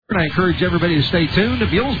I encourage everybody to stay tuned.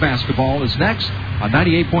 Mules basketball is next on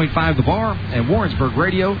 98.5 The Bar and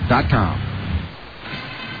WarrensburgRadio.com.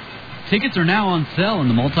 Tickets are now on sale in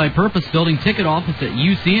the multi-purpose building ticket office at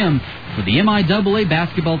UCM for the MIAA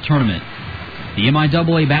basketball tournament. The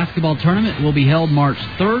MIAA basketball tournament will be held March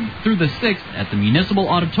 3rd through the 6th at the Municipal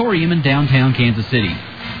Auditorium in downtown Kansas City.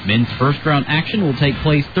 Men's first-round action will take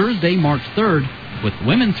place Thursday, March 3rd, with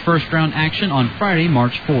women's first-round action on Friday,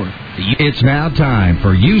 March 4th. It's now time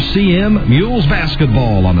for UCM Mules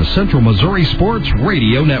Basketball on the Central Missouri Sports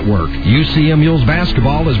Radio Network. UCM Mules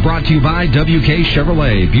Basketball is brought to you by WK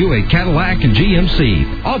Chevrolet, Buick, Cadillac, and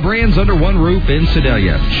GMC. All brands under one roof in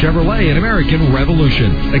Sedalia. Chevrolet and American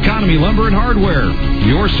Revolution. Economy Lumber and Hardware.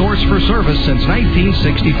 Your source for service since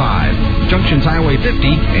 1965. Junctions Highway 50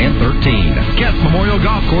 and 13. Keth Memorial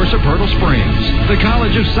Golf Course at Pirtle Springs. The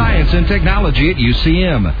College of Science and Technology at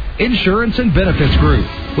UCM. Insurance and Benefits Group,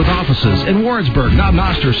 with offices in Warrensburg, Knob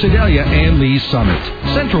Noster, Sedalia, and Lee's Summit.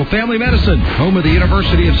 Central Family Medicine, home of the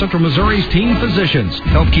University of Central Missouri's team physicians,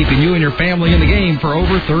 help keeping you and your family in the game for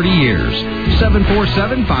over 30 years.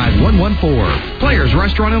 747-5114. Players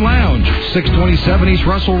Restaurant and Lounge, 627 East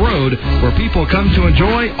Russell Road, where people come to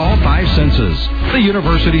enjoy all five senses. The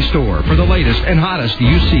University Store for the latest and hottest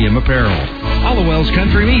UCM apparel. Allowell's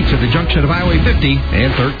Country Meats at the junction of Highway 50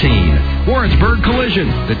 and 13. Warrensburg Collision,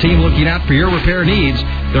 the team looking out for your repair needs.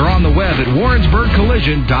 They're on the web at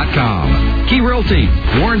WarrensburgCollision.com. Key Realty,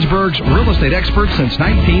 Warrensburg's real estate expert since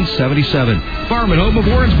 1977. Farm and Home of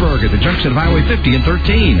Warrensburg at the junction of Highway 50 and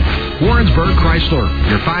 13. Warrensburg Chrysler,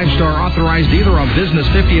 your 5-star authorized dealer on Business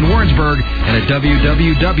 50 in Warrensburg and at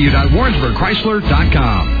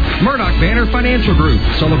www.WarrensburgChrysler.com. Murdoch Banner Financial Group,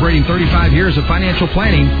 celebrating 35 years of financial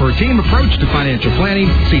planning. For a team approach to financial planning,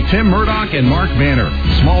 see Tim Murdoch and Mark Banner.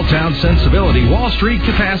 Small town sensibility, Wall Street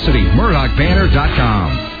capacity,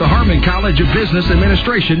 MurdochBanner.com. The Harmon College of Business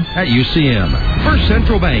Administration at UCM. First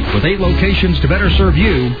Central Bank, with 8 locations to better serve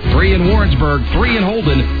you. 3 in Warrensburg, 3 in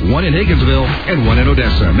Holden, 1 in Higginsville, and 1 in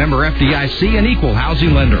Odessa. Member FDIC and equal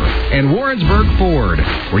housing lender. And Warrensburg Ford,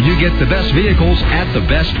 where you get the best vehicles at the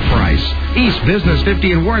best price. East Business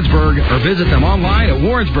 50 in Warrensburg, or visit them online at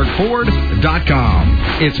WarrensburgFord.com.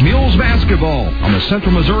 It's Mules Basketball on the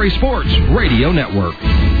Central Missouri Sports Radio Network.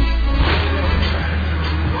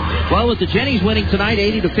 Well, with the Jennies winning tonight,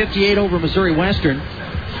 80-58 over Missouri Western,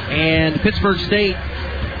 and Pittsburgh State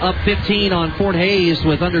up 15 on Fort Hays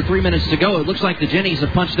with under 3 minutes to go, it looks like the Jennies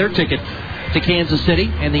have punched their ticket to Kansas City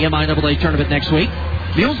and the MIAA tournament next week.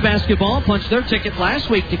 Mules basketball punched their ticket last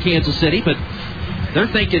week to Kansas City, but they're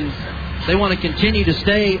thinking they want to continue to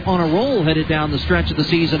stay on a roll headed down the stretch of the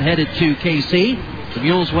season, headed to KC. The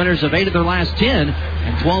Mules winners of 8 of their last 10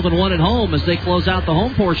 and 12-1 at home as they close out the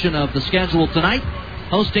home portion of the schedule tonight,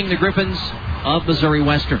 hosting the Griffins of Missouri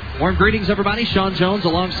Western. Warm greetings, everybody. Sean Jones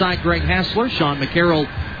alongside Greg Hassler. Sean McCarroll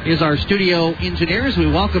is our studio engineer as we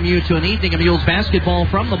welcome you to an evening of Mules basketball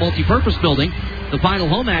from the multipurpose building, the final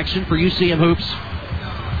home action for UCM Hoops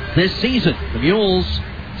this season. The Mules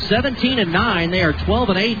 17-9. They are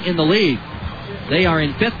 12-8 in the league. They are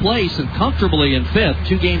in 5th place and comfortably in 5th,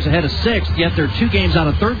 2 games ahead of 6th, yet they're 2 games out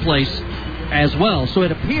of 3rd place as well. So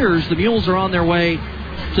it appears the Mules are on their way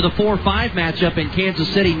to the 4-5 matchup in Kansas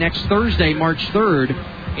City next Thursday, March 3rd,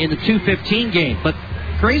 in the 2:15 game. But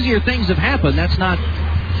crazier things have happened. That's not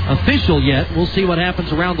official yet. We'll see what happens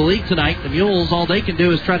around the league tonight. The Mules, all they can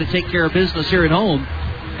do is try to take care of business here at home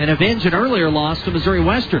and avenge an earlier loss to Missouri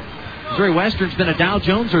Western. Missouri Western's been a Dow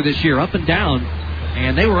Joneser this year, up and down.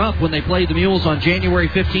 And they were up when they played the Mules on January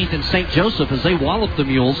 15th in St. Joseph as they walloped the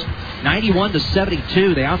Mules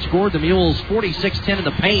 91-72. They outscored the Mules 46-10 in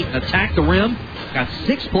the paint and attacked the rim. Got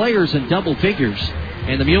 6 players in double figures.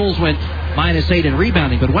 And the Mules went -8 in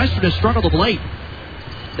rebounding. But Western has struggled of late.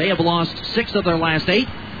 They have lost 6 of their last 8.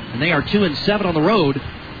 And they are 2-7 on the road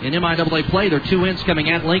in MIAA play. Their 2 wins coming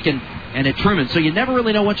at Lincoln and at Truman. So you never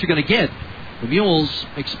really know what you're going to get. The Mules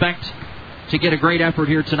expect to get a great effort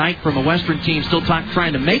here tonight from a Western team still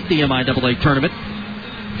trying to make the MIAA tournament.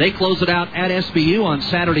 They close it out at SBU on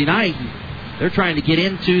Saturday night. They're trying to get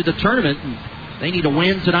into the tournament. They need a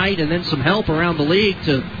win tonight and then some help around the league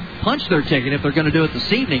to punch their ticket if they're going to do it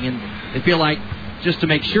this evening. And they feel like just to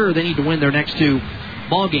make sure they need to win their next 2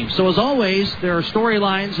 ball games. So as always, there are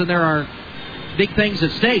storylines and there are big things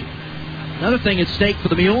at stake. Another thing at stake for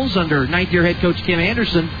the Mules under 9th-year head coach Kim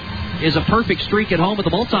Anderson is a perfect streak at home with the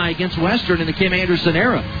multi against Western in the Kim Anderson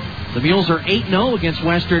era. The Mules are 8-0 against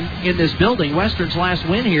Western in this building. Western's last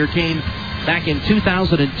win here came back in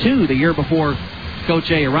 2002, the year before Coach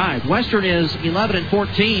A arrived. Western is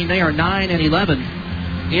 11-14. They are 9-11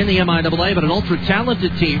 in the MIAA, but an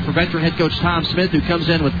ultra-talented team for veteran head coach Tom Smith, who comes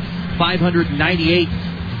in with 598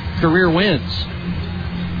 career wins.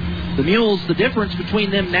 The Mules, the difference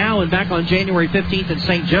between them now and back on January 15th in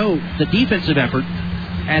St. Joe, the defensive effort.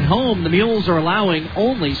 At home, the Mules are allowing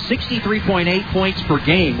only 63.8 points per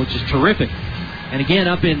game, which is terrific. And again,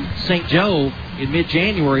 up in St. Joe in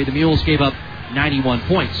mid-January, the Mules gave up 91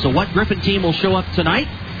 points. So what Griffin team will show up tonight?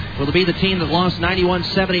 Will it be the team that lost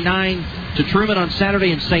 91-79 to Truman on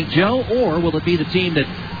Saturday in St. Joe, or will it be the team that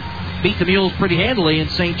beat the Mules pretty handily in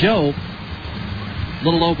St. Joe a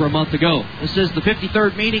little over a month ago? This is the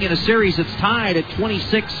 53rd meeting in a series that's tied at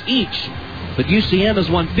 26 each. But UCM has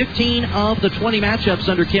won 15 of the 20 matchups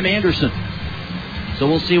under Kim Anderson. So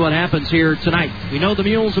we'll see what happens here tonight. We know the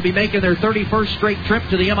Mules will be making their 31st straight trip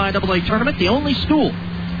to the MIAA tournament, the only school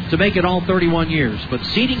to make it all 31 years. But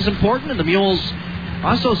seeding's important, and the Mules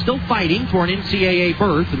also still fighting for an NCAA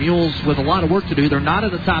berth. The Mules with a lot of work to do. They're not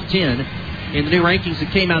in the top 10 in the new rankings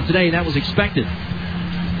that came out today. That was expected.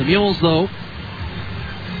 The Mules, though,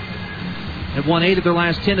 have won 8 of their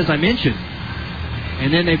last 10, as I mentioned.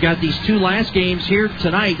 And then they've got these 2 last games here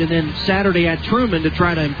tonight and then Saturday at Truman to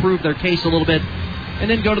try to improve their case a little bit. And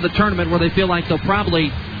then go to the tournament where they feel like they'll probably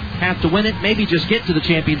have to win it, maybe just get to the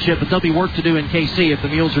championship, but there'll be work to do in KC if the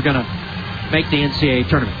Mules are going to make the NCAA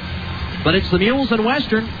tournament. But it's the Mules and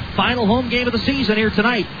Western, final home game of the season here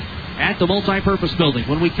tonight at the Multipurpose Building.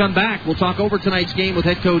 When we come back, we'll talk over tonight's game with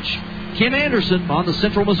head coach Kim Anderson on the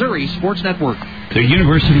Central Missouri Sports Network. The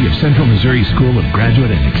University of Central Missouri School of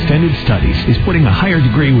Graduate and Extended Studies is putting a higher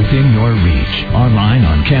degree within your reach. Online,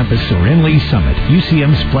 on campus, or in Lee Summit,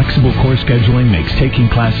 UCM's flexible course scheduling makes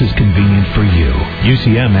taking classes convenient for you.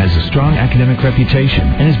 UCM has a strong academic reputation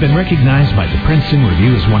and has been recognized by the Princeton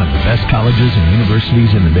Review as one of the best colleges and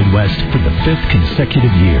universities in the Midwest for the 5th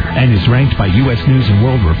consecutive year, and is ranked by U.S. News &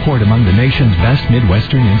 World Report among the nation's best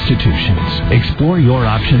Midwestern institutions. Explore your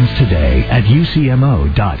options today at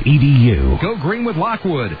ucmo.edu. Go green with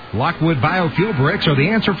Lockwood. Lockwood biofuel bricks are the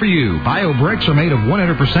answer for you. Bio bricks are made of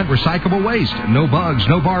 100% recyclable waste. No bugs,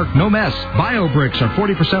 no bark, no mess. Bio bricks are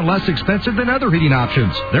 40% less expensive than other heating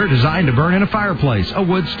options. They're designed to burn in a fireplace, a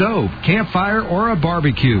wood stove, campfire, or a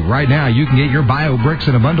barbecue. Right now, you can get your bio bricks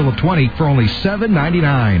in a bundle of 20 for only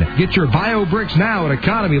 $7.99. Get your bio bricks now at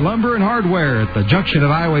Economy Lumber and Hardware at the junction of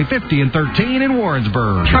Highway 50 and 13 in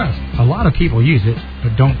Warrensburg. Trust. A lot of people use it,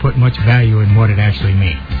 but don't put much value in what it actually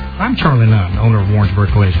means. I'm Charlie Nunn, owner of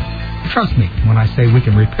Warrensburg Collision. Trust me when I say we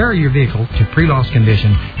can repair your vehicle to pre-loss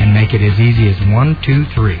condition and make it as easy as 1, 2,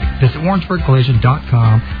 3. Visit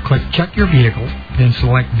WarrensburgCollision.com, click Check Your Vehicle, then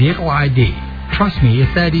select Vehicle ID. Trust me,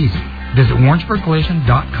 it's that easy. Visit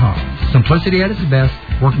WarrensburgCollision.com. Simplicity at its best,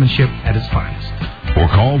 workmanship at its finest. Or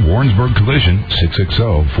call Warrensburg Collision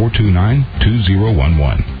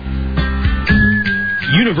 660-429-2011.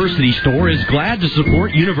 University Store is glad to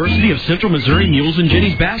support University of Central Missouri Mules and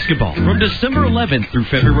Jennies basketball. From December 11th through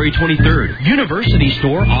February 23rd, University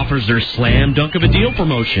Store offers their Slam Dunk of a Deal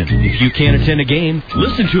promotion. If you can't attend a game,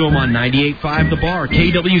 listen to them on 98.5 The Bar,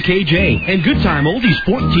 KWKJ, and Good Time Oldies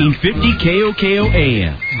 1450 KOKO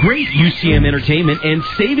AM. Great UCM entertainment and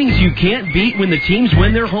savings you can't beat when the teams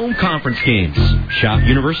win their home conference games. Shop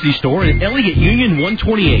University Store at Elliott Union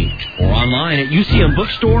 128 or online at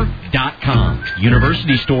UCMBookstore.com. University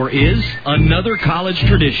Store is another college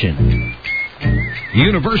tradition.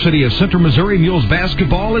 University of Central Missouri Mules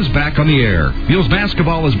basketball is back on the air. Mules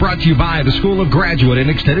basketball is brought to you by the School of Graduate and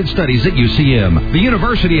Extended Studies at UCM. The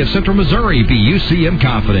University of Central Missouri, be UCM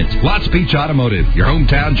confident. Lots Beach Automotive, your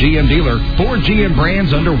hometown GM dealer. 4 GM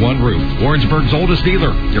brands under one roof. Warrensburg's oldest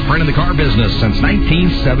dealer, your friend in the car business since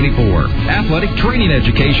 1974. Athletic training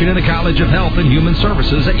education in the College of Health and Human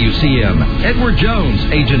Services at UCM. Edward Jones,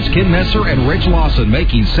 agents Ken Messer and Rich Lawson,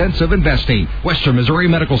 making sense of investing. Western Missouri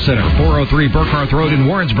Medical Center, 403 Burkhardt Road in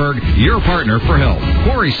Warrensburg, your partner for health.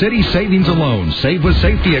 Quarry City Savings and Loan. Save with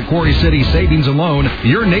safety at Quarry City Savings and Loan.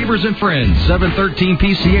 Your neighbors and friends. 713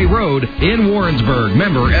 PCA Road in Warrensburg.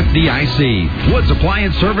 Member FDIC. Woods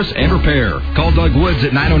Appliance Service and Repair. Call Doug Woods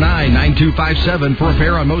at 909-9257 for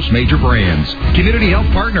repair on most major brands. Community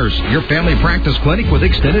Health Partners. Your family practice clinic with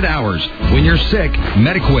extended hours. When you're sick,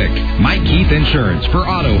 Mediquick. Mike Keith Insurance for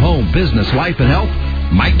auto, home, business, life, and health.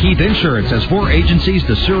 Mike Keith Insurance has 4 agencies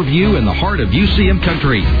to serve you in the heart of UCM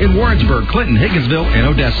country in Warrensburg, Clinton, Higginsville, and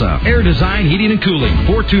Odessa. Air Design Heating and Cooling,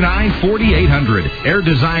 429-4800. Air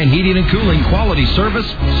Design Heating and Cooling, quality service,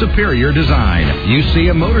 superior design.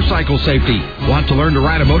 UCM Motorcycle Safety. Want to learn to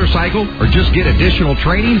ride a motorcycle or just get additional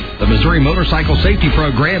training? The Missouri Motorcycle Safety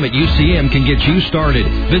Program at UCM can get you started.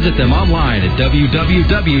 Visit them online at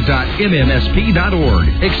www.mmsp.org.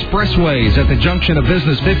 Expressways at the junction of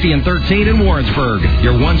Business 50 and 13 in Warrensburg.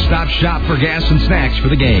 your one-stop shop for gas and snacks for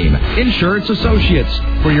the game. Insurance Associates.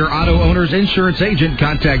 For your auto owner's insurance agent,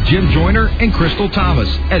 contact Jim Joyner and Crystal Thomas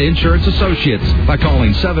at Insurance Associates by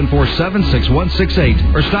calling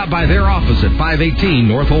 747-6168 or stop by their office at 518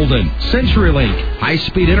 North Holden. CenturyLink.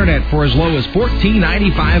 High-speed internet for as low as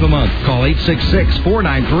 $14.95 a month. Call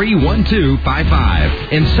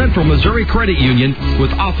 866-493-1255. In Central Missouri Credit Union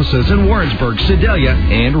with offices in Warrensburg, Sedalia,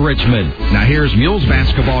 and Richmond. Now here's Mules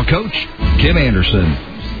basketball coach Kim Anderson.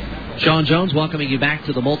 Sean Jones welcoming you back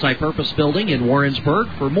to the multi-purpose building in Warrensburg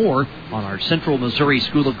for more on our Central Missouri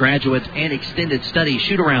School of Graduate and Extended Study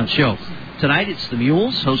Shoot-Around Show. Tonight it's the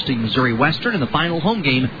Mules hosting Missouri Western in the final home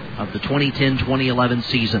game of the 2010-2011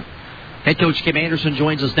 season. Head coach Kim Anderson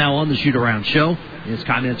joins us now on the Shoot-Around Show. His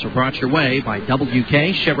comments are brought your way by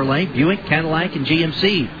WK, Chevrolet, Buick, Cadillac, and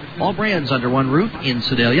GMC. All brands under one roof in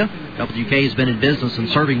Sedalia. WK has been in business and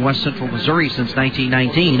serving West Central Missouri since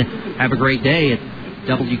 1919. Have a great day at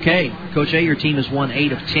WK. Coach A, your team has won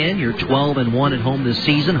 8 of 10. You're 12-1 at home this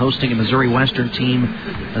season, hosting a Missouri Western team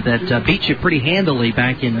that beat you pretty handily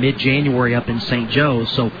back in mid-January up in St.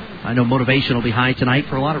 Joe's. So I know motivation will be high tonight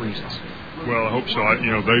for a lot of reasons. Well, I hope so.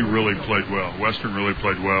 They really played well. Western really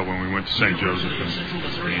played well when we went to St. Joseph,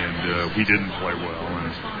 and we didn't play well.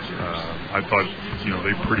 And I thought,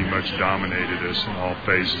 they pretty much dominated us in all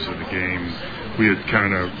phases of the game. We had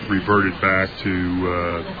kind of reverted back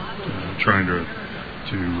to trying to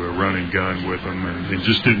run and gun with them, and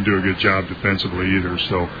just didn't do a good job defensively either.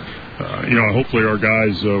 So, hopefully our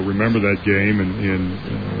guys remember that game, and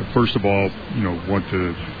first of all, want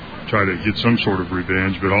to try to get some sort of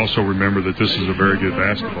revenge, but also remember that this is a very good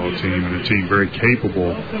basketball team and a team very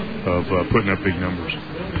capable of putting up big numbers.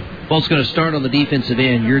 Well, it's going to start on the defensive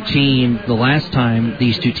end. Your team, the last time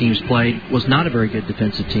these two teams played, was not a very good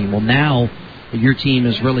defensive team. Well, now your team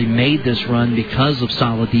has really made this run because of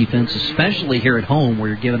solid defense, especially here at home where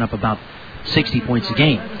you're giving up about 60 points a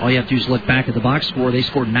game. All you have to do is look back at the box score. They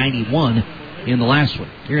scored 91 in the last one.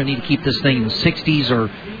 You're going to need to keep this thing in the 60s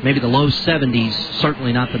or maybe the low 70s,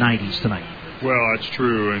 certainly not the 90s tonight. Well, that's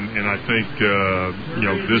true, and I think,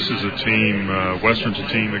 this is a team, Western's a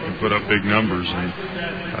team that can put up big numbers, and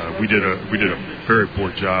we did a very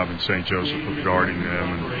poor job in St. Joseph of guarding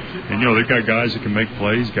them, and they've got guys that can make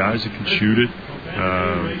plays, guys that can shoot it.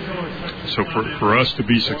 So for us to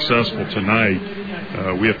be successful tonight,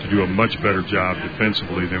 we have to do a much better job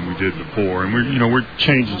defensively than we did before, and we're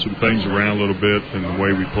changing some things around a little bit in the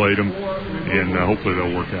way we played them, and hopefully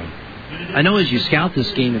they'll work out. I know as you scout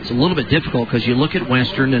this game, it's a little bit difficult because you look at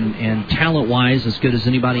Western and talent-wise as good as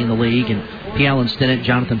anybody in the league, and P. Allen Stinnett,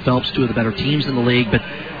 Jonathan Phelps, two of the better teams in the league, but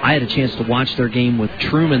I had a chance to watch their game with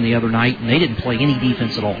Truman the other night, and they didn't play any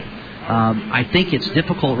defense at all. I think it's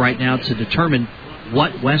difficult right now to determine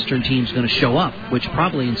what Western team's going to show up, which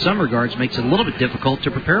probably in some regards makes it a little bit difficult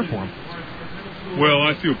to prepare for them. Well,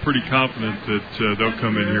 I feel pretty confident that they'll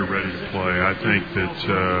come in here ready to play. I think that,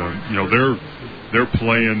 they're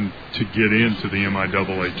playing to get into the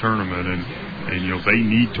MIAA tournament, and they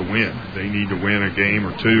need to win. They need to win a game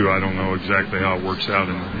or two. I don't know exactly how it works out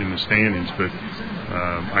in the standings, but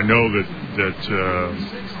I know that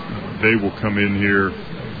they will come in here,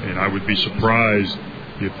 and I would be surprised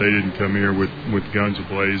if they didn't come here with guns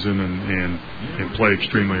a-blazing and play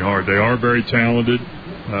extremely hard. They are very talented.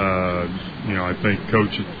 I think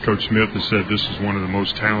Coach Smith has said this is one of the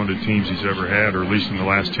most talented teams he's ever had, or at least in the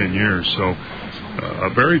last 10 years. So a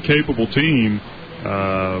very capable team.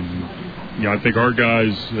 I think our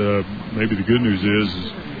guys, maybe the good news is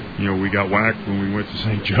we got whacked when we went to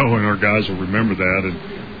St. Joe, and our guys will remember that.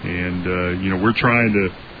 And we're trying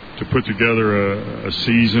to put together a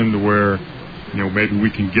season to where, maybe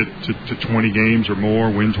we can get to 20 games or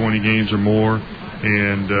more, win 20 games or more,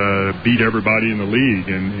 and beat everybody in the league.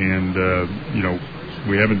 And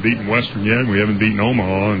we haven't beaten Western yet, and we haven't beaten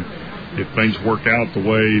Omaha. And if things work out the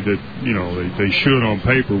way that, they should on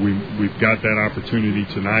paper, we've got that opportunity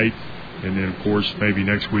tonight. And then, of course, maybe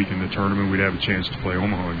next week in the tournament we'd have a chance to play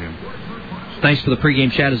Omaha again. Thanks for the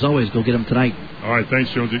pregame chat, as always. Go get them tonight. All right,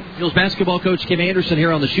 thanks, Jonesy. Mules basketball coach Kim Anderson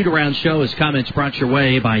here on the Shoot-Around Show. His comments brought your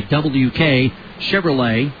way by WK,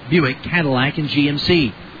 Chevrolet, Buick, Cadillac, and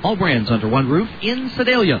GMC. All brands under one roof in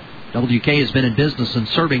Sedalia. WK has been in business and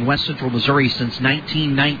serving West Central Missouri since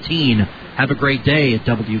 1919. Have a great day at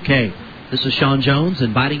WK. This is Sean Jones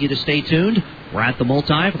inviting you to stay tuned. We're at the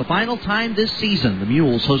Multi for the final time this season. The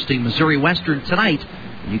Mules hosting Missouri Western tonight.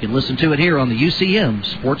 You can listen to it here on the UCM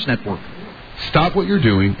Sports Network. Stop what you're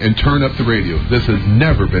doing and turn up the radio. This has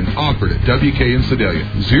never been offered at WK in Sedalia.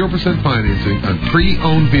 0% financing on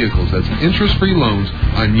pre-owned vehicles. That's interest-free loans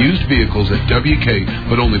on used vehicles at WK,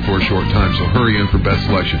 but only for a short time, so hurry in for best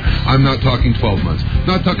selection. I'm not talking 12 months.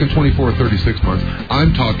 Not talking 24 or 36 months.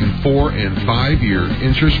 I'm talking 4 and 5 year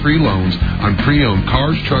interest-free loans on pre-owned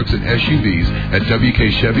cars, trucks, and SUVs at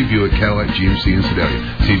WK Chevy, Buick, Cadillac, GMC, and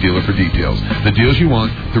Sedalia. See dealer for details. The deals you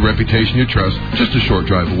want, the reputation you trust, just a short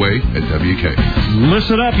drive away at WK.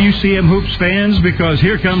 Listen up, UCM Hoops fans, because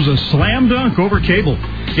here comes a slam dunk over cable.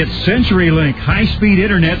 Get CenturyLink high-speed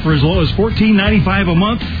internet for as low as $14.95 a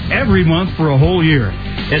month, every month for a whole year.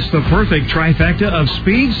 It's the perfect trifecta of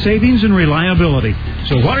speed, savings, and reliability.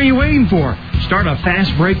 So what are you waiting for? Start a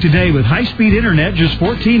fast break today with high-speed internet, just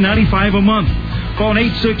 $14.95 a month. Phone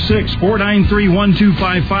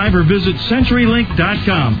 866-493-1255 or visit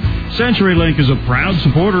CenturyLink.com. CenturyLink is a proud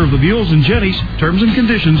supporter of the Mules and Jennies. Terms and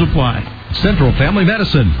conditions apply. Central Family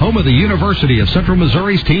Medicine, home of the University of Central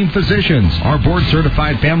Missouri's team physicians. Our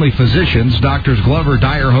board-certified family physicians, Doctors Glover,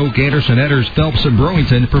 Dyer, Hoke, Anderson, Edders, Phelps, and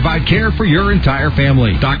Brewington, provide care for your entire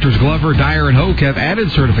family. Doctors Glover, Dyer, and Hoke have added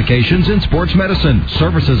certifications in sports medicine.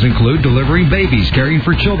 Services include delivering babies, caring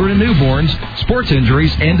for children and newborns, sports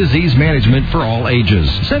injuries, and disease management for all ages.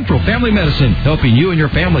 Central Family Medicine, helping you and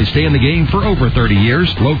your family stay in the game for over 30 years.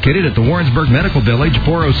 Located at the Warrensburg Medical Village,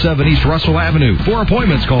 407 East Russell Avenue. For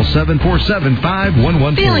appointments, call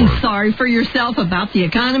 747-5114. Feeling sorry for yourself about the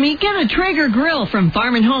economy? Get a Traeger grill from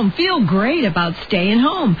Farm and Home. Feel great about staying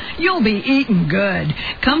home. You'll be eating good.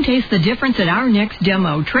 Come taste the difference at our next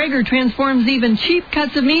demo. Traeger transforms even cheap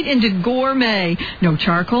cuts of meat into gourmet. No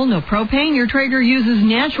charcoal, no propane. Your Traeger uses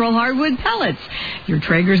natural hardwood pellets. Your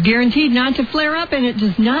Traeger's guaranteed not to flare up, and it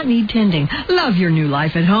does not need tending. Love your new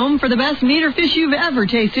life at home. For the best meat or fish you've ever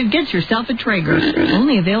tasted, get yourself a Traeger.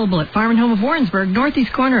 Only available at Farm and Home of Warrensburg,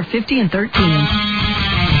 northeast corner of 50 and 13.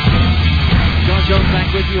 John Jones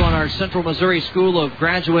back with you on our Central Missouri School of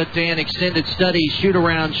Graduate and Extended Studies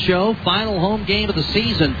shoot-around show. Final home game of the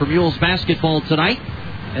season for Mules basketball tonight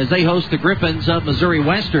as they host the Griffins of Missouri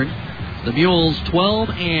Western. The Mules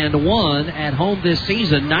 12-1 at home this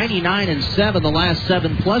season, 99-7 the last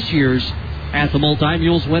 7+ years at the multi.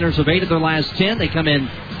 Mules winners of 8 of their last 10. They come in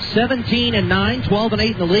 17-9,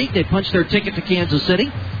 12-8 in the league. They punched their ticket to Kansas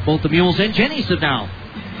City. Both the Mules and Jennies have now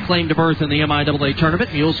claimed a berth in the MIAA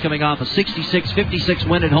tournament. Mules coming off a 66-56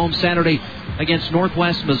 win at home Saturday against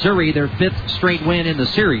Northwest Missouri, their 5th straight win in the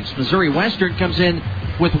series. Missouri Western comes in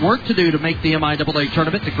with work to do to make the MIAA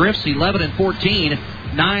tournament. The Griffs 11-14,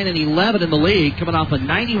 9-11 in the league, coming off a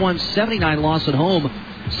 91-79 loss at home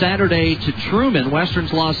Saturday to Truman.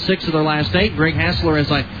 Western's lost 6 of their last 8. Greg Hassler,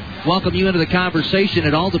 as I welcome you into the conversation,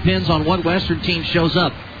 it all depends on what Western team shows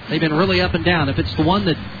up. They've been really up and down. If it's the one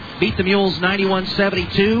that beat the Mules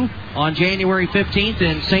 91-72 on January 15th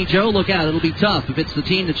in St. Joe, look out, it'll be tough. If it's the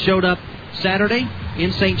team that showed up Saturday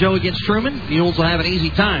in St. Joe against Truman, Mules will have an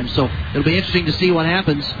easy time. So it'll be interesting to see what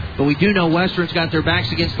happens. But we do know Western's got their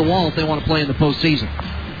backs against the wall if they want to play in the postseason.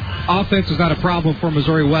 Offense is not a problem for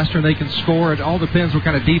Missouri Western. They can score. It all depends what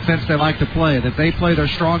kind of defense they like to play. And if they play their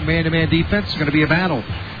strong man-to-man defense, it's going to be a battle.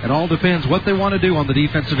 It all depends what they want to do on the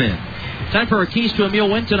defensive end. Time for our Keys to a Mule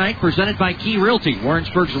win tonight, presented by Key Realty,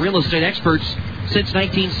 Warrensburg's real estate experts since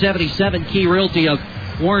 1977. Key Realty of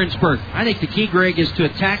Warrensburg. I think the key, Greg, is to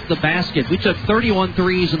attack the basket. We took 31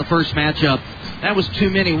 threes in the first matchup. That was too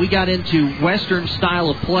many. We got into Western style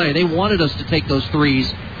of play. They wanted us to take those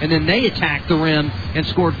threes, and then they attacked the rim and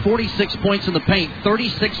scored 46 points in the paint,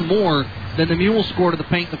 36 more than the Mules scored in the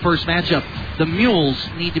paint in the first matchup. The Mules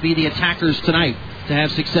need to be the attackers tonight to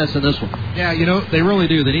have success in this one. Yeah, they really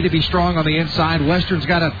do. They need to be strong on the inside. Western's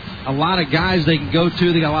got a lot of guys they can go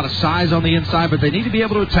to. They got a lot of size on the inside, but they need to be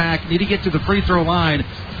able to attack, need to get to the free throw line,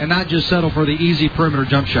 and not just settle for the easy perimeter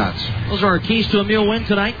jump shots. Those are our Keys to a Mule win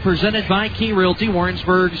tonight, presented by Key Realty,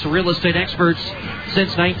 Warrensburg's real estate experts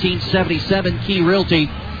since 1977. Key Realty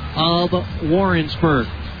of Warrensburg.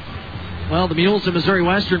 Well, the Mules of Missouri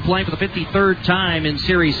Western playing for the 53rd time in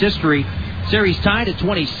series history. Series tied at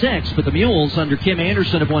 26, but the Mules under Kim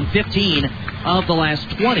Anderson have won 15 of the last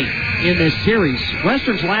 20 in this series.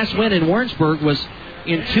 Western's last win in Warrensburg was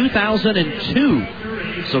in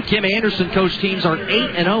 2002. So Kim Anderson coached teams are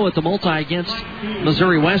 8-0 at the multi against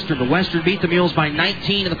Missouri Western. The Western beat the Mules by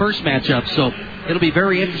 19 in the first matchup. So it'll be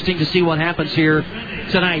very interesting to see what happens here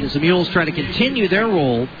tonight as the Mules try to continue their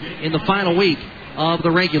role in the final week of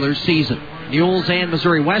the regular season. Mules and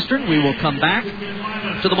Missouri Western. We will come back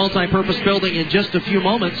to the multi-purpose building in just a few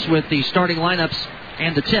moments with the starting lineups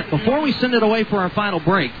and the tip. Before we send it away for our final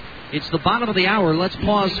break, it's the bottom of the hour. Let's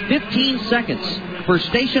pause 15 seconds for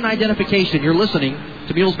station identification. You're listening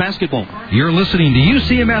to Mules basketball. You're listening to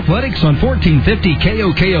UCM Athletics on 1450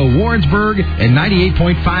 KOKO Warrensburg and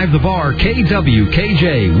 98.5 The Bar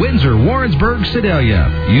KWKJ Windsor Warrensburg Sedalia.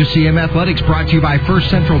 UCM Athletics brought to you by First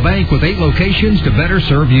Central Bank with 8 locations to better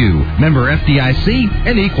serve you. Member FDIC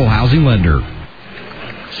and equal housing lender.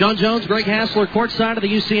 Sean Jones, Greg Hassler, courtside of the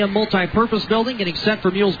UCM multi-purpose building, getting set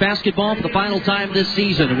for Mules basketball for the final time this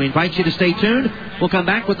season. And we invite you to stay tuned. We'll come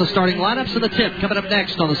back with the starting lineups and the tip coming up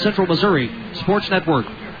next on the Central Missouri Sports Network.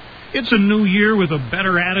 It's a new year with a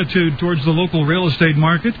better attitude towards the local real estate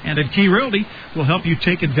market, and at Key Realty, we'll help you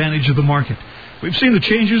take advantage of the market. We've seen the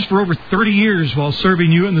changes for over 30 years while serving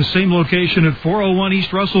you in the same location at 401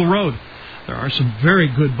 East Russell Road. There are some very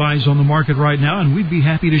good buys on the market right now, and we'd be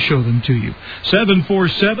happy to show them to you.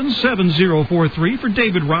 747-7043 for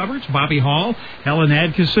David Roberts, Bobby Hall, Helen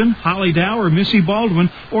Adkisson, Holly Dow, or Missy Baldwin,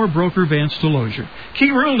 or broker Vance DeLozier. Key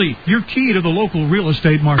Realty, your key to the local real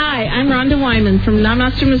estate market. Hi, I'm Rhonda Wyman from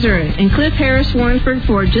Naumaster, Missouri, and Cliff Harris Warrensburg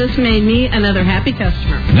Ford just made me another happy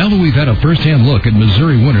customer. Now that we've had a first-hand look at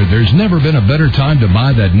Missouri winter, there's never been a better time to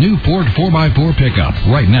buy that new Ford 4x4 pickup.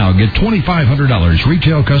 Right now, get $2,500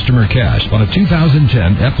 retail customer cash on a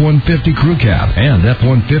 2010 F-150 Crew Cab and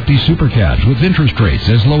F-150 Super Cabs with interest rates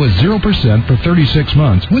as low as 0% for 36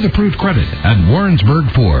 months with approved credit at Warrensburg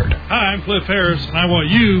Ford. Hi, I'm Cliff Harris, and I want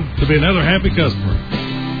you to be another happy customer.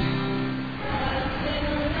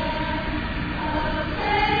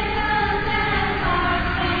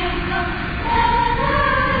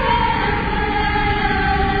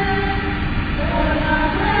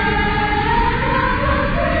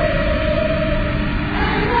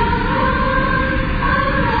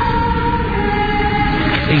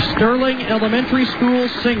 Sterling Elementary School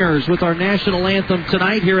Singers with our national anthem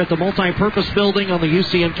tonight here at the multi-purpose building on the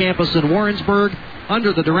UCM campus in Warrensburg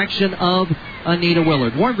under the direction of Anita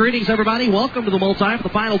Willard. Warm greetings, everybody. Welcome to the multi for the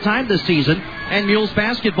final time this season and Mules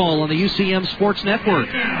basketball on the UCM Sports Network.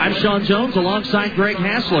 I'm Sean Jones alongside Greg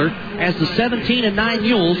Hassler as the 17-9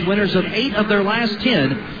 Mules, winners of 8 of their last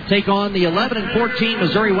 10, take on the 11-14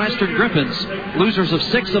 Missouri Western Griffins, losers of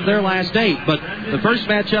 6 of their last 8. But the first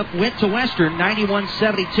matchup went to Western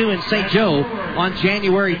 91-72 in St. Joe on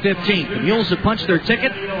January 15th. The Mules have punched their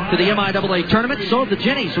ticket to the MIAA tournament. So have the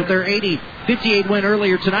Jennies with their 80-58 win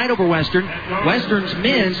earlier tonight over Western. Western's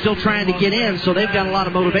men still trying to get in, so they've got a lot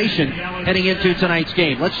of motivation heading into tonight's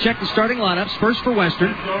game. Let's check the starting lineups. First for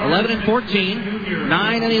Western, 11-14,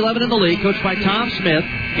 9-11 in the league, coached by Tom Smith.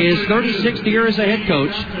 His 36th year as a head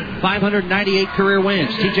coach, 598 career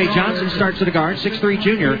wins. T.J. Johnson starts at a guard, 6'3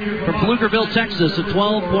 junior from Pflugerville, Texas, at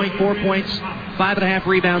 12.4 points, 5.5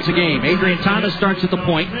 rebounds a game. Adrian Thomas starts at the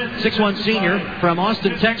point, 6'1 senior from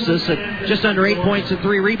Austin, Texas, at just under 8 points and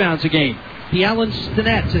 3 rebounds a game. Pialin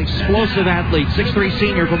Stinnett, an explosive athlete, 6'3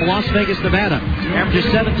 senior from Las Vegas, Nevada, averages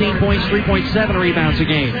 17 points, 3.7 rebounds a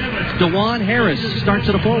game. DeJuan Harris starts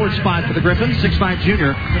at a forward spot for the Griffins, 6'5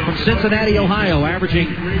 junior from Cincinnati, Ohio,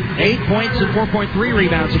 averaging 8 points and 4.3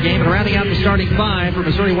 rebounds a game. And rounding out the starting 5 for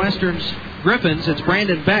Missouri Western's Griffins, it's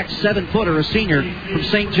Brandon Beck, 7-footer, a senior from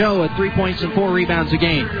St. Joe at 3 points and 4 rebounds a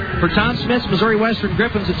game. For Tom Smith's Missouri Western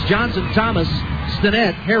Griffins, it's Johnson, Thomas,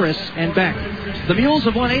 Stinnett, Harris, and Beck. The Mules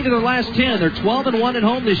have won 8 of their last 10. They're 12-1 at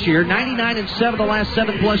home this year, 99-7 the last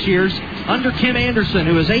 7+ years under Kim Anderson,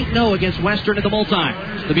 who is 8-0 against Western at the multi.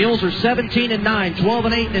 The Mules are 17-9,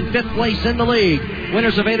 12-8, and in 5th place in the league.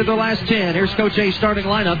 Winners of 8 of their last 10. Here's Coach A's starting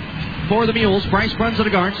lineup. For the Mules, Bryce Bruns at a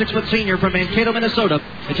guard, 6-foot senior from Mankato, Minnesota,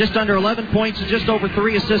 at just under 11 points and just over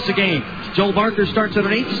 3 assists a game. Joel Barker starts at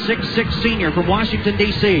an 6'6 senior from Washington,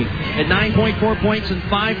 D.C., at 9.4 points and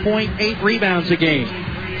 5.8 rebounds a game.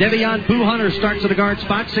 Devion Buhunter starts at the guard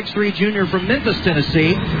spot, 6'3 junior from Memphis,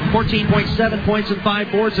 Tennessee, 14.7 points and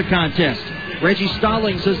 5 boards a contest. Reggie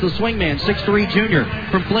Stallings is the swingman, 6'3 junior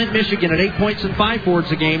from Flint, Michigan, at 8 points and 5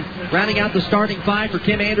 boards a game. Rounding out the starting 5 for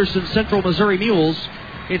Kim Anderson's Central Missouri Mules,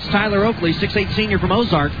 it's Tyler Oakley, 6'8 senior from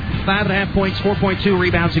Ozark, 5.5 points, 4.2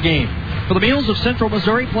 rebounds a game. For the Mules of Central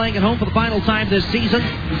Missouri, playing at home for the final time this season,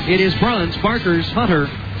 it is Bruns, Barkers, Hunter,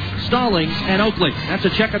 Stallings, and Oakley. That's a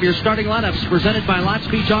check of your starting lineups presented by Lots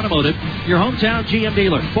Beach Automotive, your hometown GM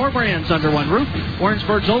dealer. 4 brands under one roof,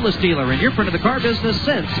 Warrensburg's oldest dealer, and your friend of the car business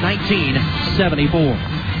since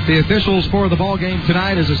 1974. The officials for the ball game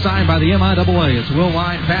tonight is assigned by the MIAA. It's Will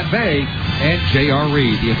Line, Pat Bay, and J.R.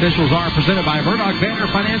 Reed. The officials are presented by Murdoch Banner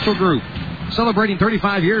Financial Group. Celebrating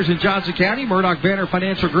 35 years in Johnson County, Murdoch Banner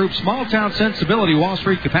Financial Group, small town sensibility, Wall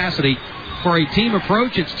Street capacity. For a team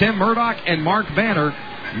approach, it's Tim Murdoch and Mark Banner.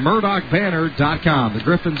 MurdochBanner.com. The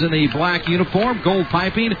Griffins in the black uniform, gold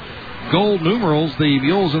piping, gold numerals. The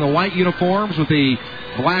Mules in the white uniforms with the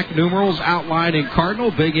black numerals outlined in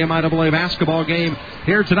cardinal. Big MIAA basketball game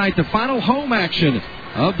here tonight. The final home action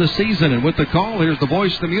of the season. And with the call, here's the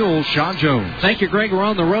voice of the Mules, Sean Jones. Thank you, Greg. We're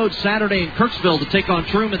on the road Saturday in Kirksville to take on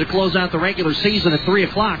Truman to close out the regular season at 3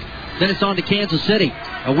 o'clock. Then it's on to Kansas City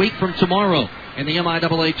a week from tomorrow in the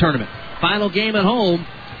MIAA tournament. Final game at home,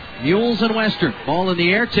 Mules and Western. Ball in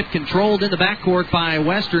the air, tip controlled in the backcourt by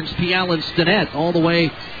Western's P. Allen Stinnett all the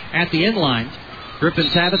way at the end line.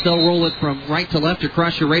 Griffins have it. They'll roll it from right to left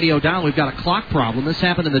across your radio dial. We've got a clock problem. This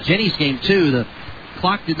happened in the Jennies game, too. The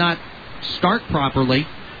clock did not start properly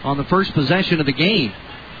on the first possession of the game.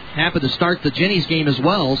 Happened to start the Jennies game as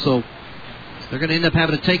well, so they're going to end up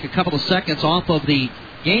having to take a couple of seconds off of the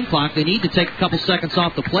game clock. They need to take a couple seconds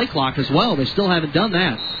off the play clock as well. They still haven't done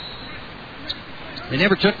that. They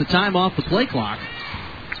never took the time off the play clock,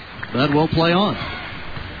 but we'll play on.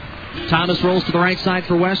 Thomas rolls to the right side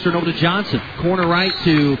for Western, over to Johnson. Corner right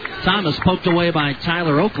to Thomas, poked away by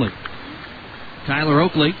Tyler Oakley. Tyler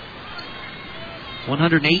Oakley,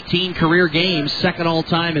 118 career games, second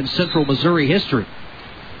all-time in Central Missouri history.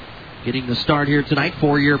 Getting the start here tonight,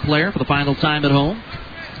 4-year player for the final time at home.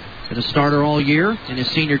 Been a starter all year in his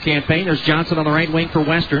senior campaign. There's Johnson on the right wing for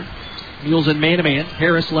Western. Mules in man-to-man.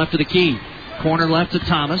 Harris left to the key. Corner left to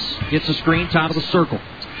Thomas. Gets a screen, top of the circle.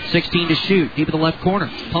 16 to shoot, deep in the left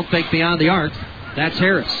corner. Pump fake beyond the arc. That's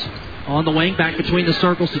Harris. On the wing, back between the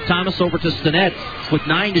circles to Thomas, over to Stinnett with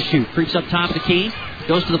 9 to shoot. Creeps up top of the key.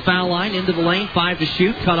 Goes to the foul line, into the lane, 5 to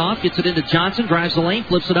shoot. Cut off, gets it into Johnson, drives the lane,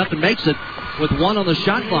 flips it up and makes it with 1 on the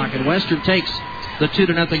shot clock. And Western takes the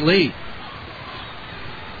 2-0 lead.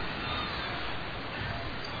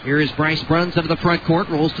 Here is Bryce Bruns into the front court,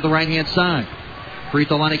 rolls to the right-hand side. Free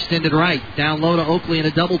throw line extended right. Down low to Oakley in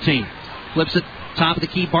a double team. Flips it, top of the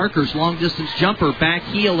key, Barker's long-distance jumper, back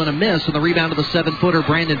heel and a miss, and the rebound of the 7-footer,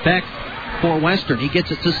 Brandon Beck for Western. He gets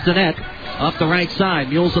it to Stinnett up the right side.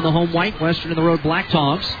 Mules in the home white, Western in the road black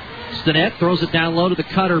togs. Stinnett throws it down low to the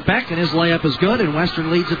cutter Beck, and his layup is good, and Western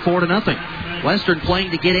leads it 4-0. Western playing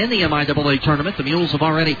to get in the MIAA tournament. The Mules have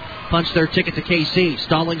already punched their ticket to KC.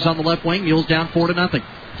 Stallings on the left wing, Mules down 4-0.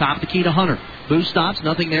 Top of the key to Hunter. Boo stops,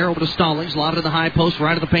 nothing there, over to Stallings. Lobbed in the high post,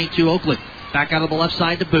 right of the paint to Oakley. Back out of the left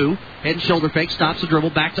side to Boo. Head and shoulder fake, stops the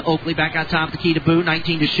dribble, back to Oakley, back out top of the key to Boo,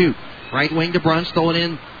 19 to shoot. Right wing to Bruns, throw it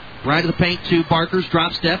in right of the paint to Barker's,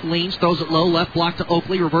 drop step, leans, throws it low, left block to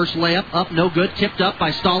Oakley, reverse layup, up, no good, tipped up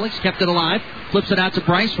by Stallings, kept it alive, flips it out to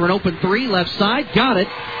Bryce for an open 3, left side, got it.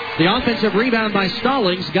 The offensive rebound by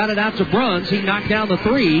Stallings, got it out to Bruns, he knocked down the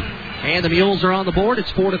 3, and the Mules are on the board.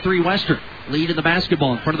 It's 4-3 Western. Lead in the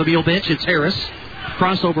basketball. In front of the Mule bench, it's Harris.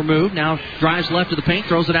 Crossover move. Now drives left to the paint.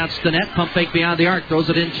 Throws it out to Stinnett. Pump fake beyond the arc. Throws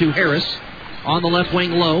it into Harris. On the left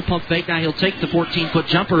wing low. Pump fake. Now he'll take the 14-foot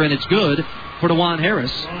jumper, and it's good for DeJuan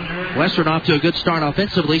Harris. Western off to a good start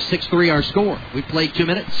offensively. 6-3 our score. We've played 2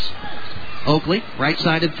 minutes. Oakley, right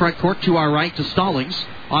side in front court to our right to Stallings.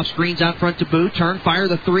 Off screens out front to Boo. Turn, fire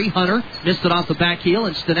the 3. Hunter missed it off the back heel,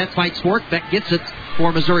 and Stinnett fights for it. Beck gets it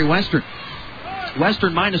for Missouri Western.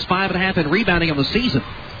 Western minus 5.5 in rebounding of the season,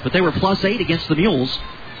 but they were plus 8 against the Mules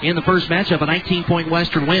in the first matchup. A 19-point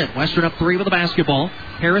Western win. Western up 3 with the basketball.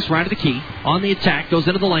 Harris right of the key. On the attack, goes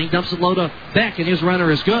into the lane, dumps it low to Beck, and his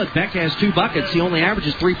runner is good. Beck has 2 buckets. He only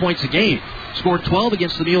averages 3 points a game. Scored 12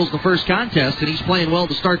 against the Mules in the first contest, and he's playing well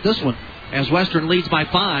to start this one as Western leads by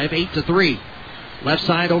 5, 8-3. Left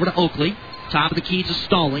side over to Oakley. Top of the key to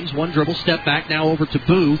Stallings. 1 dribble, step back, now over to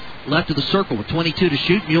Boo. Left of the circle with 22 to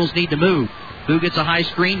shoot. Mules need to move. Boo gets a high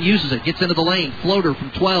screen, uses it, gets into the lane. Floater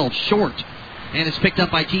from 12, short. And it's picked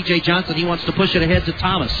up by T.J. Johnson. He wants to push it ahead to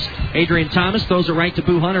Thomas. Adrian Thomas throws it right to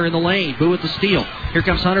Boo Hunter in the lane. Boo with the steal. Here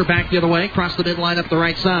comes Hunter back the other way, across the midline up the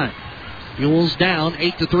right side. Mules down,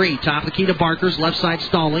 8-3. Top of the key to Barker's, left side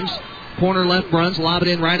Stallings. Corner left Bruns, lob it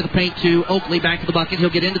in right of the paint to Oakley, back to the bucket. He'll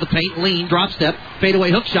get into the paint, lean, drop step,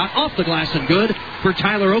 fadeaway hook shot, off the glass and good for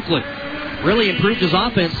Tyler Oakley. Really improved his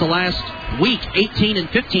offense the last week,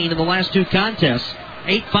 18-15 in the last 2 contests.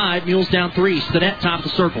 8-5, Mules down 3. Stinnett top of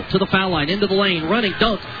the circle, to the foul line, into the lane, running,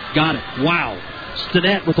 dunk, got it. Wow.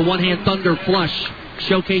 Stinnett with the one-hand thunder flush,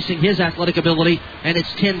 showcasing his athletic ability, and it's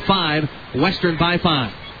 10-5, Western by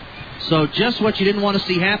 5. So just what you didn't want to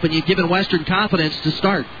see happen, you've given Western confidence to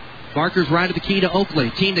start. Barker's right of the key to Oakley,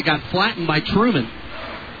 team that got flattened by Truman.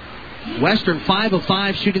 Western 5 of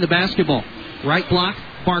 5 shooting the basketball. Right block,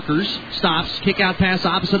 Barker's, stops, kick out pass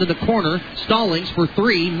opposite of the corner. Stallings for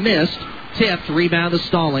 3, missed, tipped, rebound to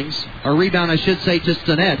Stallings. Or rebound, I should say, to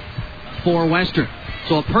Stinnett for Western.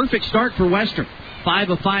 So a perfect start for Western. 5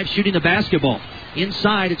 of 5 shooting the basketball.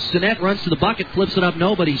 Inside, it's Stinnett, runs to the bucket, flips it up,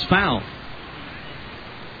 nobody's fouled.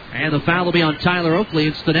 And the foul will be on Tyler Oakley,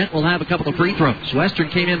 and Stinnett will have a couple of free throws. Western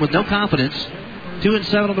came in with no confidence,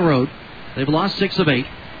 2-7 on the road. They've lost 6 of 8.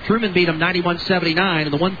 Truman beat them 91-79,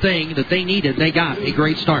 and the one thing that they needed, they got a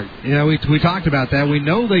great start. Yeah, we talked about that. We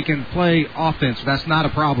know they can play offense. That's not a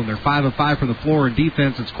problem. They're 5 of 5 from the floor, and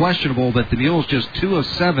defense, it's questionable, but the Mules just 2 of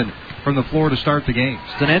 7 from the floor to start the game.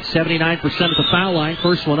 Stinnett, 79% at the foul line.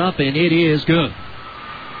 First one up, and it is good.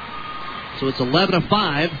 So it's 11 of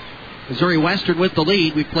 5. Missouri Western with the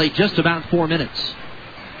lead. We've played just about 4 minutes.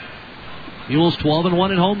 Mules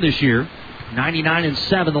 12-1 at home this year.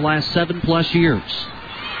 99-7 the last 7+ years.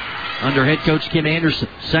 Under head coach Kim Anderson.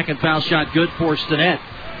 Second foul shot good for Stinnett.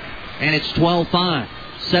 And it's 12-5.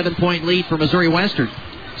 7-point lead for Missouri Western.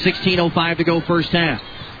 16:05 to go first half.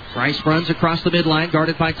 Bryce runs across the midline,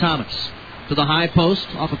 guarded by Thomas. To the high post,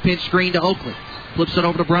 off a pinch screen to Oakley. Flips it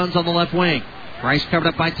over to Bruns on the left wing. Bryce covered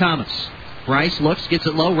up by Thomas. Bryce looks, gets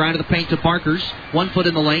it low, right of the paint to Barkers. 1 foot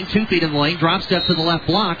in the lane, 2 feet in the lane. Drop step to the left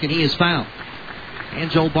block, and he is fouled. And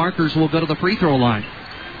Joel Barkers will go to the free throw line.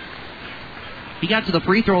 He got to the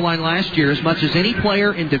free throw line last year as much as any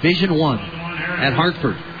player in Division I at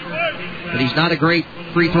Hartford. But he's not a great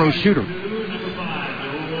free throw shooter.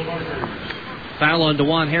 Foul on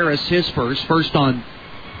DeJuan Harris, his first on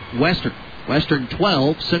Western. Western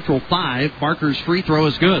 12, Central 5. Barker's free throw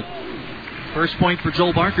is good. First point for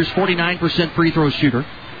Joel Barkers, 49% free throw shooter.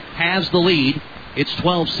 Has the lead. It's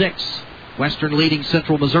 12-6. Western leading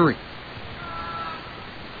Central Missouri.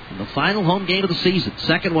 In the final home game of the season.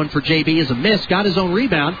 Second one for JB is a miss. Got his own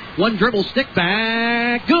rebound. One dribble, stick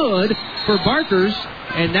back. Good for Barkers.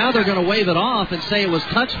 And now they're going to wave it off and say it was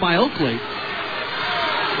touched by Oakley.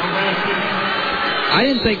 I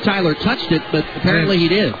didn't think Tyler touched it, but apparently he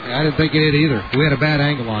did. I didn't think he did either. We had a bad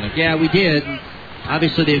angle on it. Yeah, we did.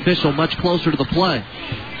 Obviously, the official much closer to the play.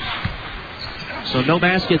 So no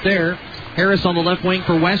basket there. Harris on the left wing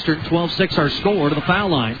for Western. 12-6 our score to the foul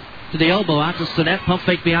line. To the elbow, out to Stinnett. Pump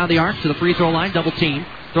fake beyond the arc to the free throw line. Double team.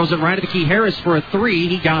 Throws it right at the key. Harris for a 3.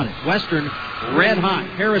 He got it. Western red hot.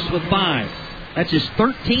 Harris with 5. That's his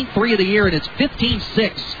 13th 3 of the year, and it's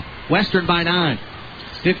 15-6. Western by 9.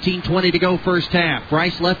 15:20 to go first half.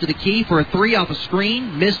 Bryce left to the key for a 3 off a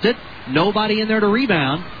screen. Missed it. Nobody in there to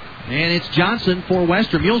rebound. And it's Johnson for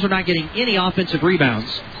Western. Mules are not getting any offensive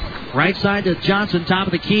rebounds. Right side to Johnson, top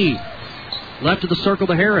of the key. Left of the circle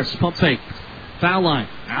to Harris. Pump fake. Foul line.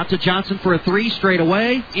 Out to Johnson for a 3 straight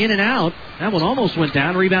away. In and out. That one almost went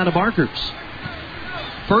down. Rebound to Barkers.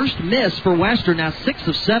 First miss for Western. Now 6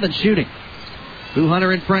 of 7 shooting. Boo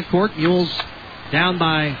Hunter in front court. Mules down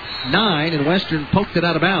by 9, and Western poked it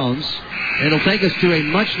out of bounds. It'll take us to a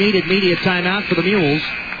much-needed media timeout for the Mules.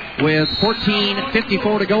 With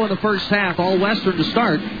 14:54 to go in the first half, all Western to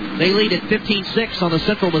start. They lead at 15-6 on the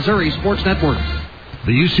Central Missouri Sports Network.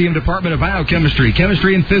 The UCM Department of Biochemistry,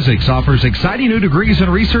 Chemistry, and Physics offers exciting new degrees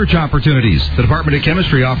and research opportunities. The Department of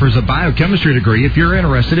Chemistry offers a biochemistry degree if you're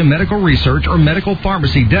interested in medical research or medical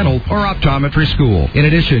pharmacy, dental, or optometry school. In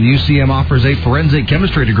addition, UCM offers a forensic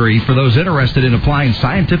chemistry degree for those interested in applying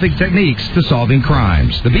scientific techniques to solving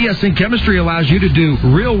crimes. The BS in Chemistry allows you to do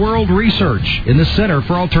real-world research in the Center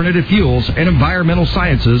for Alternative Fuels and Environmental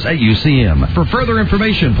Sciences at UCM. For further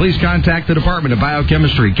information, please contact the Department of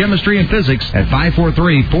Biochemistry, Chemistry, and Physics at 543-4948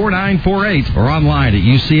 or online at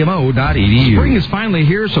ucmo.edu. Spring is finally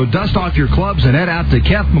here, so dust off your clubs and head out to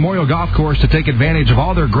Keth Memorial Golf Course to take advantage of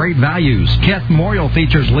all their great values. Keth Memorial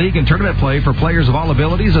features league and tournament play for players of all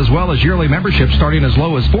abilities, as well as yearly membership starting as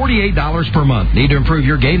low as $48 per month. Need to improve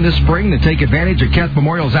your game this spring? Then take advantage of Keth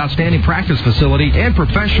Memorial's outstanding practice facility and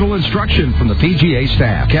professional instruction from the PGA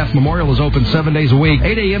staff. Keth Memorial is open 7 days a week,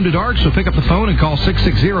 8 a.m. to dark, so pick up the phone and call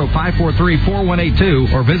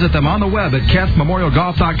 660-543-4182 or visit them on the web at KethMemorialGolf.com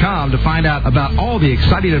to find out about all the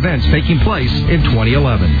exciting events taking place in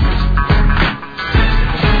 2011.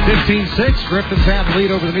 15-6. Griffins have the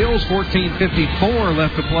lead over the Mules. 14:54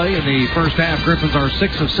 left to play in the first half. Griffins are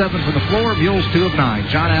 6 of 7 from the floor. Mules 2 of 9.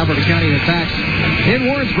 John Albert Accounting and Tax in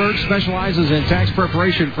Warrensburg specializes in tax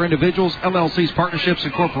preparation for individuals, LLCs, partnerships,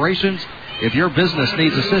 and corporations. If your business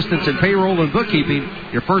needs assistance in payroll and bookkeeping,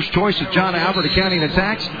 your first choice is John Albert Accounting and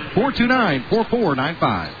Tax.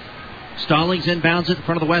 429-4495. Stallings inbounds it in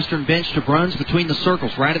front of the Western bench to Bruns between the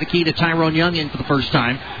circles. Right of the key to Tyrone Young in for the first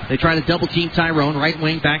time. They try to double-team Tyrone. Right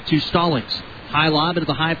wing back to Stallings. High lob into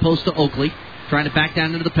the high post to Oakley. Trying to back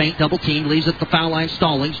down into the paint. Double-team. Leaves it at the foul line.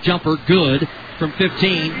 Stallings. Jumper. Good from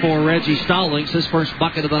 15 for Reggie Stallings. His first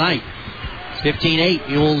bucket of the night. 15-8.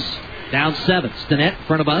 Mules down 7. Stinnett in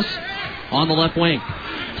front of us on the left wing.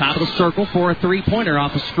 Top of the circle for a three-pointer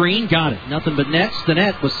off a screen. Got it. Nothing but net.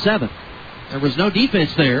 Stinnett was 7. There was no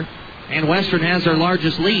defense there. And Western has their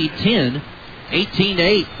largest lead, 10-6.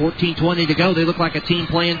 18-8, 14:20 to go. They look like a team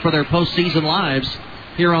playing for their postseason lives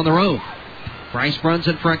here on the road. Bryce runs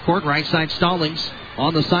in front court. Right side Stallings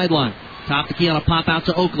on the sideline. Top the key on a pop out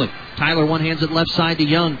to Oakley. Tyler one hands it left side to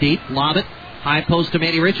Young. Deep. Lob it. High post to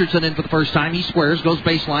Manny Richardson in for the first time. He squares. Goes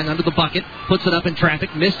baseline under the bucket. Puts it up in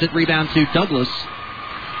traffic. Missed it. Rebound to Douglas.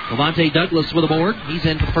 Levante Douglas with a board. He's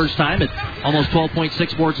in for the first time at almost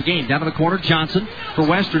 12.6 boards a game. Down in the corner, Johnson for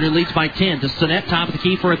Western, who leads by 10. To Sinet, top of the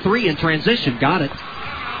key for a three in transition. Got it.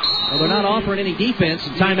 Well, they're not offering any defense.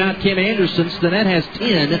 And timeout, Kim Anderson. Sinet has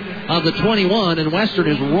 10 of the 21, and Western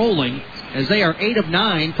is rolling as they are 8 of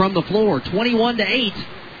 9 from the floor. 21-8.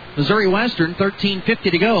 Missouri Western,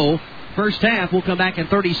 13:50 to go. First half. We'll come back in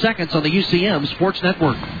 30 seconds on the UCM Sports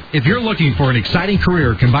Network. If you're looking for an exciting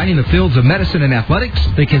career combining the fields of medicine and athletics,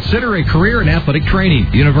 then consider a career in athletic training.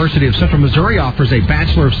 The University of Central Missouri offers a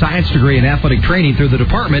Bachelor of Science degree in athletic training through the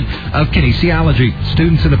Department of Kinesiology.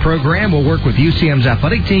 Students in the program will work with UCM's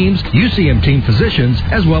athletic teams, UCM team physicians,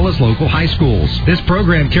 as well as local high schools. This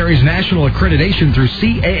program carries national accreditation through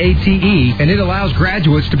CAATE, and it allows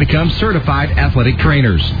graduates to become certified athletic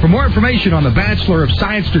trainers. For more information on the Bachelor of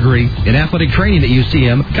Science degree in athletic training at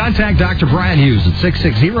UCM, contact Dr. Brian Hughes at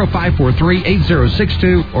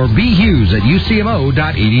 660-543-8062 or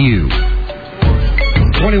bhughes@ucmo.edu.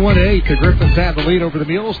 21-8, the Griffins have the lead over the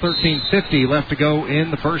Mules. 13:50 left to go in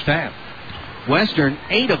the first half. Western,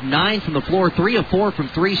 8 of 9 from the floor, 3 of 4 from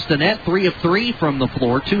 3. Stinnett, 3 of 3 from the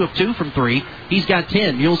floor, 2 of 2 from 3. He's got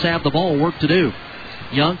 10. Mules have the ball, work to do.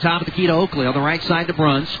 Young, top of the key to Oakley. On the right side to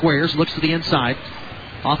Bruns. Squares, looks to the inside.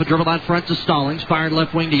 Off a dribble out front to Stallings. Fired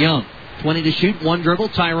left wing to Young. 20 to shoot. One dribble.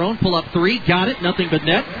 Tyrone pull up three. Got it. Nothing but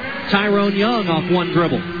net. Tyrone Young off one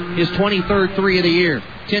dribble. His 23rd three of the year.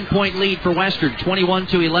 10-point lead for Western.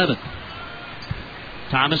 21-11.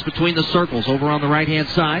 Thomas between the circles over on the right-hand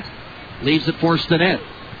side. Leaves it for Stinnett.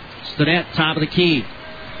 Stinnett, top of the key.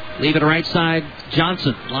 Leave it right side.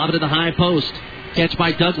 Johnson. Lob it to the high post. Catch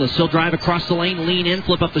by Douglas. He'll drive across the lane, lean in,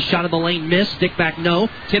 flip up the shot of the lane, miss, stick back, no.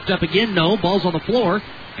 Tipped up again, no. Ball's on the floor,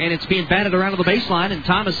 and it's being batted around to the baseline, and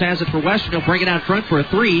Thomas has it for Western. He'll bring it out front for a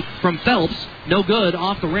three from Phelps. No good.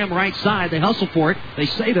 Off the rim right side. They hustle for it. They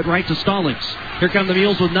save it right to Stallings. Here come the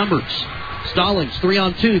Mules with numbers. Stallings,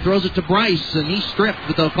 3-on-2, throws it to Bryce, and he's stripped,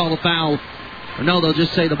 but they'll call the foul. Or no, they'll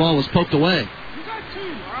just say the ball was poked away.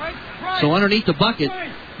 So underneath the bucket,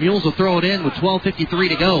 Mules will throw it in with 12:53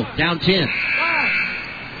 to go. Down 10.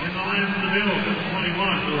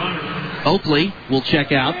 Oakley will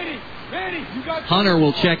check out. Hunter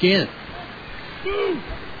will check in.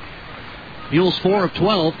 Mules 4 of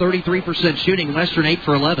 12, 33% shooting. Western 8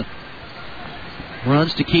 for 11.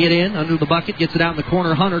 Runs to key it in under the bucket, gets it out in the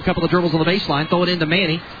corner. Hunter, a couple of dribbles on the baseline, throw it into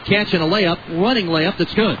Manny. Catch and a layup, running layup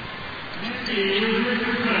that's good.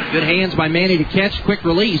 Good hands by Manny to catch, quick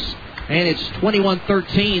release. And it's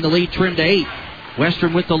 21-13, the lead trimmed to 8.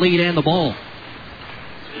 Western with the lead and the ball.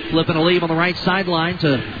 Flipping a leave on the right sideline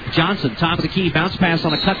to Johnson. Top of the key. Bounce pass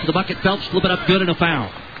on a cut to the bucket. Phelps flip it up good and a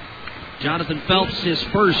foul. Jonathan Phelps, his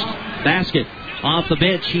first basket off the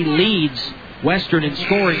bench. He leads Western in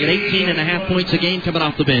scoring at 18.5 points a game coming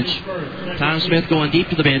off the bench. Tom Smith going deep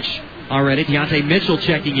to the bench already. Deontay Mitchell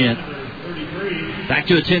checking in. Back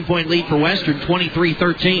to a 10-point lead for Western.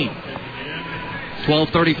 23-13.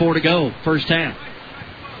 12:34 to go. First half.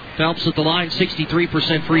 Phelps at the line.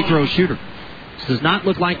 63% free throw shooter. This does not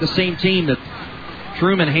look like the same team that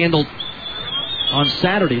Truman handled on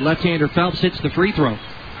Saturday. Left-hander Phelps hits the free throw.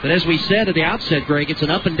 But as we said at the outset, Greg, it's an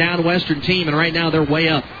up-and-down Western team, and right now they're way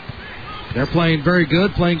up. They're playing very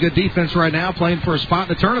good, playing good defense right now, playing for a spot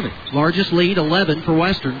in the tournament. Largest lead, 11 for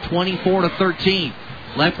Western, 24-13.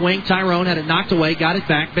 Left wing, Tyrone had it knocked away, got it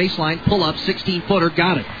back, baseline, pull-up, 16-footer,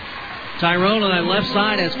 got it. Tyrone on that left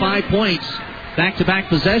side has 5 points. Back-to-back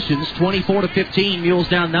possessions, 24-15, Mules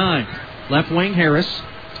down 9. Left wing, Harris.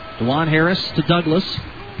 DeJuan Harris to Douglas.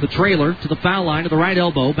 The trailer to the foul line to the right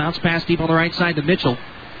elbow. Bounce pass deep on the right side to Mitchell.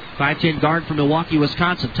 5'10 guard from Milwaukee,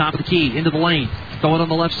 Wisconsin. Top of the key, into the lane. Throw it on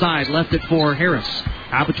the left side. Left it for Harris.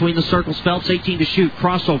 Out between the circles. Phelps, 18 to shoot.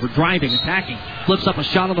 Crossover, driving, attacking. Flips up a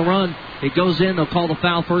shot on the run. It goes in. They'll call the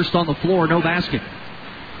foul first on the floor. No basket.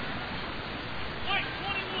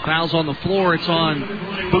 Foul's on the floor. It's on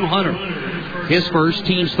Boo Hunter. His first,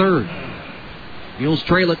 team's third. Mules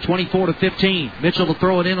trail it 24-15. Mitchell will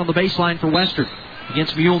throw it in on the baseline for Western.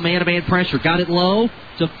 Against Mule man-to-man pressure. Got it low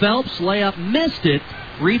to Phelps. Layup, missed it.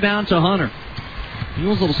 Rebound to Hunter.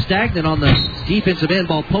 Mules a little stagnant on the defensive end.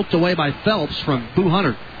 Ball poked away by Phelps from Boo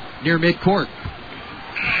Hunter near midcourt.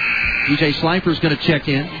 DJ Slifer's going to check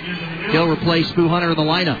in. He'll replace Boo Hunter in the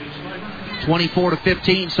lineup.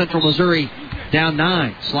 24-15, Central Missouri down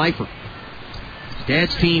 9. Slifer.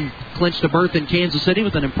 Dad's team clinched a berth in Kansas City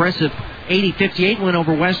with an impressive 80-58 win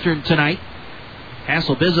over Western tonight.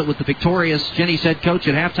 Hassel Bissett with the victorious Jenny's head coach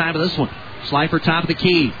at halftime of this one. Slifer top of the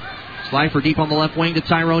key. Slifer deep on the left wing to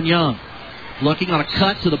Tyrone Young. Looking on a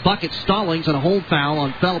cut to the bucket. Stallings and a hold foul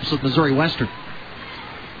on Phelps of Missouri Western.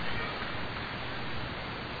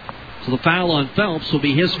 So the foul on Phelps will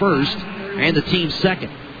be his first and the team's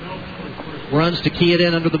second. Runs to key it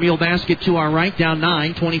in under the Mule basket to our right, down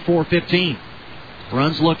 9, 24-15.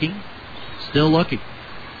 Runs looking, still looking.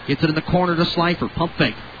 Gets it in the corner to Slifer. Pump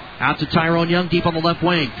fake. Out to Tyrone Young, deep on the left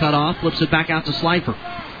wing. Cut off, flips it back out to Slifer.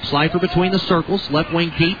 Slifer between the circles, left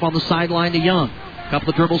wing deep on the sideline to Young. Couple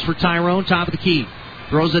of dribbles for Tyrone, top of the key.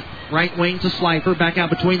 Throws it right wing to Slifer, back out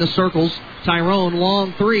between the circles. Tyrone,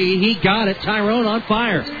 long three. He got it. Tyrone on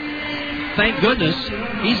fire. Thank goodness.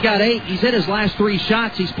 He's got 8. He's hit his last 3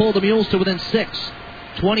 shots. He's pulled the Mules to within 6.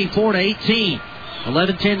 24-18.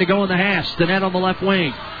 11-10 to go in the half. Stinnett on the left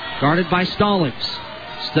wing. Guarded by Stallings.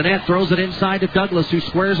 Stinnett throws it inside to Douglas, who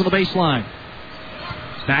squares on the baseline.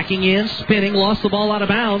 Backing in, spinning, lost the ball out of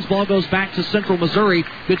bounds. Ball goes back to Central Missouri.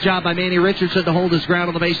 Good job by Manny Richardson to hold his ground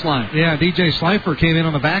on the baseline. Yeah, DJ Slifer came in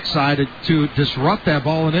on the backside to disrupt that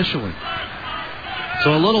ball initially.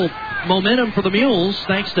 So a little momentum for the Mules,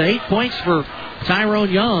 thanks to 8 points for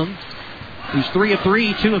Tyrone Young, who's 3 of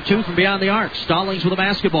 3, 2 of 2 from beyond the arc. Stallings with a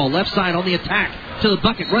basketball, left side on the attack to the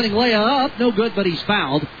bucket, running layup, no good, but he's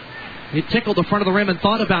fouled. It tickled the front of the rim and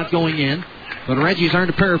thought about going in, but Reggie's earned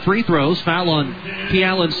a pair of free throws. Foul on P.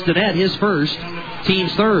 Allen Stinnett, his first,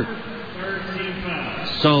 team's third.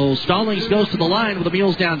 So Stallings goes to the line with the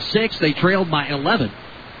Mules down 6. They trailed by 11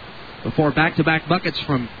 before back-to-back buckets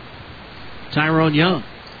from Tyrone Young.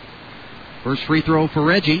 First free throw for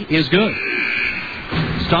Reggie is good.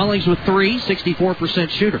 Stallings with 3, 64%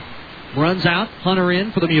 shooter. Runs out, Hunter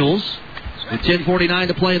in for the Mules. With 10:49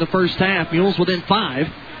 to play in the first half, Mules within 5,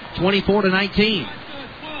 24-19.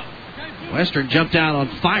 Western jumped out on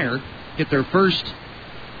fire, hit their first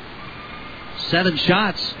 7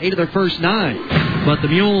 shots, 8 of their first 9. But the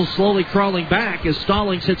Mules slowly crawling back as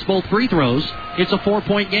Stallings hits both free throws. It's a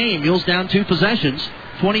 4-point game. Mules down 2 possessions,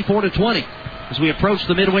 24-20. As we approach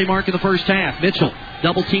the midway mark in the first half, Mitchell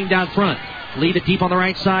double teamed out front. Lead it deep on the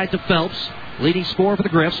right side to Phelps. Leading scorer for the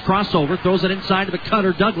Griffs. Crossover, throws it inside to the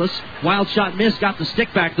cutter, Douglas. Wild shot missed, got the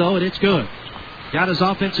stick back though, and it's good. Got his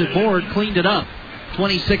offensive board, cleaned it up.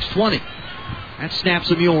 26-20. That snaps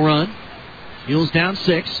a Mule run. Mules down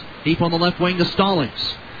 6. Deep on the left wing to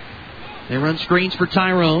Stallings. They run screens for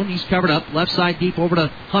Tyrone. He's covered up. Left side deep over to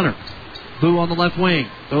Hunter. Boo on the left wing.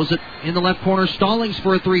 Throws it in the left corner. Stallings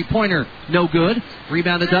for a three-pointer. No good.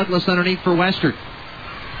 Rebound to Douglas underneath for Western.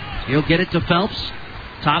 He'll get it to Phelps.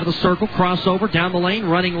 Top of the circle. Crossover down the lane.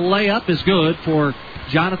 Running layup is good for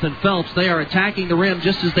Jonathan Phelps. They are attacking the rim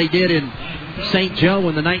just as they did in St. Joe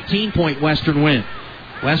in the 19-point Western win.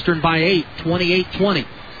 Western by 8. 28-20.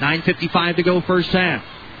 9:55 to go first half.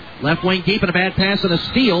 Left wing deep and a bad pass and a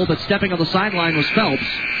steal, but stepping on the sideline was Phelps.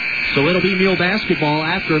 So it'll be Mule basketball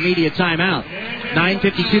after immediate timeout.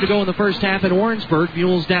 9:52 to go in the first half in Warrensburg.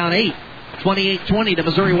 Mules down 8. 28-20 to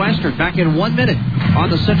Missouri Western. Back in 1 minute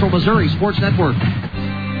on the Central Missouri Sports Network.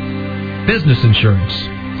 Business insurance.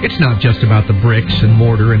 It's not just about the bricks and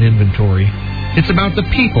mortar and inventory. It's about the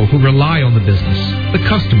people who rely on the business, the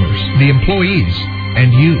customers, the employees,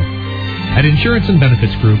 and you. At Insurance and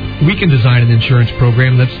Benefits Group, we can design an insurance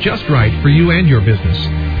program that's just right for you and your business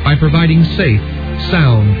by providing safe,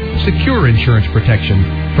 sound, secure insurance protection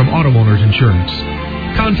from Auto Owners Insurance.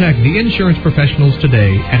 Contact the insurance professionals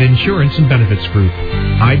today at Insurance and Benefits Group,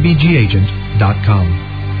 ibgagent.com.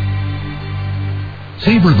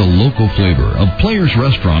 Savor the local flavor of Players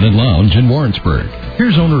Restaurant and Lounge in Warrensburg.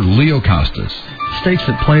 Here's owner Leo Costas. Steaks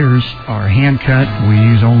at Players are hand-cut. We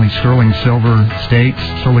use only sterling silver steaks.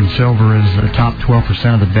 Sterling silver is the top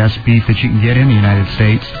 12% of the best beef that you can get in the United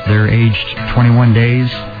States. They're aged 21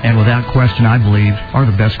 days, and without question, I believe, are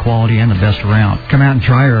the best quality and the best around. Come out and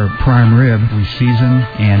try our prime rib. We season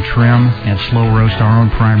and trim and slow roast our own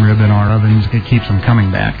prime rib in our ovens. It keeps them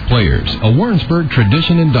coming back. Players, a Warrensburg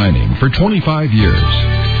tradition in dining for 25 years.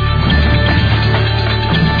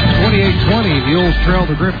 28-20, Mules trail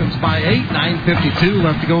the Griffins by 8. 9:52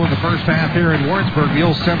 left to go in the first half here in Warrensburg.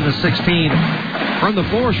 Mules 7-16 from the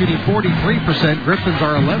floor, shooting 43%. Griffins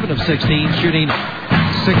are 11 of 16, shooting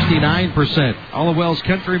 69%. Olive Wells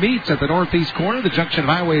Country Meats at the northeast corner, the junction of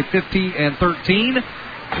Highway 50 and 13.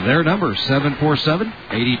 Their number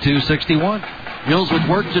 747-8261. Mules with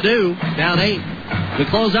work to do, down 8. To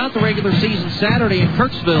close out the regular season Saturday in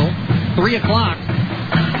Kirksville, 3 o'clock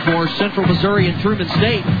for Central Missouri and Truman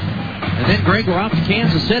State. And then, Greg, we're off to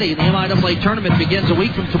Kansas City. The MIAA tournament begins a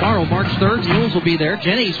week from tomorrow, March 3rd. Mules will be there.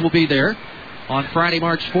 Jennies will be there on Friday,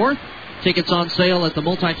 March 4th. Tickets on sale at the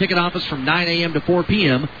multi-ticket office from 9 a.m. to 4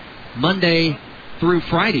 p.m. Monday through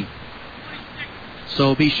Friday.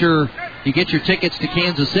 So be sure you get your tickets to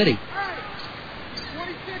Kansas City.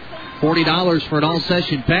 $40 for an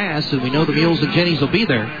all-session pass, and we know the Mules and Jennies will be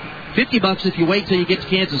there. $50 if you wait till you get to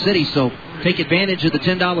Kansas City, so take advantage of the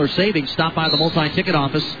 $10 savings. Stop by the multi-ticket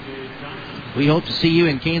office. We hope to see you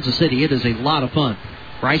in Kansas City. It is a lot of fun.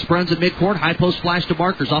 Bryce Bruns at midcourt. High post flash to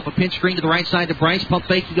Barkers. Off a pinch screen to the right side to Bryce. Pump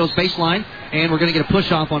fake. He goes baseline. And we're going to get a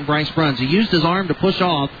push off on Bryce Bruns. He used his arm to push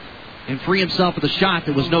off and free himself of the shot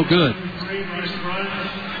that was no good.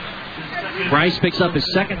 Bryce picks up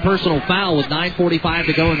his second personal foul with 9:45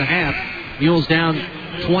 to go in the half. Mules down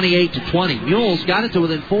 28-20. Mules got it to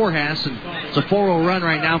within 4 halves, and it's a 4-0 run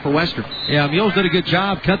right now for Western. Yeah, Mules did a good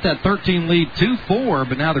job. Cut that 13 lead to 4,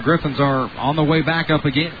 but now the Griffins are on the way back up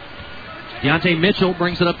again. Deontay Mitchell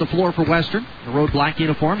brings it up the floor for Western. The road black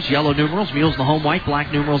uniforms, yellow numerals. Mules in the home white,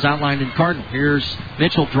 black numerals outlined in cardinal. Here's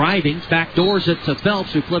Mitchell driving, backdoors it to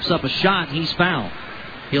Phelps, who flips up a shot, and he's fouled.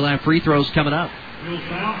 He'll have free throws coming up.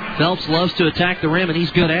 Phelps loves to attack the rim, and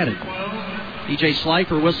he's good at it. DJ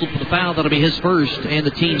Schleifer whistled for the foul. That'll be his first and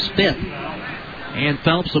the team's 5th. And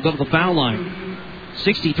Phelps will go to the foul line.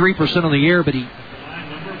 63% on the year, but he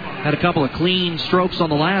had a couple of clean strokes on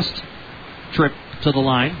the last trip to the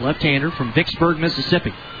line. Left-hander from Vicksburg,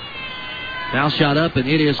 Mississippi. Foul shot up, and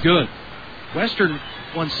it is good. Western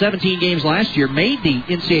won 17 games last year, made the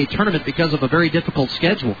NCAA tournament because of a very difficult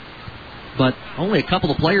schedule. But only a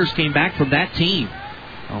couple of players came back from that team.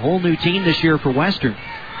 A whole new team this year for Western.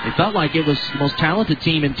 It felt like it was the most talented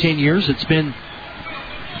team in 10 years. It's been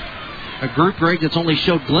a group, Greg, that's only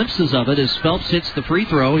showed glimpses of it as Phelps hits the free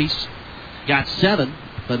throw. He's got 7,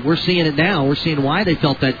 but we're seeing it now. We're seeing why they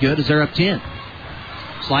felt that good as they're up 10.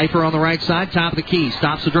 Schleifer on the right side, top of the key,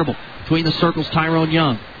 stops the dribble. Between the circles, Tyrone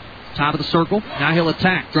Young. Top of the circle, now he'll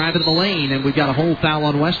attack, drive into the lane, and we've got a whole foul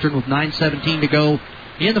on Western with 9:17 to go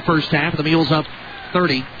in the first half. The Mules up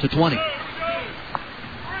 30-20.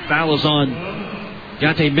 Foul is on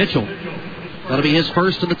Deontay Mitchell. That'll be his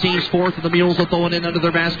first and the team's 4th, and the Mules will throw it in under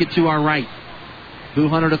their basket to our right. Boo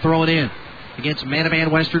Hunter to throw it in against man-to-man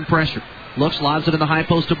Western pressure. Looks, lobs it in the high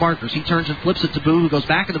post to Barkers. He turns and flips it to Boo, who goes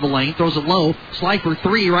back into the lane, throws it low. Schleifer,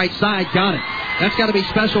 3, right side, got it. That's got to be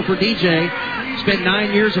special for DJ. Spent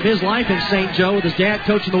 9 years of his life in St. Joe with his dad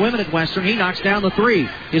coaching the women at Western. He knocks down the 3,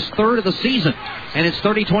 his 3rd of the season. And it's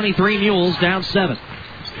 30-23, Mules down 7.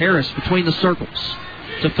 Harris between the circles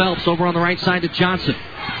to Phelps over on the right side to Johnson.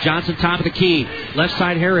 Johnson top of the key. Left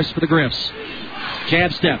side Harris for the Griffs.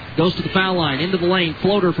 Jab step. Goes to the foul line. Into the lane.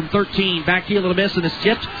 Floater from 13. Back heel to the miss and it's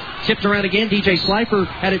tipped. Tipped around again. DJ Schleifer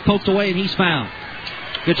had it poked away and he's fouled.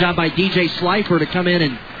 Good job by DJ Schleifer to come in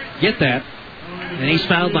and get that. And he's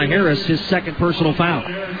fouled by Harris, his 2nd personal foul.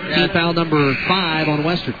 Team foul number 5 on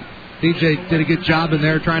Western. DJ did a good job in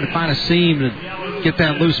there trying to find a seam to get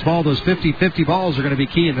that loose ball. Those 50-50 balls are going to be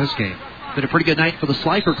key in this game. Been a pretty good night for the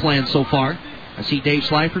Schleifer clan so far. I see Dave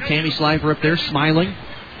Schleifer, Tammy Schleifer up there smiling.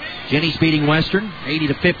 Jenny's beating Western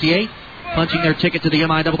 80-58, punching their ticket to the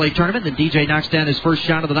MIAA tournament. And DJ knocks down his first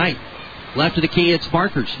shot of the night. Left of the key, it's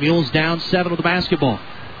Barkers. Mules down 7 with the basketball.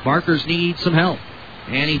 Barkers needs some help.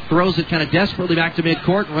 And he throws it kind of desperately back to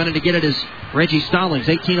midcourt. Running to get it is Reggie Stallings,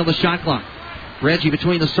 18 on the shot clock. Reggie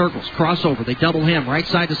between the circles. Crossover. They double him. Right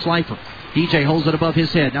side to Schleifer. DJ holds it above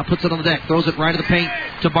his head. Now puts it on the deck. Throws it right to the paint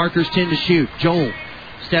to Barker's 10 to shoot. Joel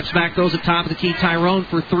steps back. Throws it top of the key. Tyrone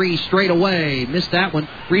for 3 straight away. Missed that one.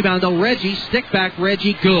 Rebound though. Reggie. Stick back.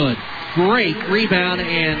 Reggie. Good. Great rebound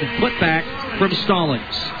and put back from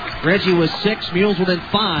Stallings. Reggie was 6. Mules within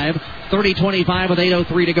 5. 30-25 with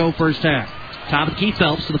 8:03 to go first half. Top of the key,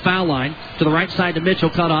 Phelps to the foul line. To the right side to Mitchell.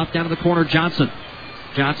 Cut off. Down to the corner, Johnson.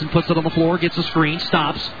 Johnson puts it on the floor, gets a screen,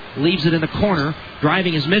 stops, leaves it in the corner.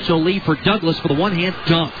 Driving is Mitchell. Lead for Douglas for the one-hand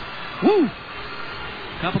dunk. Woo!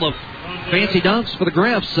 Couple of fancy dunks for the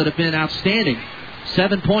Griffs that have been outstanding.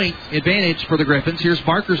 7-point advantage for the Griffins. Here's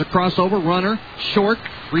Barkers, a crossover, runner, short,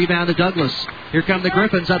 rebound to Douglas. Here come the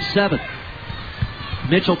Griffins up 7.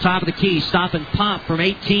 Mitchell top of the key, stop and pop from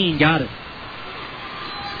 18, got it.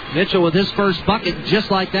 Mitchell with his first bucket,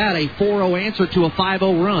 just like that, a 4-0 answer to a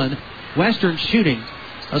 5-0 run. Western shooting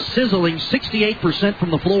a sizzling 68% from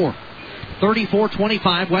the floor.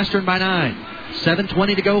 34-25, Western by 9.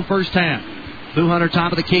 7:20 to go first half. Boo Hunter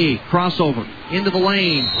top of the key, crossover, into the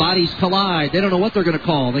lane, bodies collide. They don't know what they're going to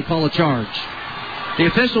call. They call a charge. The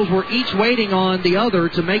officials were each waiting on the other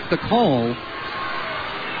to make the call.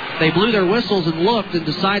 They blew their whistles and looked and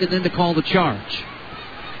decided then to call the charge.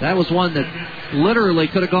 That was one that literally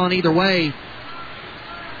could have gone either way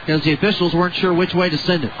because the officials weren't sure which way to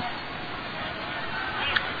send it.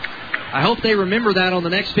 I hope they remember that on the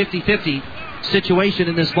next 50-50 situation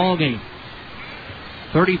in this ball game.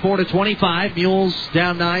 34-25. Mules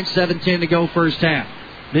down 9, 7-10 to go first half.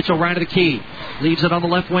 Mitchell right of the key. Leaves it on the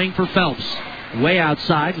left wing for Phelps. Way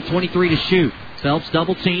outside with 23 to shoot. Phelps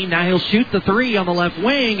double team. Now he'll shoot the three on the left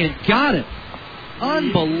wing and got it.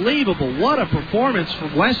 Unbelievable. What a performance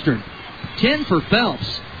from Western. 10 for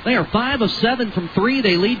Phelps. They are 5 of 7 from 3.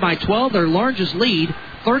 They lead by 12. Their largest lead.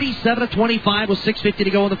 37-25 with 6:50 to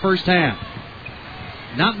go in the first half.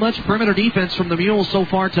 Not much perimeter defense from the Mules so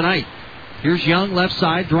far tonight. Here's Young, left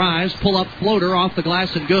side, drives, pull-up floater off the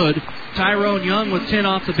glass and good. Tyrone Young with 10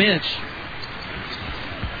 off the bench.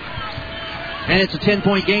 And it's a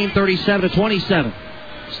 10-point game, 37-27.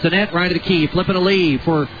 Stinnett right of the key, flipping a lead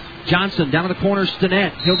for Johnson. Down in the corner,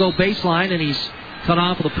 Stinnett. He'll go baseline, and he's cut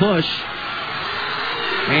off with a push.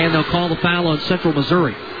 And they'll call the foul on Central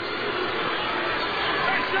Missouri.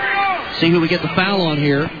 See who we get the foul on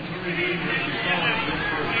here.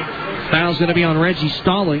 Foul's going to be on Reggie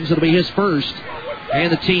Stallings. It'll be his first.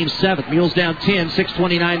 And the team's 7th. Mules down 10,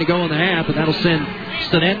 6:29 to go in the half, and that'll send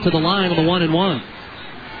Stinnett to the line on the 1-and-1.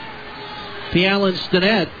 Pialin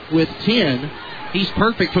Stinnett with 10. He's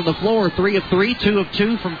perfect from the floor. 3 of 3, 2 of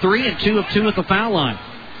 2 from 3, and 2 of 2 at the foul line.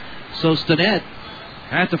 So Stinnett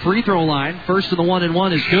at the free throw line. First in the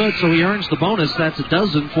 1-and-1 is good, so he earns the bonus. That's a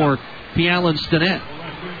dozen for Pialin Stinnett.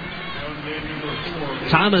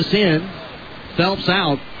 Thomas in. Phelps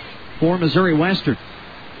out for Missouri Western.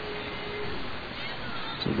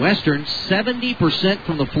 So Western 70%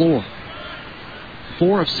 from the floor.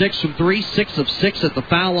 4 of 6 from 3, 6 of 6 at the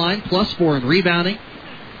foul line, plus 4 in rebounding.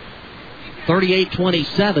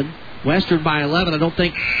 38-27. Western by 11. I don't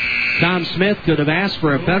think Tom Smith could have asked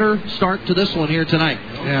for a better start to this one here tonight.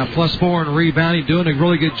 Yeah, plus 4 in rebounding, doing a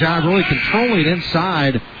really good job, really controlling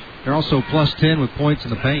inside. They're also plus 10 with points in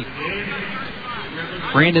the paint.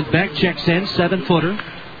 Brandon Beck checks in, 7-footer.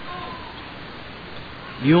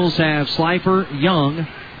 Mules have Slifer, Young,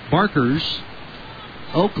 Barkers,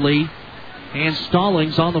 Oakley, and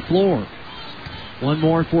Stallings on the floor. One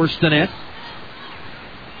more for Stinnett.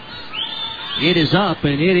 It is up,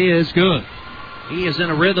 and it is good. He is in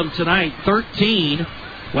a rhythm tonight. 13.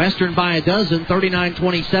 Western by a dozen.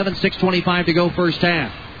 39-27, 6:25 to go first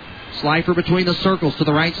half. Slifer between the circles to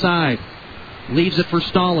the right side. Leaves it for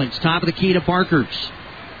Stallings. Top of the key to Barkers.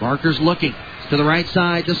 Barkers looking to the right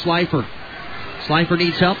side to Slifer. Slifer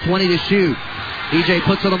needs help. 20 to shoot. DJ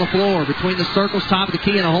puts it on the floor between the circles, top of the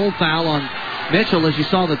key, and a hold foul on Mitchell as you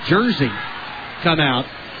saw the jersey come out.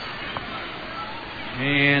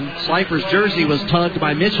 And Slifer's jersey was tugged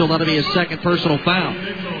by Mitchell. That'll be his second personal foul.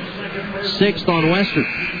 6th on Western.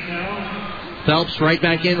 Phelps right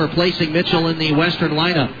back in, replacing Mitchell in the Western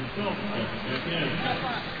lineup.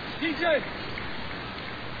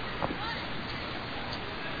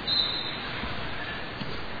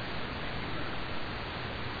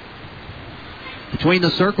 Between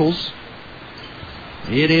the circles,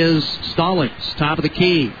 it is Stallings, top of the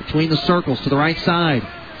key, between the circles to the right side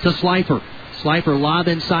to Slifer. Slifer lob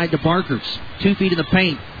inside to Barkers. 2 feet in the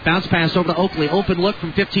paint. Bounce pass over to Oakley. Open look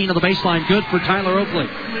from 15 on the baseline. Good for Tyler Oakley.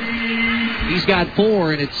 He's got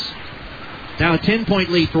 4, and it's now a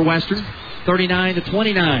 10-point lead for Western.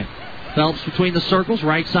 39-29. Phelps between the circles.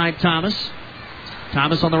 Right side Thomas.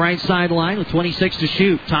 Thomas on the right sideline with 26 to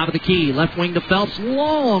shoot. Top of the key. Left wing to Phelps.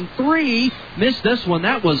 Long 3. Missed this one.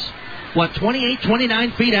 That was, 28,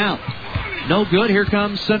 29 feet out. No good. Here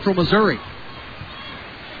comes Central Missouri.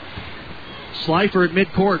 Slifer at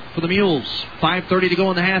midcourt for the Mules. 5:30 to go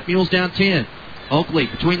in the half. Mules down 10. Oakley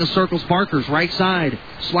between the circles. Barkers right side.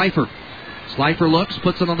 Slifer. Slifer looks,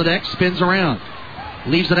 puts it on the deck, spins around.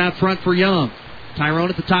 Leaves it out front for Young. Tyrone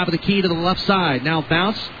at the top of the key to the left side. Now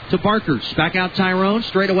bounce to Barkers. Back out Tyrone.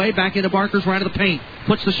 Straight away. Back into Barkers. Right of the paint.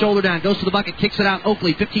 Puts the shoulder down. Goes to the bucket. Kicks it out.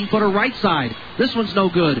 Oakley. 15-footer right side. This one's no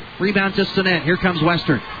good. Rebound to Stinnett. Here comes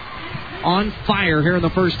Western. On fire here in the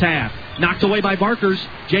first half. Knocked away by Barkers.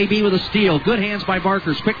 JB with a steal. Good hands by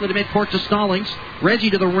Barkers. Quickly to midcourt to Stallings. Reggie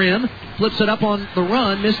to the rim. Flips it up on the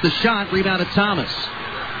run. Missed the shot. Rebound to Thomas.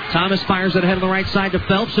 Thomas fires it ahead on the right side to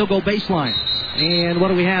Phelps. He'll go baseline. And what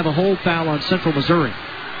do we have? A hold foul on Central Missouri.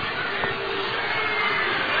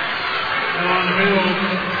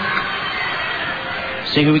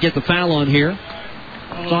 See who we get the foul on here.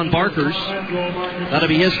 It's on Barkers. That'll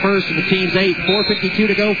be his first and the team's 8. 4:52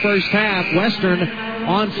 to go first half. Western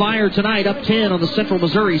on fire tonight, up 10 on the Central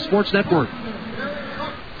Missouri Sports Network.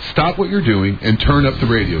 Stop what you're doing and turn up the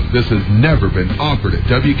radio. This has never been offered at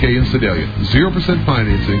WK in Sedalia. 0%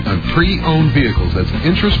 financing on pre-owned vehicles. That's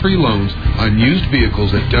interest-free loans on used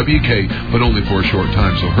vehicles at WK, but only for a short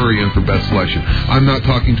time, so hurry in for best selection. I'm not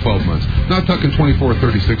talking 12 months, not talking 24 or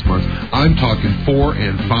 36 months. I'm talking 4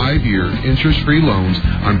 and 5 year interest-free loans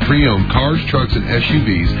on pre-owned cars, trucks, and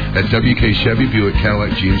SUVs at WK Chevy, Buick,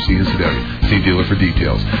 Cadillac, GMC, and Sedalia. See dealer for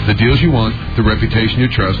details. The deals you want, the reputation you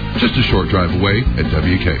trust, just a short drive away at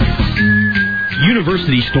WK.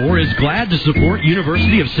 University Store is glad to support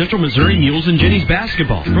University of Central Missouri Mules and Jennies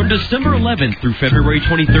basketball. From December 11th through February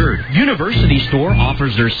 23rd, University Store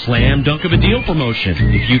offers their Slam Dunk of a Deal promotion.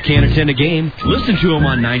 If you can't attend a game, listen to them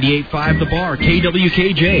on 98.5 The Bar,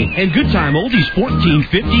 KWKJ, and Good Time Oldies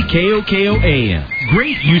 1450 KOKO AM.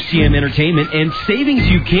 Great UCM entertainment and savings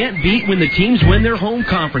you can't beat when the teams win their home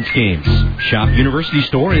conference games. Shop University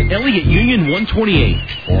Store at Elliott Union 128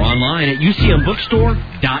 or online at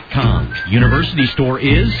UCMBookstore.com. University Store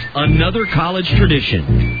is another college tradition.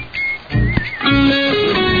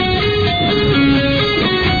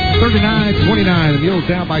 39-29. The Mules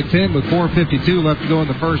down by 10 with 4:52 left to go in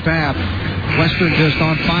the first half. Western just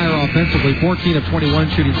on fire offensively. 14 of 21,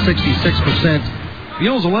 shooting 66%.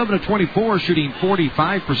 Mules 11 of 24, shooting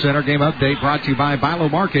 45%. Our game update brought to you by Bilo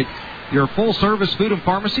Market, your full-service food and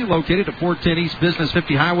pharmacy located at 410 East Business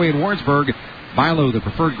 50 Highway in Warrensburg. Bilo, the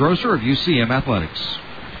preferred grocer of UCM Athletics.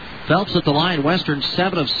 Phelps at the line. Western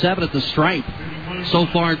 7 of 7 at the stripe so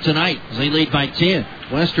far tonight as they lead by 10.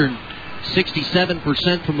 Western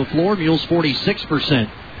 67% from the floor. Mules 46%.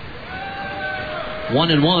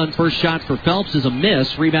 1-1. First shot for Phelps is a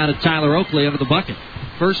miss. Rebounded Tyler Oakley under the bucket.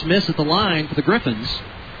 First miss at the line for the Griffins,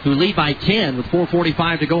 who lead by 10 with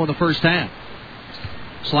 4:45 to go in the first half.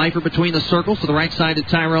 Slifer between the circles to the right side to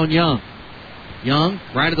Tyrone Young. Young,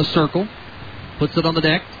 right of the circle, puts it on the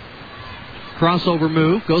deck. Crossover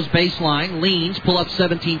move, goes baseline, leans, pull-up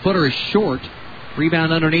 17-footer is short.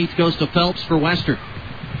 Rebound underneath goes to Phelps for Western.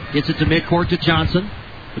 Gets it to midcourt to Johnson.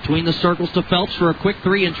 Between the circles to Phelps for a quick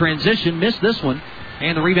three in transition. Missed this one.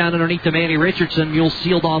 And the rebound underneath to Manny Richardson. Mules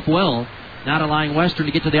sealed off well, not allowing Western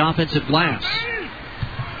to get to the offensive glass.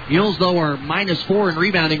 Mules, though, are -4 in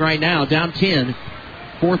rebounding right now, down 10.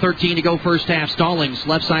 4:13 to go first half. Stallings,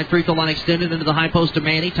 left side free throw line extended into the high post to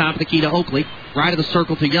Manny. Top of the key to Oakley. Right of the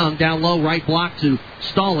circle to Young. Down low, right block to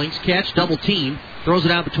Stallings. Catch, double team. Throws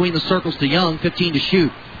it out between the circles to Young. 15 to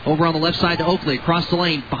shoot. Over on the left side to Oakley. Across the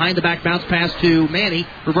lane. Behind the back bounce pass to Manny.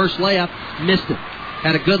 Reverse layup. Missed it.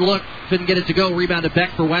 Had a good look. Couldn't get it to go. Rebounded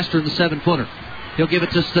Beck for Western, the 7-footer. He'll give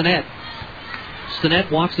it to Stinnett.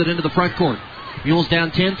 Stinnett walks it into the front court. Mules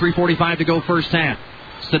down 10. 3:45 to go first half.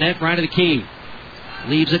 Stinnett right of the key.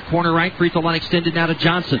 Leaves it corner right. Free throw line extended now to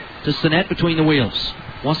Johnson. To Stinnett between the wheels.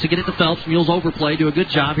 Wants to get it to Phelps. Mules overplay. Do a good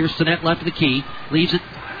job. Here's Stinnett left of the key. Leaves it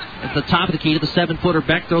at the top of the key to the 7-footer.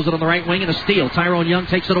 Beck throws it on the right wing and a steal. Tyrone Young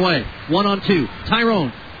takes it away. 1-on-2.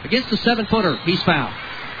 Tyrone against the 7-footer. He's fouled.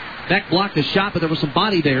 Beck blocked the shot, but there was some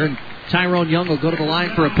body there, and Tyrone Young will go to the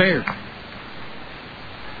line for a pair.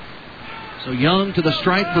 So Young to the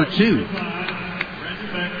stripe for 2.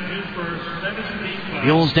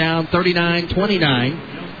 Mules down 39-29.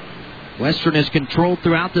 Western has controlled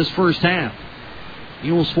throughout this first half.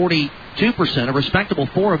 Mules 42%, a respectable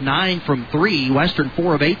 4 of 9 from 3. Western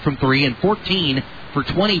 4 of 8 from 3, and 14 for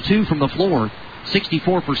 22 from the floor.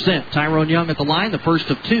 64%. Tyrone Young at the line. The first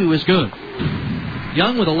of 2 is good.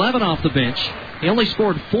 Young with 11 off the bench. He only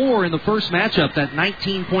scored 4 in the first matchup, that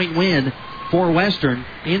 19-point win for Western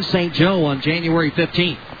in St. Joe on January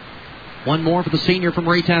 15th. One more for the senior from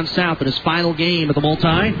Raytown South in his final game at the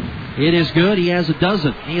multi. It is good. He has a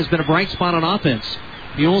dozen. He has been a bright spot on offense.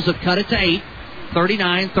 Mules have cut it to 8,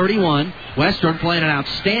 39-31. Western playing an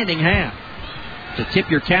outstanding half. To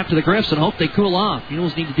tip your cap to the Griffs and hope they cool off.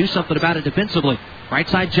 Mules need to do something about it defensively. Right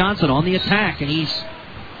side Johnson on the attack, and he's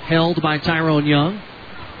held by Tyrone Young.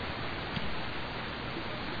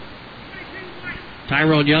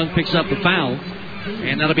 Tyrone Young picks up the foul,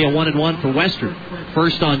 and that'll be a 1-and-1 for Western.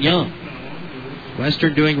 First on Young.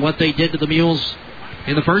 Western doing what they did to the Mules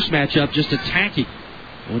in the first matchup, just attacking.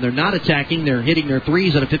 When they're not attacking, they're hitting their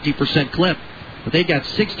threes at a 50% clip. But they've got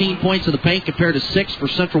 16 points in the paint compared to 6 for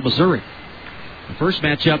Central Missouri. The first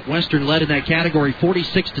matchup, Western led in that category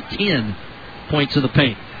 46-10 points in the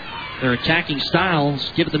paint. Their attacking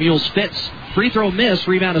styles give it the Mules fits. Free throw miss,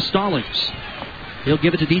 rebound to Stallings. He'll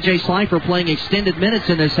give it to DJ Slifer, playing extended minutes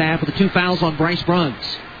in this half with the 2 fouls on Bryce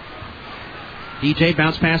Bruns. DJ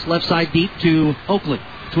bounce pass left side deep to Oakley.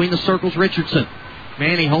 Between the circles, Richardson.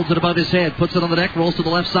 Manny holds it above his head, puts it on the deck, rolls to the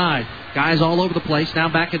left side. Guys all over the place. Now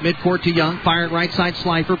back at midcourt to Young. Fire it right side,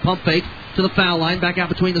 Slifer. Pump fake. to the foul line. Back out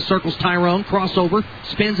between the circles. Tyrone, crossover,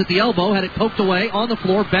 spins at the elbow, had it poked away on the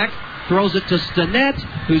floor. Beck throws it to Stinnett,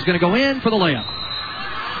 who's going to go in for the layup.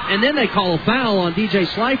 And then they call a foul on DJ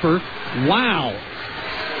Slifer. Wow.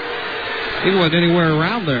 He wasn't anywhere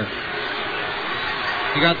around there.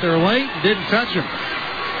 He got there late and didn't touch him.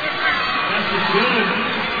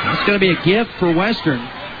 That's going to be a gift for Western.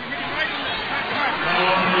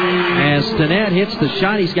 As Stinnett hits the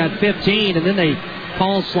shot, he's got 15, and then they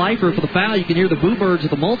call Slifer for the foul. You can hear the Boo Birds at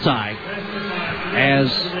the multi.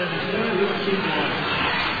 As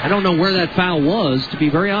I don't know where that foul was, to be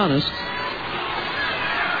very honest.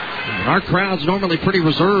 Our crowd's normally pretty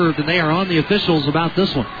reserved, and they are on the officials about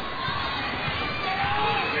this one.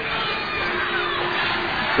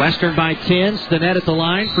 Western by 10. Stinnett at the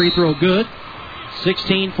line. Free throw good.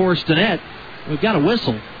 16 for Stinnett. We've got a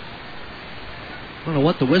whistle. I don't know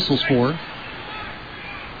what the whistle's for.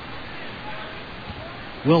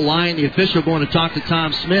 Will Lyon, the official, going to talk to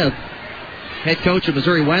Tom Smith, head coach of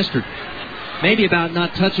Missouri Western. Maybe about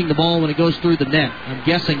not touching the ball when it goes through the net. I'm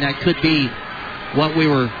guessing that could be what we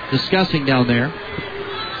were discussing down there.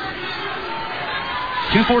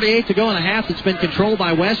 2:48 to go in a half that's been controlled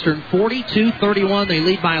by Western. 42-31, they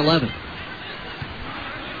lead by 11.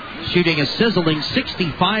 Shooting a sizzling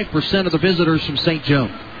 65% of the visitors from St. Joe.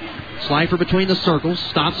 Slifer between the circles,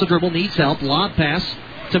 stops the dribble, needs help. Lob pass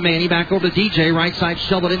to Manny, back over to DJ. Right side,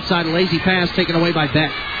 shove it inside, a lazy pass taken away by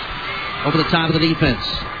Beck. Over the top of the defense.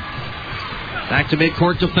 Back to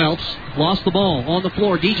midcourt to Phelps. Lost the ball on the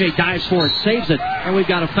floor. DJ dives for it, saves it. And we've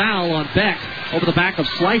got a foul on Beck over the back of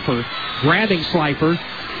Slifer. Grabbing Slifer.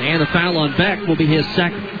 And the foul on Beck will be his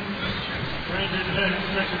second.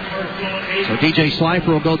 So DJ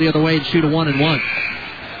Slifer will go the other way and shoot a 1-and-1.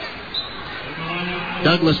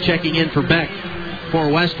 Douglas checking in for Beck for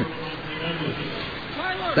Western.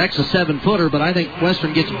 Beck's a 7-footer, but I think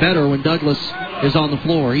Western gets better when Douglas is on the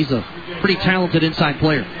floor. He's a pretty talented inside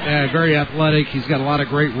player. Yeah, very athletic. He's got a lot of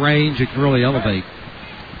great range. He can really elevate.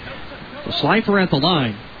 So Slifer at the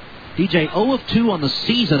line. DJ 0 of 2 on the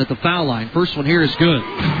season at the foul line. First one here is good.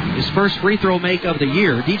 His first free throw make of the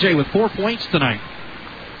year. DJ with 4 points tonight.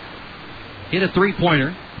 Hit a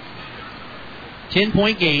three-pointer.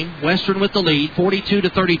 10-point game. Western with the lead.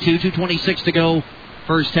 42-32. 2:26 to go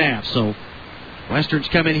first half. So Western's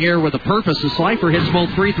come in here with a purpose as Slifer hits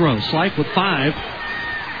both free throws. Slife with 5.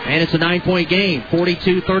 And it's a 9-point game.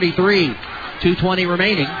 42-33. 2:20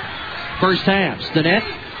 remaining. First half. Stinnett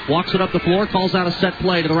walks it up the floor. Calls out a set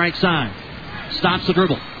play to the right side. Stops the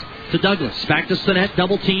dribble. To Douglas. Back to Stinnett.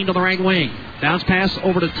 Double teamed on the right wing. Bounce pass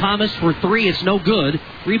over to Thomas for 3. It's no good.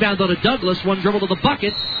 Rebound though to Douglas. One dribble to the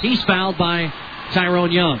bucket. He's fouled by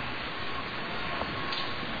Tyrone Young.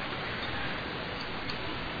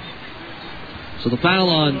 So the foul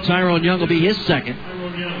on Tyrone Young will be his second.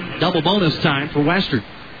 Double bonus time for Western.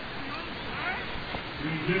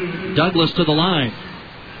 Douglas to the line.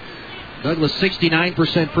 Douglas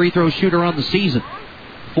 69% free throw shooter on the season.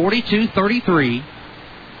 42-33.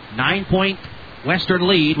 9-point Western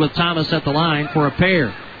lead with Thomas at the line for a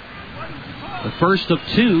pair. The first of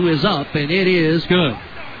 2 is up, and it is good.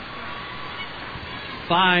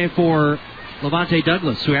 5 for Levante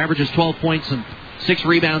Douglas, who averages 12 points and 6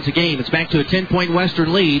 rebounds a game. It's back to a 10-point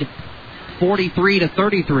Western lead.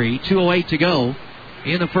 43-33. 2:08 to go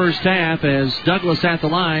in the first half as Douglas at the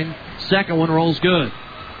line. Second one rolls good.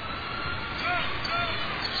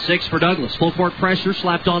 6 for Douglas. Full court pressure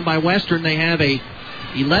slapped on by Western. They have a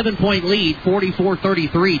 11-point lead,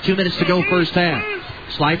 44-33. 2 minutes to go first half.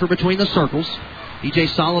 Slifer between the circles. DJ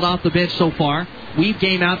solid off the bench so far. Weave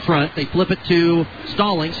game out front. They flip it to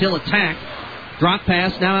Stallings. He'll attack. Drop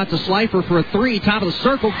pass now out to Slifer for a 3. Top of the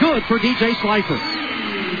circle. Good for DJ Slifer.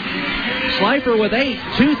 Slifer with 8.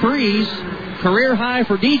 2 threes. Career high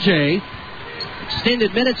for DJ.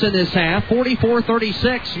 Extended minutes in this half.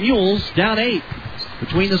 44-36. Mules down 8.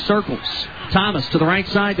 Between the circles. Thomas to the right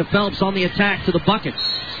side to Phelps on the attack to the bucket.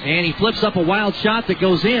 And he flips up a wild shot that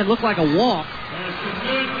goes in. Looked like a walk.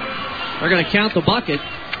 They're going to count the bucket.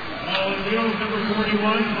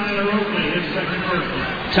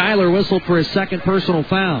 Tyler whistled for his second personal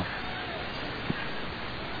foul.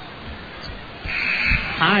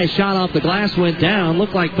 High shot off the glass went down.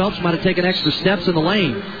 Looked like Phelps might have taken extra steps in the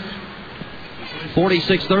lane.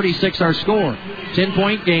 46-36 our score.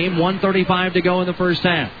 10-point game, 1:35 to go in the first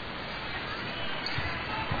half.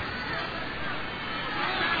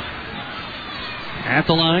 At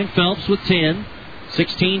the line, Phelps with 10.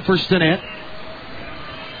 16 for Stinnett.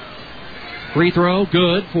 Free throw,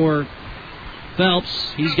 good for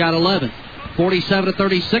Phelps. He's got 11.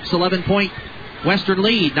 47-36, 11-point Western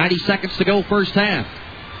lead. 90 seconds to go first half.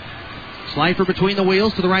 Slifer between the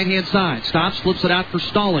wheels to the right-hand side. Stops, flips it out for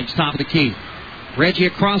Stallings, top of the key. Reggie a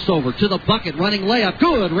crossover to the bucket, running layup.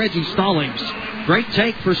 Good, Reggie Stallings. Great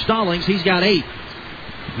take for Stallings. He's got 8.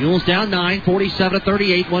 Mules down 9,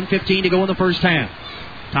 47-38, 1:15 to go in the first half.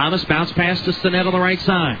 Thomas bounce pass to Stinnett on the right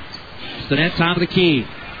side. Stinnett top of the key.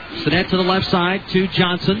 Stinnett to the left side to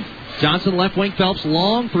Johnson. Johnson left wing, Phelps,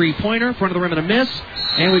 long three-pointer, front of the rim and a miss.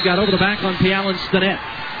 And we've got over the back on Pialin Stinnett.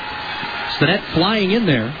 Stinnett flying in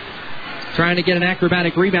there, trying to get an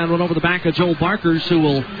acrobatic rebound, run over the back of Joel Barkers, who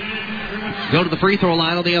will go to the free throw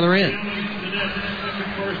line on the other end.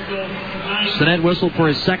 Stinnett whistled for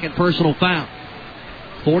his second personal foul.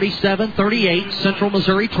 47-38, Central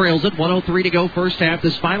Missouri trails it. 1:03 to go first half.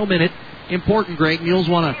 This final minute, important, Greg. Mules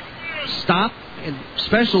want to stop and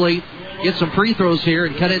especially get some free throws here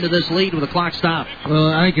and cut into this lead with a clock stop.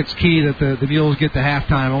 Well, I think it's key that the Mules get to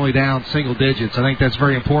halftime only down single digits. I think that's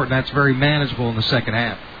very important. That's very manageable in the second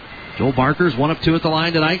half. Joel Barker's 1 of 2 at the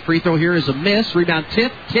line tonight. Free throw here is a miss. Rebound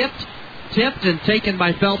tipped, and taken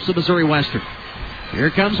by Phelps of Missouri Western.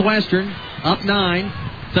 Here comes Western, up 9.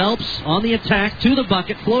 Phelps on the attack to the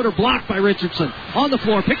bucket. Floater blocked by Richardson. On the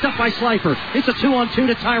floor, picked up by Slifer. It's a 2-on-2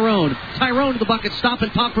 to Tyrone. Tyrone to the bucket, stop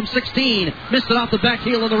and pop from 16. Missed it off the back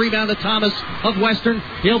heel and the rebound to Thomas of Western.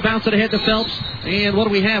 He'll bounce it ahead to Phelps. And what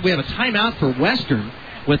do we have? We have a timeout for Western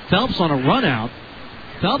with Phelps on a run out.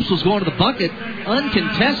 Phelps was going to the bucket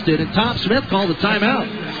uncontested, and Tom Smith called the timeout.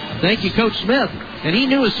 Thank you, Coach Smith. And he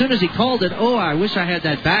knew as soon as he called it, I wish I had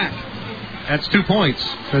that back. That's 2 points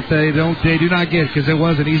that they do not get because it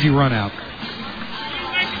was an easy run out.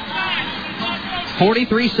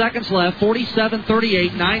 43 seconds left,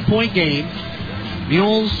 47-38, 9-point game.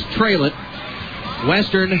 Mules trail it.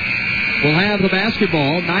 Western will have the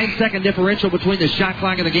basketball. 9-second differential between the shot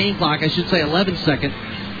clock and the game clock. I should say 11-second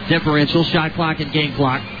differential, shot clock and game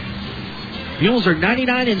clock. Mules are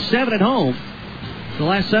 99-7 at home the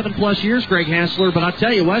last 7+ years, Greg Hassler, but I'll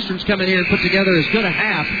tell you, Western's come in here and put together as good a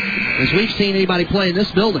half as we've seen anybody play in this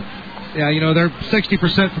building. Yeah, they're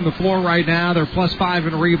 60% from the floor right now. They're +5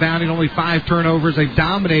 in rebounding, only 5 turnovers. They've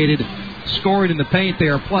dominated scoring in the paint. They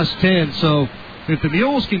are +10. So if the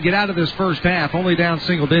Mules can get out of this first half, only down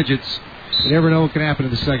single digits, you never know what can happen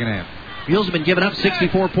in the second half. Mules have been giving up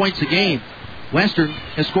 64 points a game. Western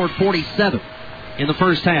has scored 47 in the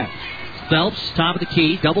first half. Phelps, top of the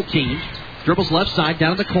key, double teamed. Dribbles left side,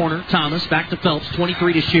 down in the corner. Thomas, back to Phelps,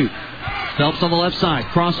 23 to shoot. Phelps on the left side,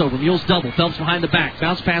 crossover, Mules double. Phelps behind the back,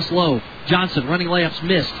 bounce pass low. Johnson, running layups,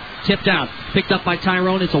 missed. Tipped out, picked up by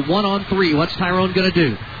Tyrone. It's a 1-on-3. What's Tyrone going to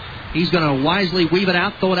do? He's going to wisely weave it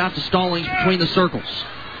out, throw it out to Stallings between the circles.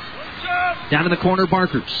 Down in the corner,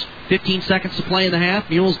 Barkers. 15 seconds to play in the half.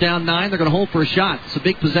 Mules down 9. They're going to hold for a shot. It's a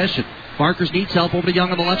big possession. Barkers needs help over to Young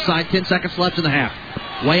on the left side. 10 seconds left in the half.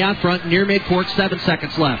 Way out front, near midcourt, 7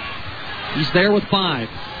 seconds left. He's there with 5.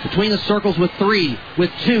 Between the circles with 3.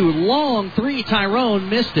 With 2. Long 3. Tyrone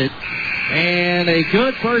missed it. And a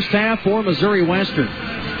good first half for Missouri Western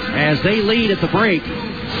as they lead at the break.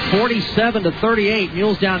 47-38.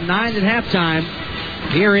 Mules down 9 at halftime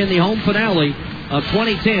here in the home finale of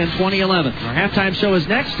 2010-2011. Our halftime show is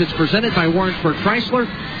next. It's presented by Warrensburg Chrysler.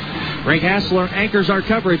 Greg Hassler anchors our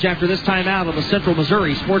coverage after this timeout on the Central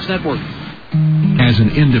Missouri Sports Network. As an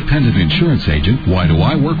independent insurance agent, why do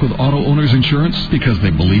I work with Auto Owners Insurance? Because they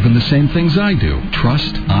believe in the same things I do.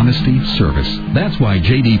 Trust, honesty, service. That's why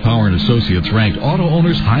J.D. Power & Associates ranked Auto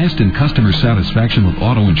Owners highest in customer satisfaction with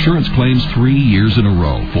auto insurance claims 3 years in a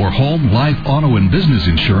row. For home, life, auto, and business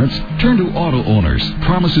insurance, turn to Auto Owners.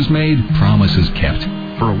 Promises made, promises kept.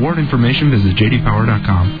 For award information, visit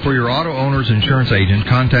jdpower.com. For your Auto Owners Insurance agent,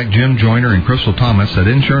 contact Jim Joyner and Crystal Thomas at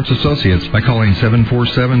Insurance Associates by calling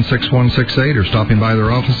 747-6168 or stopping by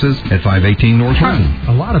their offices at 518 North Road.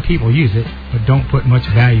 A lot of people use it, but don't put much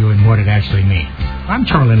value in what it actually means. I'm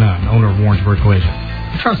Charlie Nunn, owner of Warrensburg Collision.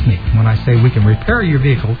 Trust me when I say we can repair your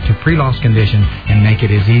vehicle to pre-loss condition and make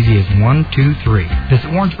it as easy as 1, 2, 3.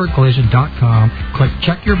 Visit WarrensburgCollision.com, click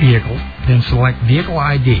Check Your Vehicle, then select Vehicle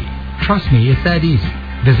ID. Trust me, it's that easy.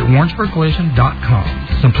 Visit WarrensburgCollision.com.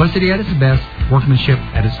 Simplicity at its best, workmanship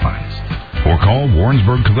at its finest. Or call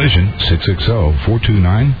Warrensburg Collision,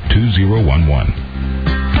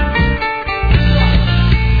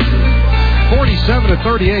 660-429-2011.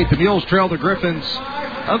 47-38, the Mules trail the Griffins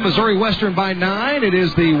of Missouri Western by 9. It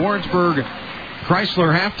is the Warrensburg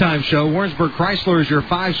Chrysler halftime show. Warrensburg Chrysler is your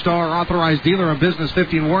 5-star authorized dealer on Business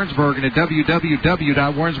 50 in Warrensburg and at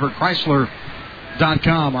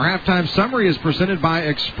www.warrensburgchrysler.com. Our halftime summary is presented by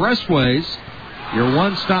Expressways, your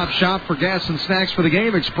one-stop shop for gas and snacks for the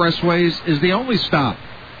game. Expressways is the only stop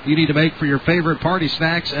you need to make for your favorite party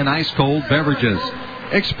snacks and ice-cold beverages.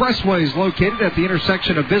 Expressway is located at the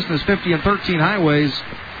intersection of Business 50 and 13 highways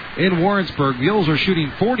in Warrensburg. Mules are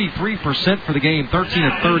shooting 43% for the game, 13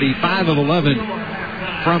 of 30, 5 of 11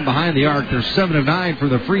 from behind the arc. They're 7 of 9 for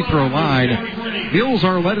the free throw line. Mules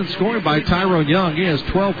are led in scoring by Tyrone Young. He has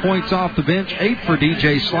 12 points off the bench, 8 for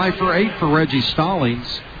DJ Slifer, 8 for Reggie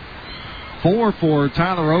Stallings, 4 for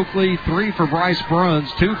Tyler Oakley, 3 for Bryce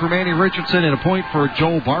Bruns, 2 for Manny Richardson, and a point for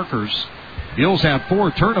Joel Barkers. Mules have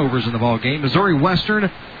 4 turnovers in the ball game. Missouri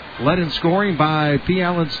Western led in scoring by P.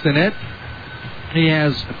 Allen Stinnett. He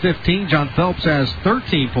has 15. John Phelps has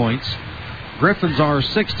 13 points. Griffins are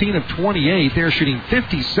 16 of 28. They're shooting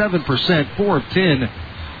 57%, 4 of 10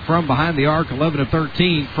 from behind the arc, 11 of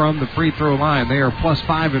 13 from the free throw line. They are plus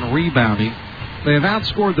 5 in rebounding. They have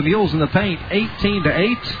outscored the Mules in the paint 18 to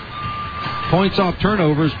 8. Points off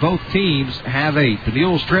turnovers, both teams have 8. The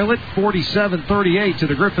Mules trail it 47-38 to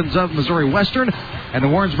the Griffins of Missouri Western. And the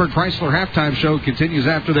Warrensburg Chrysler halftime show continues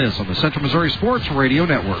after this on the Central Missouri Sports Radio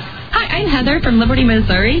Network. Hi, I'm Heather from Liberty,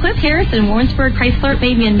 Missouri. Cliff Harris and Warrensburg Chrysler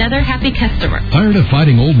made me another happy customer. Tired of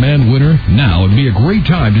fighting old man winter? Now would be a great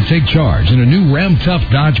time to take charge in a new Ram Tough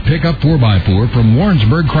Dodge pickup 4x4 from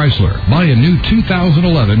Warrensburg Chrysler. Buy a new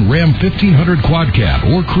 2011 Ram 1500 Quad Cab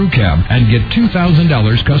or Crew Cab and get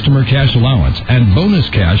 $2,000 customer cash allowance and bonus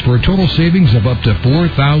cash for a total savings of up to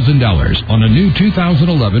 $4,000 on a new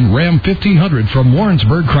 2011 Ram 1500 from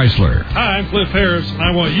Warrensburg Chrysler. Hi, I'm Cliff Harris.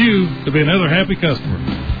 I want you to be another happy customer.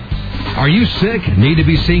 Are you sick? Need to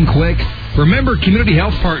be seen quick? Remember Community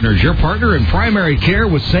Health Partners, your partner in primary care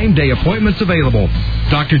with same-day appointments available.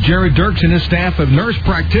 Dr. Jared Dirks and his staff of nurse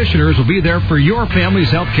practitioners will be there for your family's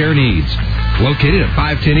health care needs. Located at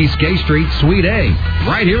 510 East Gay Street, Suite A,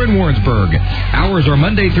 right here in Warrensburg. Hours are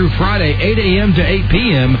Monday through Friday, 8 a.m. to 8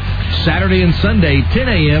 p.m., Saturday and Sunday, 10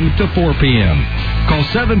 a.m. to 4 p.m. Call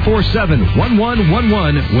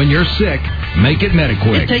 747-1111 when you're sick. Make it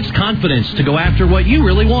MediQuick. It takes confidence to go after what you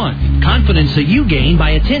really want. Confidence that you gain by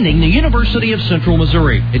attending the University of Central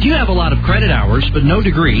Missouri. If you have a lot of credit hours but no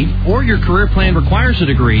degree, or your career plan requires a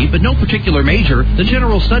degree but no particular major, the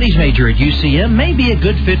General Studies major at UCM may be a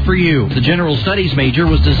good fit for you. The General Studies major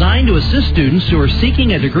was designed to assist students who are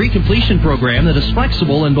seeking a degree completion program that is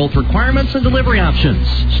flexible in both requirements and delivery options.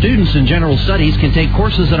 Students in General Studies can take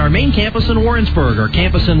courses at our main campus in Warrensburg, our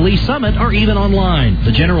campus in Lee Summit, or even online.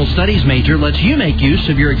 The General Studies major lets you make use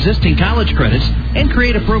of your existing college credits and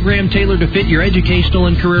create a program tailored to fit your educational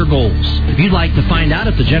and career goals. If you'd like to find out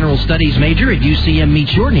if the General Studies major at UCM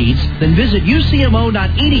meets your needs, then visit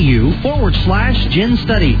ucmo.edu/Gen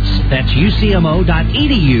Studies. That's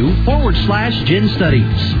ucmo.edu/Gen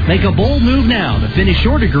Studies. Make a bold move now to finish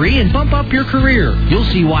your degree and bump up your career. You'll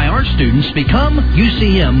see why our students become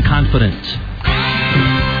UCM confident.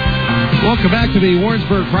 Welcome back to the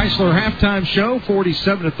Warrensburg Chrysler halftime show,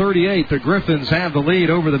 47-38. The Griffins have the lead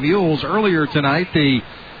over the Mules. Earlier tonight, the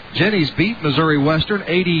Jennies beat Missouri Western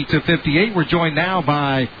 80-58. We're joined now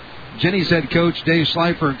by Jennies head coach Dave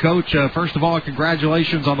Slifer. And Coach, first of all,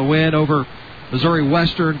 congratulations on the win over Missouri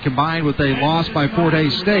Western, combined with a loss by Fort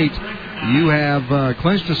Hays State. You have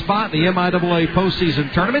clinched a spot in the MIAA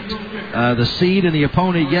postseason tournament. The seed and the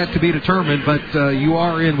opponent yet to be determined, but you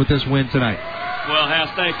are in with this win tonight. Well, Haas,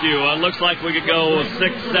 thank you. Looks like we could go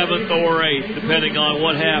 6th, 7th, or 8th, depending on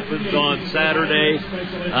what happens on Saturday.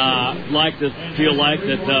 Like to feel like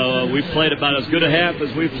that we've played about as good a half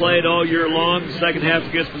as we've played all year long. The second half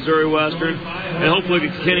against Missouri Western, and hopefully we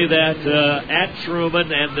can continue that at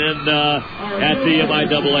Truman and then at the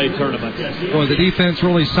MIAA tournament. Boy, the defense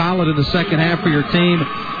really solid in the second half for your team.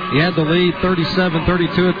 You had the lead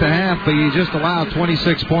 37-32 at the half, but you just allowed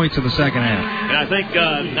 26 points in the second half. And I think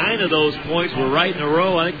 9 of those points were right in a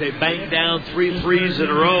row. I think they banged down 3 threes in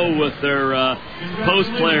a row with their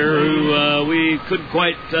post player, who we couldn't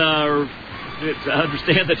quite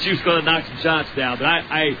understand that she was going to knock some shots down. But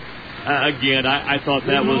I thought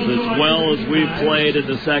that was as well as we played in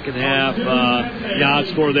the second half.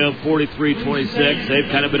 Outscored them 43-26. They've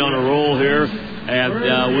kind of been on a roll here. And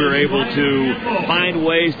we were able to find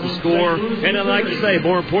ways to score. And I'd like to say,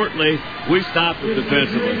 more importantly, we stopped them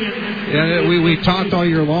defensively. Yeah, we talked all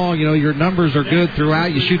year long. You know, your numbers are good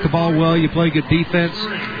throughout. You shoot the ball well. You play good defense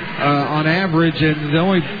on average. And the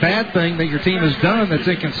only bad thing that your team has done that's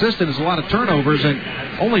inconsistent is a lot of turnovers. And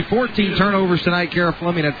only 14 turnovers tonight. Kara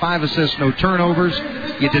Fleming had 5 assists, no turnovers.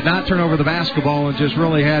 You did not turn over the basketball and just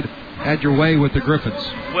really had your way with the Griffins.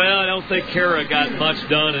 Well, I don't think Kara got much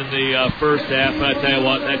done in the first half, but I tell you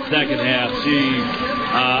what, that second half, she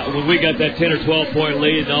when we got that 10 or 12 point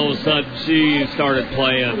lead, and all of a sudden she started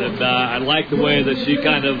playing, and I like the way that she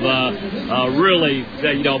kind of really,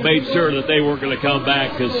 made sure that they weren't going to come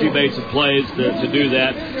back, because she made some plays to do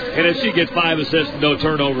that. And if she gets 5 assists and no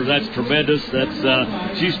turnovers, that's tremendous.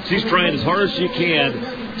 That's she's trying as hard as she can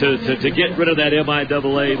to get rid of that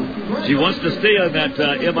MIAA. She wants to stay on that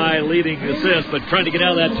MI leading assist, but trying to get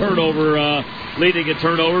out of that turnover, leading in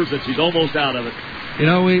turnovers, and she's almost out of it.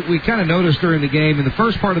 We kind of noticed during the game, in the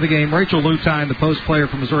first part of the game, Rachel Lutine, the post player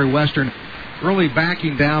from Missouri Western, really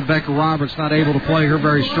backing down. Becca Roberts not able to play her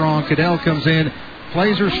very strong. Cadell comes in,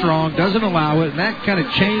 plays her strong, doesn't allow it, and that kind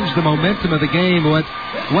of changed the momentum of the game, what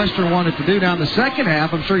Western wanted to do. Now, in the second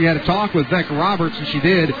half, I'm sure you had a talk with Becca Roberts, and she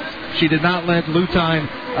did. She did not let Lutine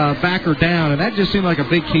back her down, and that just seemed like a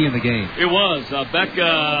big key in the game. It was.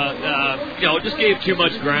 Becca, just gave too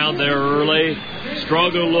much ground there early,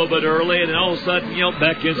 struggled a little bit early, and then all of a sudden,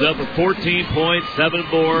 Beck ends up with 14 points, 7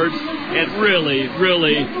 boards, and really,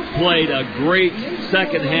 really played a great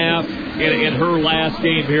second half in her last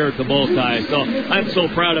game here at the Multi. So I'm so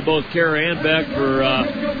proud of both Kara and Beck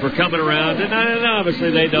for coming around, and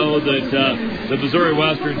obviously they know that the Missouri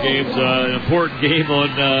Western game's an important game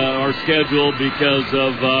on our schedule because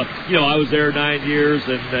of I was there 9 years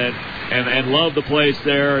and loved the place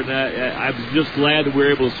there, and I'm just glad that we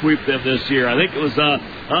were able to sweep them this year. I think it was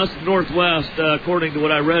us Northwest, according to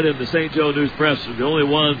what I read in the St. Joe News-Press, the only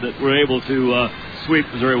one that were able to sweep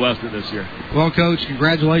Missouri Western this year. Well, Coach,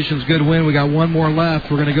 congratulations. Good win. We got one more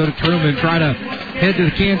left. We're going to go to Truman, try to head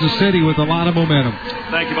to Kansas City with a lot of momentum.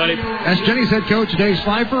 Thank you, buddy. That's Jenny's head coach, Dave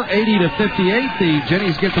Slifer, 80-58. The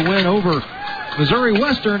Jennies get the win over Missouri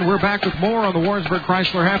Western. We're back with more on the Warrensburg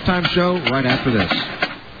Chrysler Halftime Show right after this.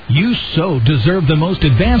 You so deserve the most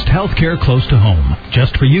advanced health care close to home.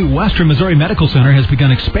 Just for you, Western Missouri Medical Center has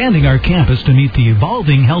begun expanding our campus to meet the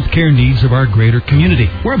evolving health care needs of our greater community.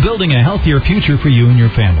 We're building a healthier future for you and your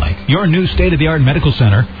family. Your new state-of-the-art medical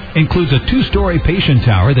center includes a 2-story patient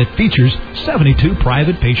tower that features 72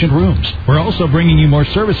 private patient rooms. We're also bringing you more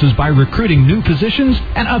services by recruiting new physicians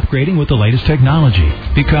and upgrading with the latest technology.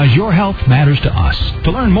 Because your health matters to us.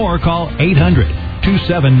 To learn more, call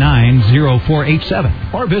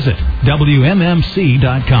 800-279-0487 or visit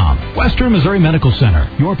WMMC.com. Western Missouri Medical Center,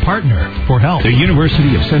 your partner for health. The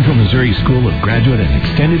University of Central Missouri School of Graduate and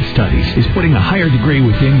Extended Studies is putting a higher degree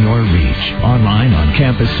within your reach. Online, on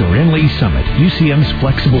campus, or in Lee Summit, UCM's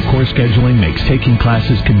flexible course scheduling makes taking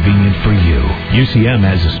classes convenient for you. UCM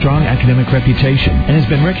has a strong academic reputation and has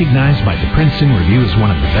been recognized by the Princeton Review as one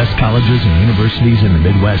of the best colleges and universities in the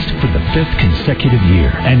Midwest for the 5th consecutive year,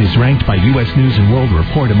 and is ranked by U.S. News & World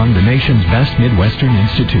Report among the nation's best Midwestern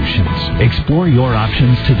institutions. Explore your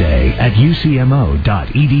options today at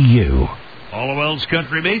ucmo.edu. Allwell's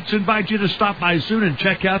Country Meats invite you to stop by soon and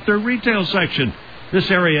check out their retail section. This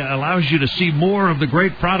area allows you to see more of the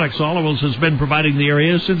great products Allwell's has been providing the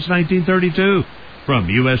area since 1932. From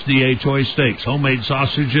USDA choice steaks, homemade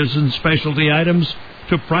sausages, and specialty items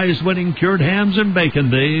to prize-winning cured hams and bacon,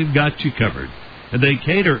 they've got you covered. And they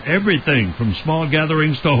cater everything from small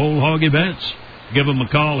gatherings to whole hog events. Give them a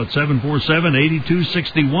call at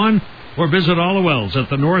 747-8261 or visit Allwell's at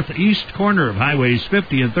the northeast corner of Highways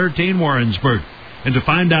 50 and 13 Warrensburg. And to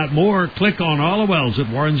find out more, click on Allwell's at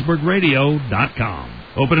warrensburgradio.com.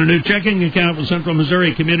 Open a new checking account with Central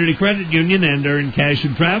Missouri Community Credit Union and earn cash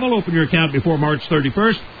and travel. Open your account before March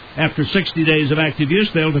 31st. After 60 days of active use,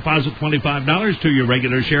 they'll deposit $25 to your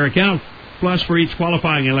regular share account. Plus, for each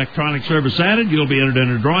qualifying electronic service added, you'll be entered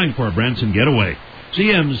in a drawing for a Branson getaway.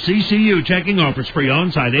 CMCCU checking offers free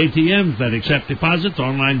on-site ATMs that accept deposits,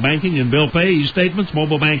 online banking and bill pay, e-statements,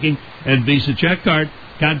 mobile banking, and Visa check card.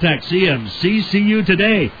 Contact CMCCU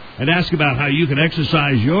today and ask about how you can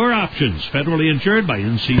exercise your options. Federally insured by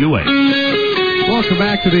NCUA. Welcome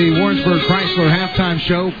back to the Warrensburg Chrysler Halftime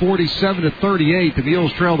Show, 47-38. The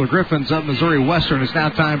Mules trail the Griffins of Missouri Western. It's now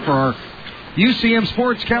time for our UCM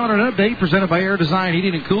Sports Calendar update presented by Air Design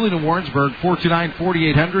Heating and Cooling in Warrensburg,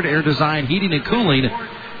 429-4800. Air Design Heating and Cooling.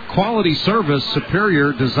 Quality service,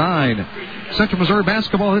 superior design. Central Missouri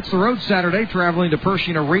basketball hits the road Saturday, traveling to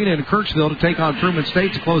Pershing Arena in Kirksville to take on Truman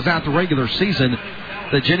State to close out the regular season.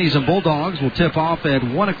 The Jennies and Bulldogs will tip off at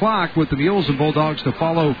 1 o'clock with the Mules and Bulldogs to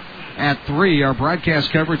follow at 3. Our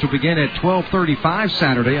broadcast coverage will begin at 12:35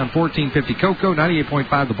 Saturday on 1450 Cocoa,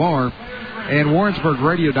 98.5 The Bar, and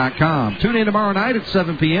WarrensburgRadio.com. Tune in tomorrow night at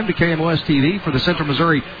 7 p.m. to KMOS TV for the Central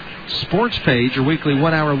Missouri Sports Page, your weekly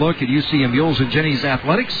 1-hour look at UCM Mules and Jennies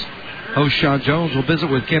athletics. Host Sean Jones will visit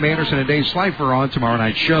with Kim Anderson and Dave Slifer on tomorrow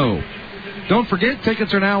night's show. Don't forget,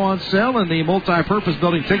 tickets are now on sale in the multi-purpose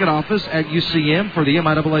building ticket office at UCM for the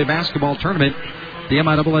MIAA basketball tournament. The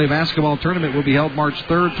MIAA basketball tournament will be held March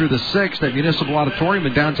 3rd through the 6th at Municipal Auditorium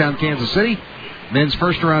in downtown Kansas City. Men's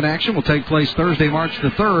first-round action will take place Thursday, March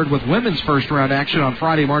the 3rd, with women's first-round action on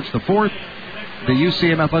Friday, March the 4th. The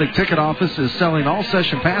UCM Athletic Ticket Office is selling all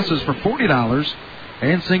session passes for $40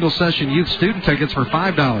 and single-session youth student tickets for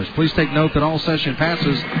 $5. Please take note that all session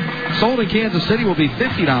passes sold in Kansas City will be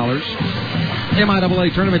 $50.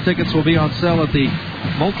 MIAA tournament tickets will be on sale at the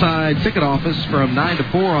multi-ticket office from 9 to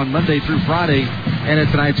 4 on Monday through Friday and at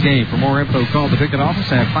tonight's game. For more info, call the ticket office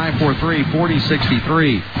at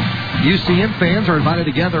 543-4063. UCM fans are invited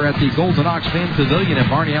together at the Golden Ox Fan Pavilion at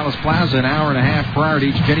Barney Ellis Plaza an hour and a half prior to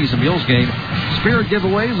each Jennies and Mules game. Spirit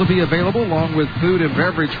giveaways will be available along with food and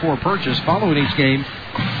beverage for purchase following each game.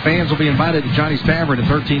 Fans will be invited to Johnny's Tavern at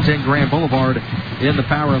 1310 Grand Boulevard in the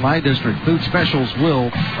Power and Light District. Food specials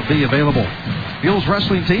will be available. Mules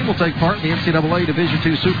wrestling team will take part in the NCAA Division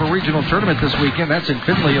II Super Regional Tournament this weekend. That's in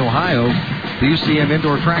Findlay, Ohio. The UCM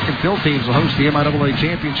indoor track and field teams will host the MIAA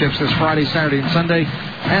Championships this Friday, Saturday, and Sunday.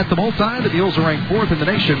 At the multi, the Mules are ranked 4th in the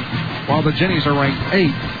nation, while the Jennies are ranked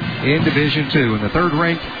 8th in Division II. And the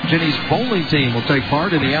third-ranked Jennies bowling team will take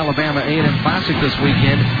part in the Alabama A&M Classic this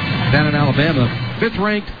weekend down in Alabama.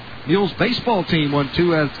 5th-ranked Mules baseball team won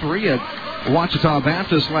 2 out of 3 at Ouachita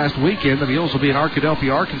Baptist last weekend. The Mules will be in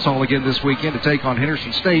Arkadelphia, Arkansas again this weekend to take on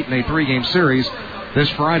Henderson State in a 3-game series this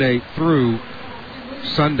Friday through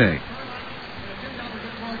Sunday.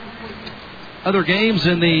 Other games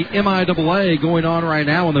in the MIAA going on right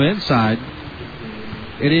now on the men's side.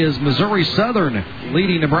 It is Missouri Southern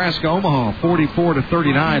leading Nebraska Omaha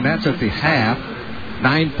 44-39. That's at the half.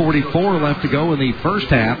 9:44 left to go in the first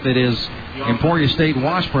half. It is Emporia State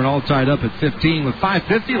Washburn all tied up at 15 with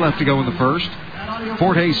 5:50 left to go in the first.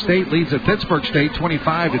 Fort Hays State leads at Pittsburgh State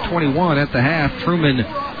 25-21 at the half. Truman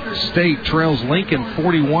State trails Lincoln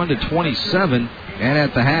 41-27, and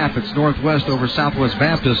at the half it's Northwest over Southwest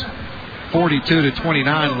Baptist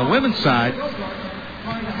 42-29. On the women's side,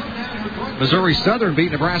 Missouri Southern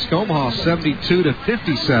beat Nebraska Omaha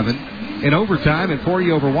 72-57. In overtime,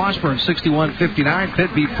 Emporia over Washburn 61-59.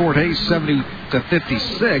 Pitt beat Fort Hays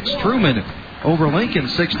 70-56. Truman over Lincoln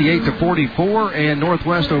 68-44, and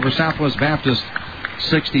Northwest over Southwest Baptist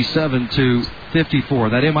 67-54.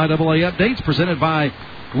 That MIAA update's presented by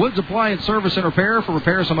Woods Appliance Service and Repair. For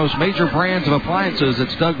repairs on most major brands of appliances,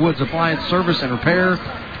 it's Doug Woods Appliance Service and Repair,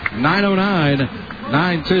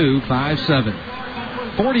 909-9257.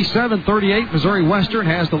 47-38, Missouri Western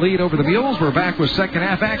has the lead over the Mules. We're back with second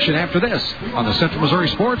half action after this on the Central Missouri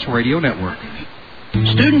Sports Radio Network.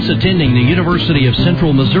 Students attending the University of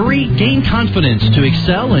Central Missouri gain confidence to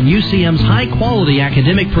excel in UCM's high-quality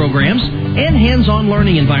academic programs and hands-on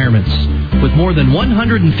learning environments. With more than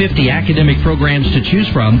 150 academic programs to choose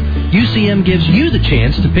from, UCM gives you the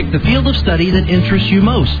chance to pick the field of study that interests you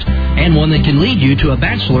most and one that can lead you to a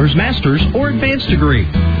bachelor's, master's, or advanced degree.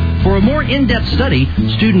 For a more in-depth study,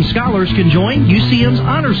 student scholars can join UCM's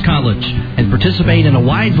Honors College and participate in a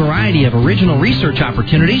wide variety of original research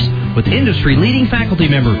opportunities with industry-leading faculty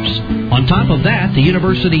members. On top of that, the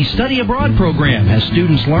university's Study Abroad program has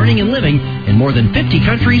students learning and living in more than 50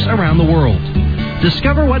 countries around the world.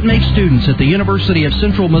 Discover what makes students at the University of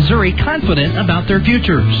Central Missouri confident about their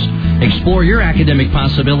futures. Explore your academic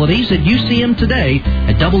possibilities at UCM today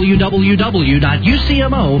at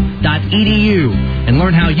www.ucmo.edu and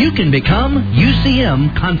learn how you can become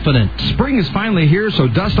UCM confident. Spring is finally here, so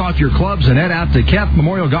dust off your clubs and head out to Keth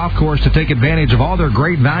Memorial Golf Course to take advantage of all their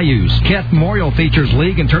great values. Keth Memorial features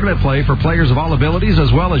league and tournament play for players of all abilities,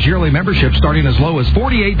 as well as yearly membership starting as low as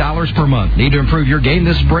 $48 per month. Need to improve your game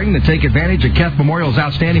this spring? Then take advantage of Keth Memorial's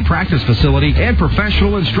outstanding practice facility and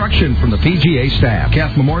professional instruction from the PGA staff.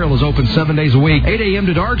 Keth Memorial is open 7 days a week, 8 a.m.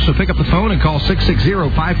 to dark, so pick up the phone and call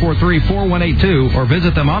 660-543-4182 or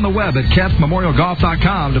visit them on the web at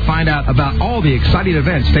KethMemorialGolf.com to find out about all the exciting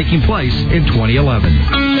events taking place in 2011.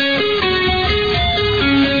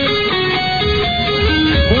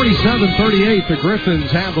 47-38, the Griffins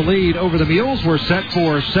have the lead over the Mules. We're set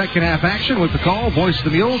for second half action with the call. Voice of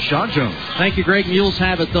the Mules, Sean Jones. Thank you, Greg. Mules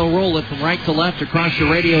have it. They'll roll it from right to left across your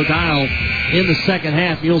radio dial in the second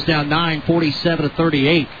half. Mules down 9,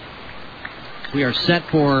 47-38. We are set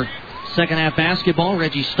for second half basketball.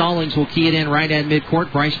 Reggie Stallings will key it in right at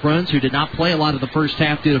midcourt. Bryce Bruns, who did not play a lot of the first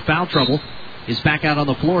half due to foul trouble, is back out on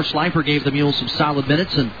the floor. Schleifer gave the Mules some solid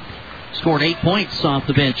minutes and scored 8 points off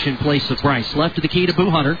the bench in place of Bryce. Left of the key to Boo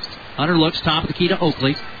Hunter. Hunter looks top of the key to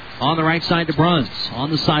Oakley. On the right side to Bruns.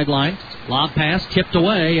 On the sideline. Lob pass tipped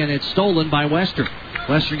away, and it's stolen by Western.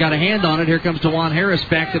 Western got a hand on it. Here comes DeJuan Harris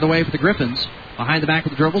back to the way for the Griffins. Behind the back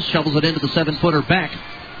of the dribble, shovels it into the 7-footer Beck.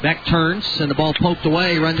 Beck turns, and the ball poked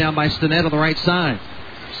away. Run down by Stinnett on the right side.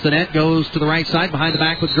 Stinnett goes to the right side, behind the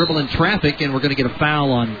back with dribble in traffic, and we're going to get a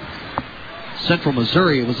foul on Central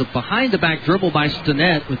Missouri. It was a behind-the-back dribble by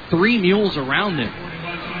Stinnett with 3 Mules around him.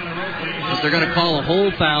 If they're going to call a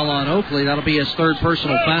hold foul on Oakley, that'll be his 3rd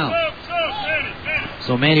personal foul.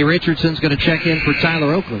 So Manny Richardson's going to check in for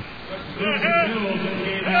Tyler Oakley.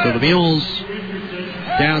 So the Mules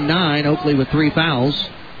down 9, Oakley with 3 fouls.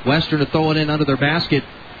 Western to throw it in under their basket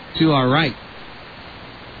to our right.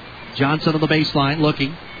 Johnson on the baseline,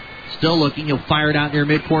 looking. Still looking. He'll fire it out near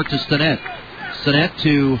midcourt to Stinnett. Stinnett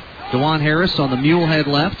to DeJuan Harris on the mule head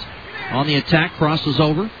left. On the attack, crosses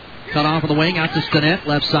over. Cut off on the wing, out to Stinnett,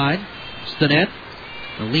 left side. Stinnett,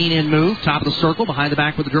 the lean-in move, top of the circle, behind the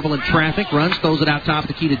back with the dribble in traffic. Runs, throws it out top of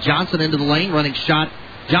the key to Johnson into the lane. Running shot,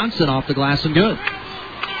 Johnson off the glass and good.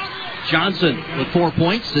 Johnson with 4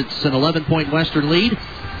 points. It's an 11-point Western lead,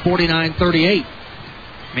 49-38.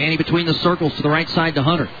 Manny between the circles to the right side to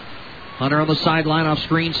Hunter. Hunter on the sideline off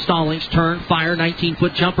screen. Stallings, turn, fire,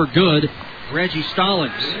 19-foot jumper, good. Reggie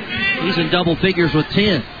Stallings, he's in double figures with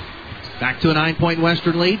 10. Back to a 9-point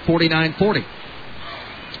Western lead, 49-40.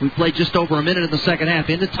 We played just over a minute in the second half.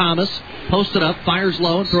 Into Thomas, posted up, fires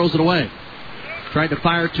low and throws it away. Tried to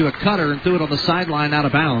fire to a cutter and threw it on the sideline out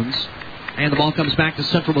of bounds. And the ball comes back to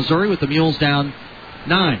Central Missouri with the Mules down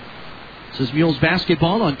 9. This is Mules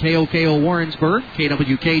basketball on KOKO Warrensburg,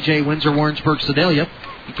 KWKJ Windsor Warrensburg Sedalia,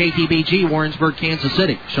 and KTBG Warrensburg Kansas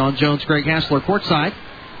City. Sean Jones, Greg Hassler courtside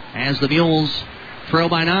as the Mules trail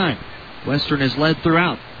by 9. Western has led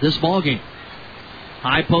throughout this ball game.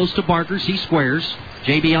 High post to Barkers, he squares.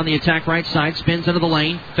 JB on the attack right side, spins into the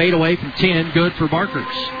lane, fade away from 10, good for Barkers.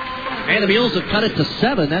 And the Mules have cut it to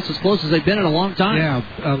 7. That's as close as they've been in a long time.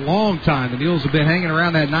 Yeah, a long time. The Mules have been hanging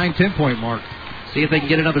around that 9-10 point mark. See if they can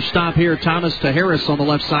get another stop here. Thomas to Harris on the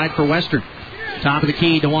left side for Western. Top of the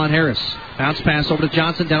key, DeJuan Harris. Bounce pass over to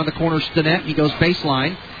Johnson, down the corner, Stinnett. He goes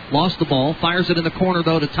baseline. Lost the ball. Fires it in the corner,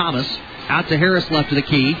 though, to Thomas. Out to Harris, left of the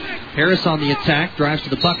key. Harris on the attack. Drives to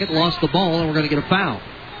the bucket. Lost the ball, and we're going to get a foul.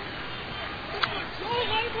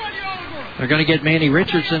 They're going to get Manny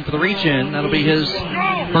Richardson for the reach-in. That'll be his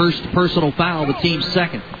first personal foul, the team's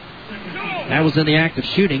second. That was in the act of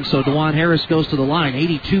shooting, so DeJuan Harris goes to the line.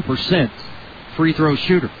 82% free throw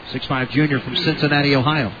shooter. 6'5 junior from Cincinnati,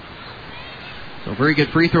 Ohio. So very good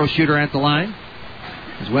free throw shooter at the line.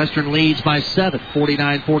 As Western leads by 7,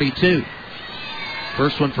 49-42.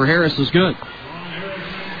 First one for Harris was good.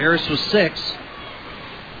 Harris was 6.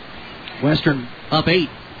 Western up 8,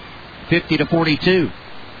 50-42.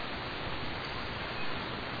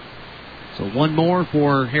 So one more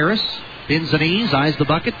for Harris. Bends the knees, eyes the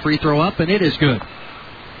bucket, free throw up, and it is good.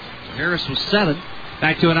 So Harris was 7.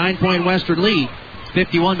 Back to a 9-point Western lead,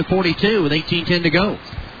 51-42 with 18:10 to go.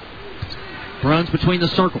 Runs between the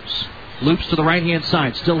circles. Loops to the right-hand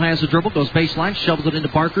side. Still has the dribble. Goes baseline. Shovels it into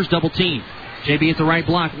Barkers. Double team. JB at the right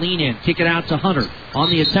block. Lean in. Kick it out to Hunter. On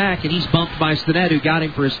the attack, and he's bumped by Stinnett, who got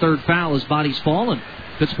him for his 3rd foul. His body's fallen.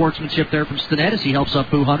 Good sportsmanship there from Stinnett as he helps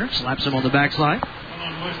up Boo Hunter. Slaps him on the backside.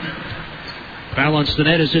 Foul on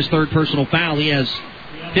Stinnett is his 3rd personal foul. He has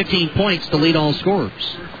 15 points to lead all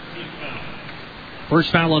scorers.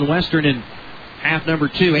 First foul on Western in half number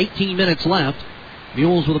 2. 18 minutes left.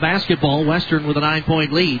 Mules with a basketball. Western with a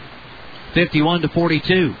 9-point lead.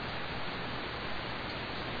 51-42.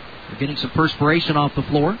 We're getting some perspiration off the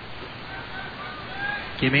floor.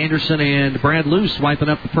 Kim Anderson and Brad Luce wiping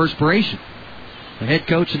up the perspiration. The head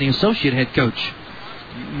coach and the associate head coach.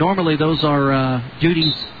 Normally those are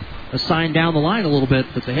duties assigned down the line a little bit,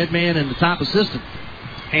 but the head man and the top assistant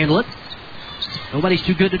handle it. Nobody's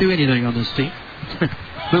too good to do anything on this team.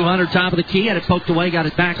 Boo Hunter, top of the key, had it poked away, got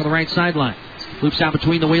it back on the right sideline. Loops out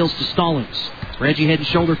between the wheels to Stallings. Reggie head and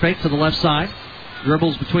shoulder fake to the left side.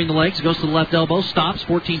 Dribbles between the legs, goes to the left elbow, stops,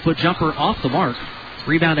 14-foot jumper off the mark.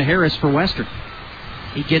 Rebound to Harris for Western.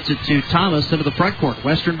 He gets it to Thomas into the front court.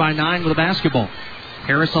 Western by 9 with a basketball.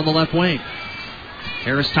 Harris on the left wing.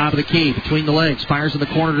 Harris top of the key, between the legs, fires in the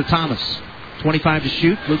corner to Thomas. 25 to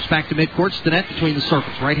shoot, loops back to midcourt, Stinnett between the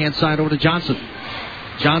circles. Right-hand side over to Johnson.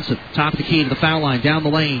 Johnson, top of the key to the foul line, down the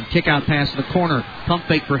lane, kick-out pass in the corner, pump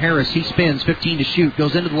fake for Harris. He spins, 15 to shoot,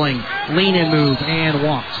 goes into the lane, lean-in move, and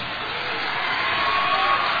walks.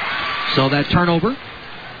 So that turnover,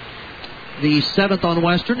 the 7th on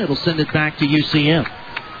Western, it'll send it back to UCM.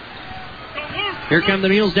 Here come the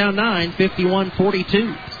Mules down 9,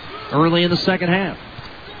 51-42, early in the second half.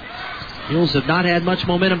 Mules have not had much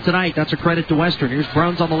momentum tonight. That's a credit to Western. Here's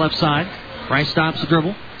Bruns on the left side. Rice stops the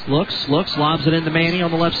dribble. Looks, lobs it into Manny on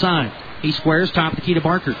the left side. He squares, top of the key to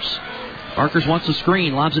Barkers. Barkers wants a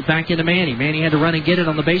screen, lobs it back into Manny. Manny had to run and get it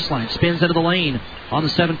on the baseline. Spins into the lane on the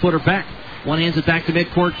 7-footer back. One hands it back to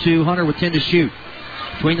midcourt to Hunter with 10 to shoot.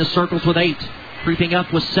 Between the circles with 8. Creeping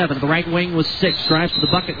up with 7. The right wing with 6. Drives to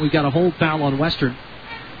the bucket. We've got a hold foul on Western.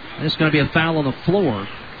 And it's going to be a foul on the floor.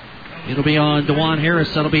 It'll be on DeJuan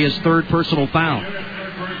Harris. That'll be his third personal foul.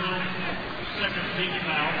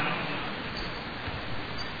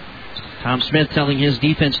 Tom Smith telling his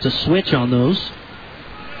defense to switch on those.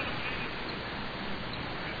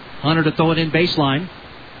 Hunter to throw it in baseline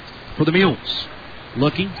for the Mules.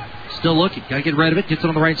 Looking. Still looking. Got to get rid of it. Gets it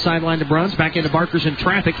on the right sideline to Bruns. Back into Barker's in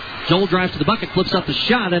traffic. Joel drives to the bucket. Flips up the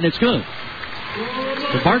shot, and it's good.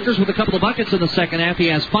 The Barker's with a couple of buckets in the second half. He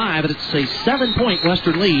has 5, and it's a 7-point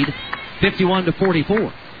Western lead,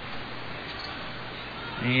 51-44.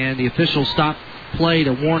 And the official stopped play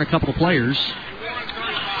to warn a couple of players.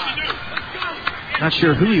 Not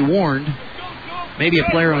sure who he warned. Maybe a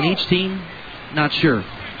player on each team. Not sure.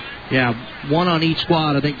 Yeah, one on each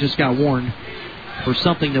squad, I think, just got warned for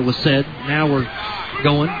something that was said. Now we're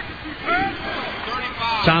going.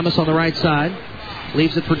 Thomas on the right side.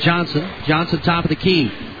 Leaves it for Johnson. Johnson top of the key.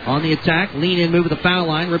 On the attack. Lean in, move to the foul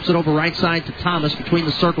line. Rips it over right side to Thomas. Between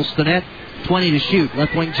the circles, Stinnett. 20 to shoot.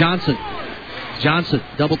 Left wing Johnson. Johnson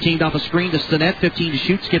double teamed off a screen to Stinnett. 15 to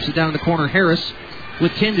shoot. Skips it down in the corner. Harris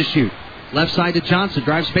with 10 to shoot. Left side to Johnson.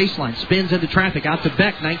 Drives baseline. Spins into traffic. Out to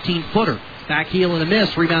Beck. 19-footer. Back heel and a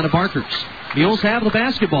miss. Rebound to Barkers. Mules have the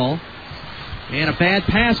basketball. And a bad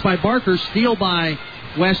pass by Barker. Steal by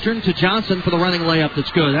Western to Johnson for the running layup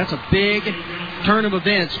that's good. That's a big turn of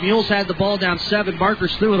events. Mules had the ball down 7.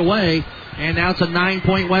 Barkers threw it away. And now it's a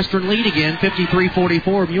 9-point Western lead again.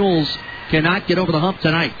 53-44. Mules cannot get over the hump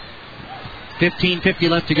tonight. 15:50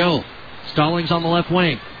 left to go. Stallings on the left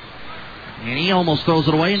wing. And he almost throws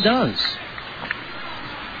it away and does.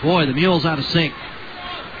 Boy, the Mules out of sync.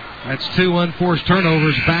 That's 2 unforced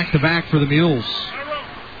turnovers back-to-back for the Mules.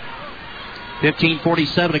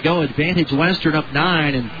 15:47 to go. Advantage Western up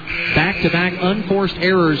 9, and back-to-back unforced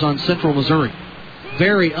errors on Central Missouri.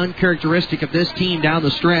 Very uncharacteristic of this team down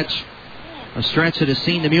the stretch. A stretch that has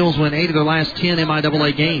seen the Mules win 8 of their last 10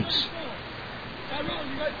 MIAA games.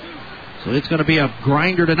 So it's going to be a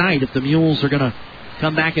grinder tonight if the Mules are going to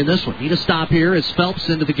come back in this one. Need a stop here as Phelps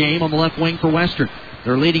into the game on the left wing for Western.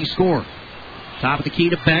 Their leading scorer. Top of the key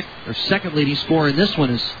to Beck. Their second leading scorer in this one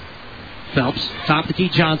is Phelps. Top of the key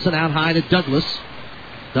Johnson. Out high to Douglas.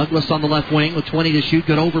 Douglas on the left wing with 20 to shoot.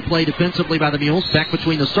 Good overplay defensively by the Mules. Beck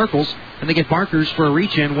between the circles. And they get Barkers for a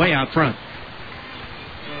reach-in way out front.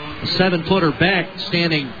 A 7-footer Beck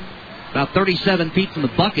standing about 37 feet from the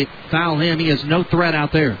bucket. Foul him. He has no threat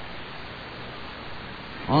out there.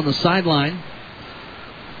 On the sideline,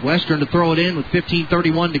 Western to throw it in with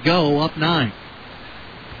 15:31 to go, up 9.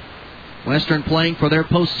 Western playing for their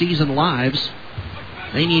postseason lives.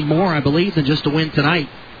 They need more, I believe, than just to win tonight.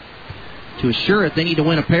 To assure it, they need to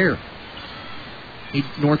win a pair. Need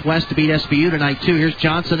Northwest to beat SBU tonight, too. Here's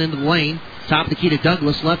Johnson into the lane. Top of the key to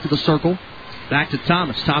Douglas, left of the circle. Back to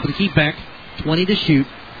Thomas. Top of the key, Beck. 20 to shoot.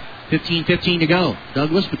 15:15 to go.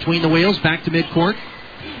 Douglas between the wheels, back to midcourt.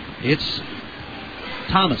 It's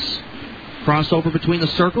Thomas. Crossover between the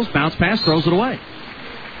circles, bounce pass, throws it away.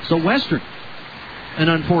 So Western, an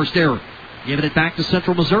unforced error. Giving it back to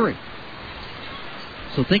Central Missouri.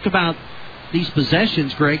 So think about these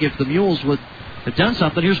possessions, Greg, if the Mules would have done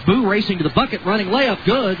something. Here's Boo racing to the bucket, running layup,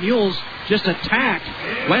 good. Mules just attacked.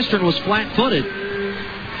 Western was flat-footed.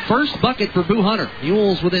 First bucket for Boo Hunter.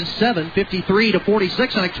 Mules within 7,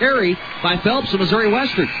 53-46, and a carry by Phelps of Missouri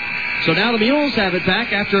Western. So now the Mules have it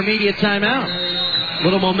back after immediate timeout.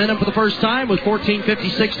 Little momentum for the first time with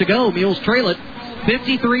 14:56 to go. Mules trail it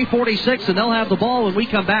 53-46, and they'll have the ball when we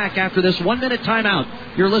come back after this 1-minute timeout.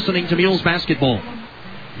 You're listening to Mules Basketball.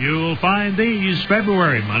 You'll find these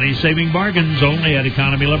February money-saving bargains only at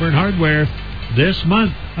Economy Lumber and Hardware. This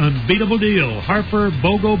month, unbeatable deal. Harper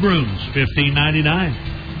BOGO brooms, $15.99.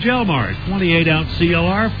 Gelmar, 28-ounce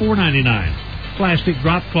CLR, $4.99. Plastic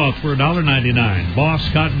drop cloth for $1.99. Boss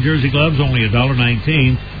cotton jersey gloves, only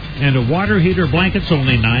 $1.19. And a water heater blankets,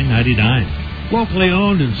 only $9.99. Locally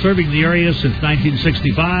owned and serving the area since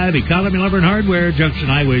 1965, Economy Lumber and Hardware, Junction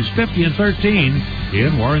Highways 50 and 13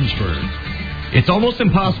 in Warrensburg. It's almost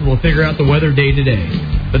impossible to figure out the weather day to day,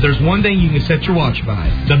 but there's one thing you can set your watch by.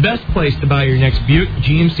 The best place to buy your next Buick,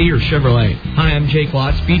 GMC, or Chevrolet. Hi, I'm Jake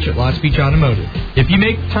Lots Beach at Lots Beach Automotive. If you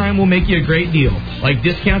make time, we'll make you a great deal, like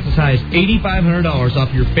discounts as high as $8,500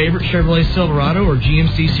 off your favorite Chevrolet Silverado or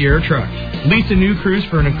GMC Sierra truck. Lease a new Cruise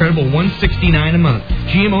for an incredible $169 a month.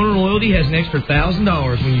 GM owner loyalty has an extra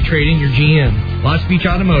 $1,000 when you trade in your GM. Lots Beach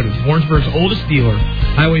Automotive, Warrensburg's oldest dealer.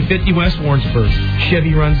 Highway 50 West Warrensburg.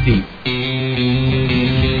 Chevy runs deep.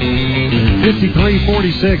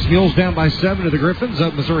 53-46. Mules down by 7 to the Griffins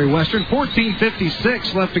of Missouri Western.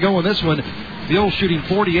 14:56 left to go in this one. Mules shooting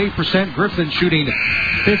 48%, Griffin shooting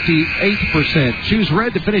 58%. Choose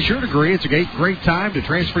Red to finish your degree. It's a great time to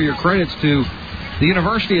transfer your credits to the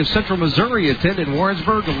University of Central Missouri. Attend in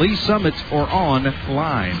Warrensburg, Lee Summit, or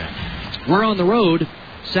online. We're on the road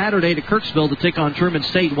Saturday to Kirksville to take on Truman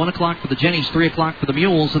State. 1 o'clock for the Jennies, 3 o'clock for the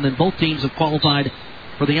Mules, and then both teams have qualified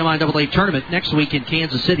for the MIAA tournament next week in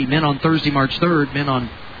Kansas City. Men on Thursday, March 3rd.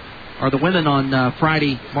 The women on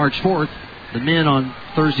Friday, March 4th. The men on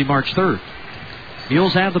Thursday, March 3rd.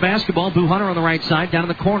 Mules have the basketball. Boo Hunter on the right side. Down in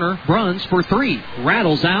the corner. Bruns for 3.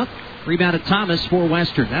 Rattles out. Rebounded Thomas for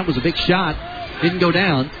Western. That was a big shot. Didn't go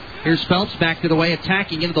down. Here's Phelps back to the way,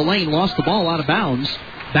 attacking into the lane. Lost the ball out of bounds.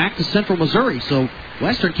 Back to Central Missouri. So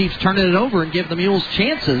Western keeps turning it over and giving the Mules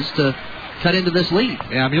chances to cut into this lead.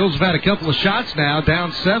 Yeah, Mules have had a couple of shots now.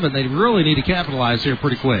 Down 7. They really need to capitalize here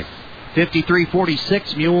pretty quick.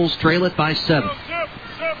 53-46. Mules trail it by 7.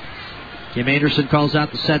 Kim Anderson calls out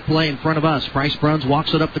the set play in front of us. Bryce Bruns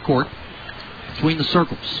walks it up the court between the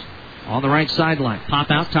circles. On the right sideline. Pop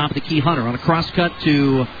out, top of the key, Hunter. On a cross cut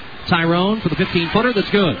to Tyrone for the 15-footer. That's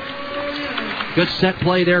good. Good set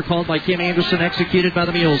play there called by Kim Anderson, executed by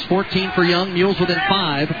the Mules. 14 for Young. Mules within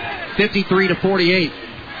 5. 53-48.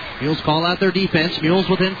 Mules call out their defense. Mules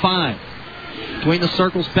within 5. Between the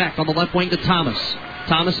circles, Beck on the left wing to Thomas.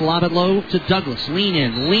 Thomas lob it low to Douglas. Lean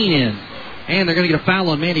in. And they're going to get a foul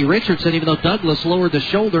on Mandy Richardson, even though Douglas lowered the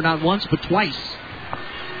shoulder not once but twice.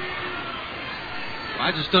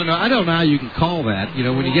 I just don't know. I don't know how you can call that. You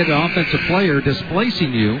know, when you get an offensive player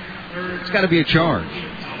displacing you, it's got to be a charge.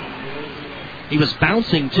 He was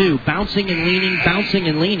bouncing, too. Bouncing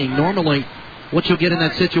and leaning. Normally, what you'll get in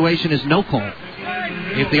that situation is no call.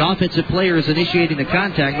 If the offensive player is initiating the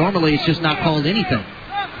contact, normally it's just not called anything.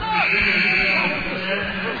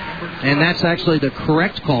 And that's actually the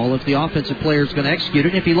correct call if the offensive player is going to execute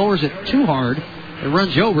it. If he lowers it too hard, it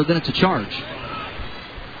runs you over, then it's a charge.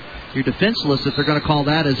 You're defenseless if they're going to call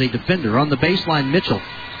that as a defender. On the baseline, Mitchell.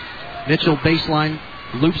 Mitchell baseline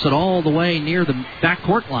loops it all the way near the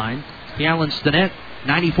backcourt line. Allen Stinnett,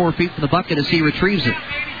 94 feet from the bucket as he retrieves it.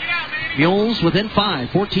 Mules within 5,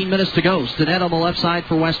 14 minutes to go. Stinnett on the left side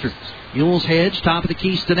for Western. Mules hedge, top of the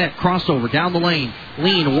key, Stinnett, crossover, down the lane.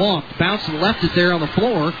 Lean, walked, bounced and left it there on the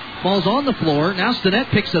floor. Ball's on the floor. Now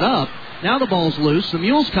Stinnett picks it up. Now the ball's loose. The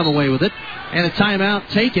Mules come away with it. And a timeout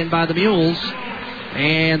taken by the Mules.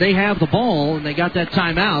 And they have the ball, and they got that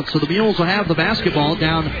timeout. So the Mules will have the basketball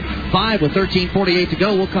down 5 with 13:48 to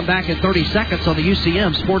go. We'll come back in 30 seconds on the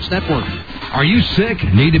UCM Sports Network. Are you sick?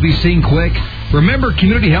 Need to be seen quick? Remember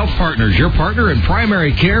Community Health Partners, your partner in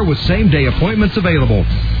primary care with same-day appointments available.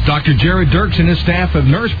 Dr. Jared Dirks and his staff of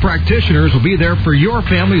nurse practitioners will be there for your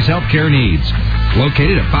family's health care needs.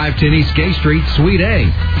 Located at 510 East Gay Street, Suite A,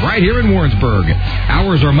 right here in Warrensburg.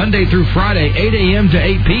 Hours are Monday through Friday, 8 a.m. to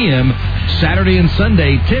 8 p.m., Saturday and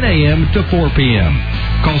Sunday, 10 a.m. to 4 p.m.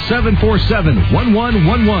 Call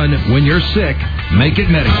 747-1111 when you're sick. Make it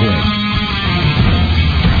Medicaid.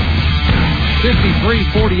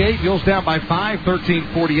 53-48, Mules down by 5,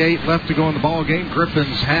 13:48 left to go in the ball game.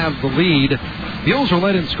 Griffins have the lead. Mules are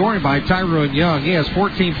led in scoring by Tyrone Young. He has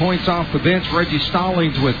 14 points off the bench. Reggie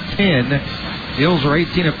Stallings with 10. Mules are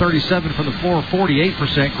 18 of 37 from the floor,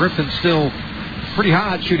 48%. Griffins still pretty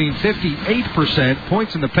hot, shooting 58%.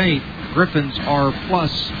 Points in the paint. Griffins are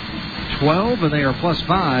plus 12, and they are plus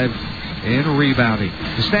 5 in rebounding.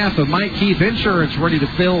 The staff of Mike Keith Insurance ready to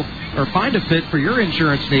find a fit for your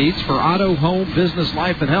insurance needs for auto, home, business,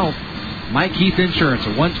 life, and health. Mike Keith Insurance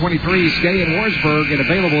at 123 Skay in Warrensburg and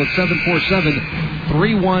available at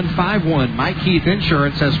 747-3151. Mike Keith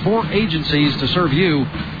Insurance has 4 agencies to serve you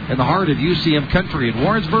in the heart of UCM country in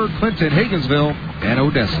Warrensburg, Clinton, Higginsville, and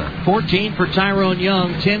Odessa. 14 for Tyrone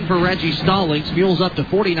Young, 10 for Reggie Stallings. Mules up to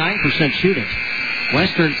 49% shooting.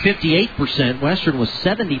 Western 58%. Western was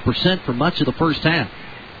 70% for much of the first half.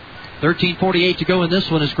 13:48 to go in this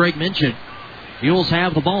one, as Greg mentioned. Mules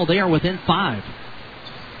have the ball. They are within 5.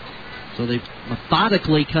 So they've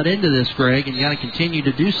methodically cut into this, Greg, and you got to continue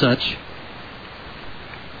to do such.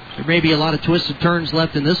 There may be a lot of twists and turns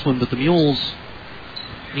left in this one, but the Mules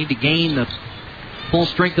need to gain the full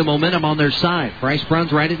strength and momentum on their side. Bryce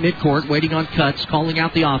Bruns right at midcourt, waiting on cuts, calling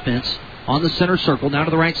out the offense. On the center circle, now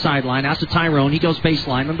to the right sideline, out to Tyrone. He goes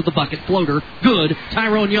baseline, under the bucket, floater. Good.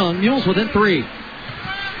 Tyrone Young, Mules within 3.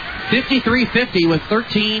 53-50 with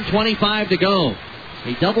 13:25 to go.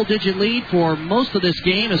 A double-digit lead for most of this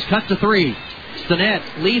game is cut to 3. Stinnett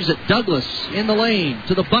leaves it. Douglas in the lane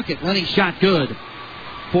to the bucket. Lenny shot good.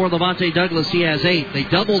 For Levante Douglas, he has 8. They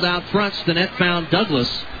doubled out front. Stinnett found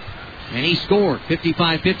Douglas, and he scored.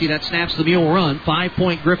 55-50. That snaps the Mule run.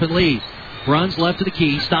 5-point Griffin lead. Runs left to the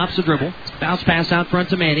key. Stops the dribble. Bounce pass out front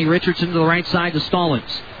to Manny. Richardson to the right side to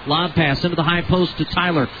Stallings. Lob pass into the high post to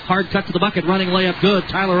Tyler. Hard cut to the bucket. Running layup good.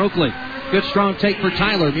 Tyler Oakley. Good strong take for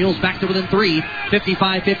Tyler. Mules back to within 3.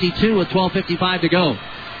 55-52 with 12:55 to go.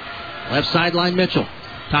 Left sideline Mitchell.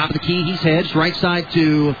 Top of the key. He's hedged. Right side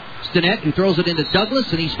to Stinnett, who throws it into Douglas,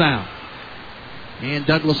 and he's fouled. And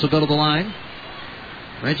Douglas will go to the line.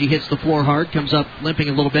 Reggie hits the floor hard. Comes up limping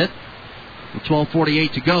a little bit. With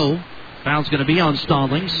 12:48 to go. Foul's going to be on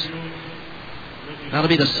Stallings. That'll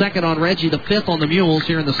be the second on Reggie, the fifth on the Mules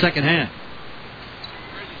here in the second half.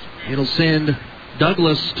 It'll send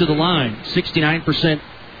Douglas to the line, 69%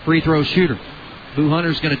 free throw shooter. Boo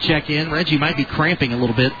Hunter's going to check in. Reggie might be cramping a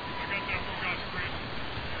little bit.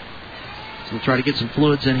 So we'll try to get some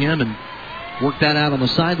fluids in him and work that out on the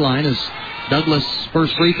sideline as Douglas'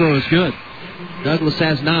 first free throw is good. Douglas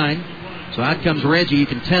has 9. So out comes Reggie. You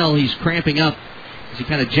can tell he's cramping up as he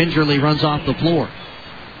kind of gingerly runs off the floor.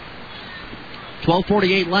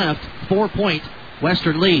 12:48 left. 4-point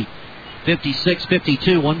Western lead.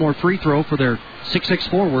 56-52. One more free throw for their 6'6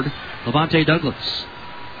 forward, Levante Douglas.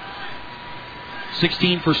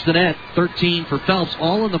 16 for Stinnett, 13 for Phelps,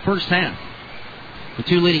 all in the first half. The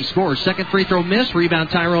two leading scorers. Second free throw missed. Rebound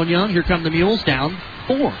Tyrone Young. Here come the Mules down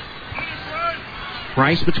 4.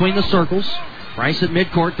 Price between the circles. Price at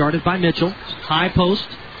midcourt, guarded by Mitchell. High post.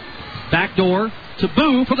 Back door to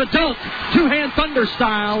Boo for the dunk. Two-hand thunder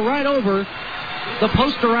style right over the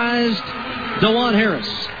posterized DeJuan Harris.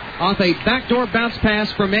 Off a backdoor bounce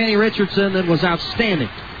pass from Manny Richardson that was outstanding.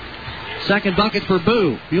 Second bucket for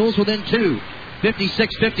Boo. Mules within 2.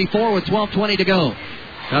 56-54 with 12:20 to go.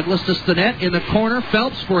 Douglas to Stinnett in the corner.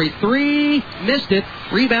 Phelps for a 3. Missed it.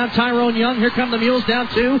 Rebound Tyrone Young. Here come the Mules down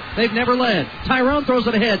 2. They've never led. Tyrone throws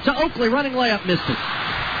it ahead to Oakley. Running layup. Missed it.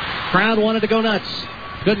 Crowd wanted to go nuts.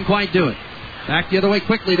 Couldn't quite do it. Back the other way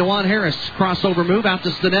quickly. DeJuan Harris. Crossover move out to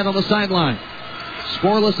Stinnett on the sideline.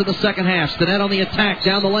 Scoreless in the second half. Stinnett on the attack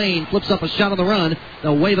down the lane. Flips up a shot on the run.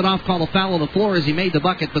 They'll wave it off, call a foul on the floor as he made the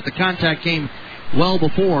bucket, but the contact came well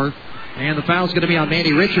before. And the foul's going to be on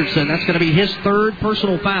Manny Richardson. That's going to be his third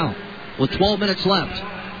personal foul with 12 minutes left.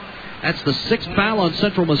 That's the 6th foul on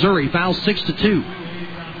Central Missouri. Foul 6-2.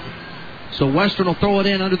 So Western will throw it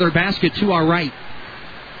in under their basket to our right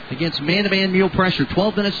against man-to-man Mule pressure.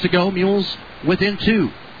 12 minutes to go. Mules within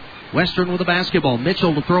 2. Western with the basketball.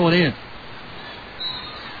 Mitchell to throw it in.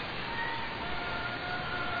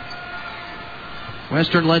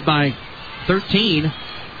 Western led by 13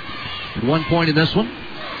 at 1 point in this one.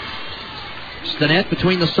 Stinnett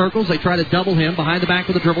between the circles. They try to double him behind the back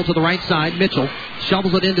of the dribble to the right side. Mitchell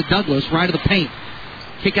shovels it into Douglas, right of the paint.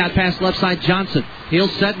 Kick out pass left side Johnson. He'll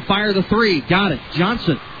set and fire the 3. Got it.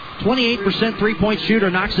 Johnson, 28% three-point shooter,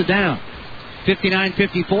 knocks it down.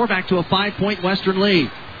 59-54, back to a 5-point Western lead.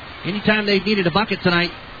 Anytime they've needed a bucket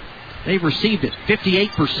tonight, they've received it.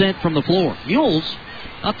 58% from the floor. Mules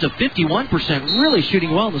up to 51%, really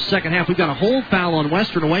shooting well in the second half. We've got a hold foul on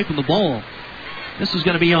Western away from the ball. This is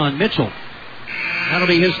going to be on Mitchell. That'll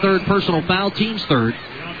be his third personal foul, team's third.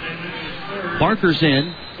 Barker's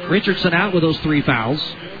in. Richardson out with those 3 fouls.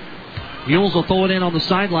 Mules will throw it in on the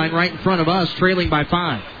sideline right in front of us, trailing by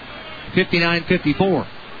 5. 59-54.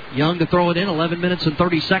 Young to throw it in. 11 minutes and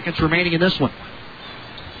 30 seconds remaining in this one.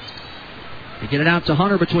 They get it out to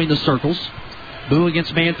Hunter between the circles. Boo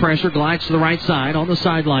against man pressure, glides to the right side on the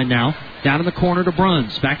sideline now. Down in the corner to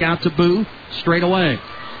Bruns. Back out to Boo, straight away.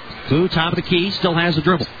 Boo, top of the key, still has a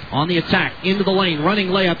dribble. On the attack, into the lane, running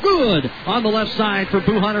layup. Good! On the left side for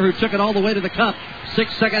Boo Hunter, who took it all the way to the cup.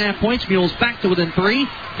 6 second half points. Mules back to within 3.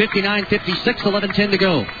 59-56, 11-10 to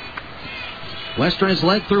go. Western is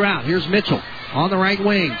led throughout. Here's Mitchell on the right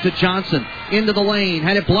wing to Johnson. Into the lane.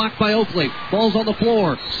 Had it blocked by Oakley. Ball's on the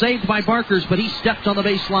floor. Saved by Barkers, but he stepped on the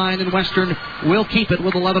baseline, and Western will keep it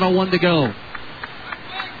with 11:01 to go.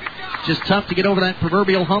 Just tough to get over that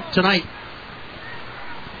proverbial hump tonight.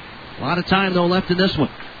 A lot of time, though, left in this one.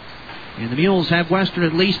 And the Mules have Western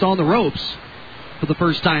at least on the ropes for the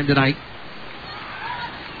first time tonight.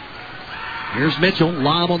 Here's Mitchell.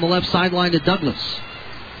 Lob on the left sideline to Douglas.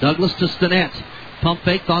 Douglas to Stinnett. Pump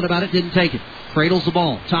fake, thought about it, didn't take it. Cradles the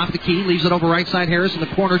ball. Top of the key, leaves it over right side Harris in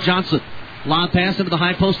the corner Johnson. Lob pass into the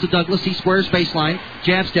high post to Douglas. He squares baseline.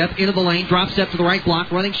 Jab step into the lane. Drop step to the right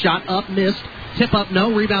block. Running shot up, missed. Tip up,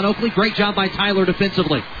 no. Rebound Oakley. Great job by Tyler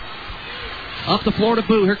defensively. Up the floor to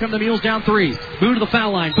Boo. Here come the Mules down 3. Boo to the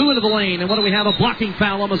foul line. Boo into the lane. And what do we have? A blocking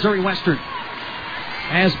foul on Missouri Western.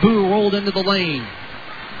 As Boo rolled into the lane.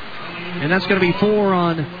 And that's going to be 4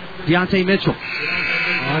 on Deontay Mitchell.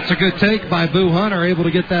 That's a good take by Boo Hunter. Able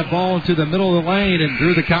to get that ball into the middle of the lane and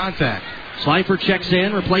drew the contact. Slifer checks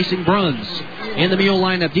in, replacing Bruns. In the Mule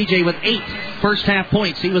lineup, DJ with 8. first half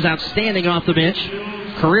points. He was outstanding off the bench.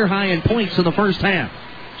 Career high in points in the first half.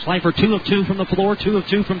 Schleifer 2 of 2 from the floor, 2 of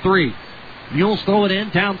 2 from 3. Mules throw it in,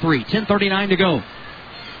 down 3. 10:39 to go.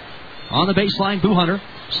 On the baseline, Boo Hunter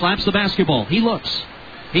slaps the basketball. He looks.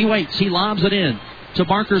 He waits. He lobs it in to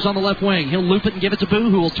Barkers on the left wing. He'll loop it and give it to Boo,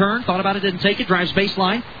 who will turn. Thought about it, didn't take it. Drives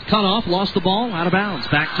baseline. Cut off. Lost the ball. Out of bounds.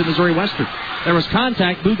 Back to Missouri Western. There was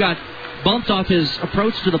contact. Boo got bumped off his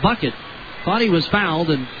approach to the bucket. Thought he was fouled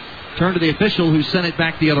and turned to the official, who sent it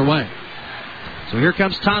back the other way. So here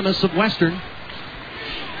comes Thomas of Western.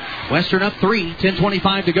 Western up 3.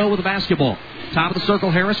 10:25 to go with the basketball. Top of the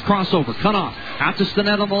circle, Harris. Crossover. Cut off. Out to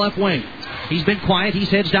Stinnett on the left wing. He's been quiet. He's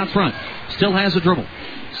hedged out front. Still has a dribble.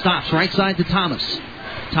 Stops right side to Thomas.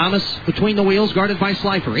 Thomas between the wheels, guarded by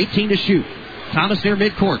Schleifer. 18 to shoot. Thomas near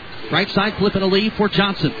midcourt. Right side, flipping a lead for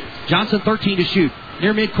Johnson. Johnson 13 to shoot.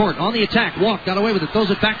 Near midcourt. On the attack. Walk. Got away with it. Throws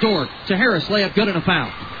it back door to Harris. Layup good and a foul.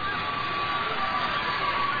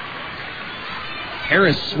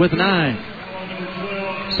 Harris with 9.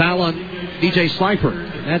 Foul on DJ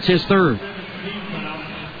Schleifer. That's his third.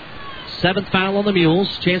 7th foul on the Mules.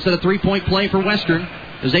 Chance at a 3-point play for Western,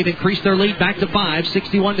 as they've increased their lead back to 5,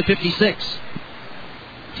 61-56.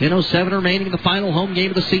 10:07 remaining in the final home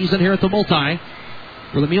game of the season here at the Multi,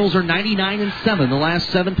 where the Mules are 99-7 the last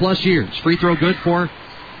 7+ years. Free throw good for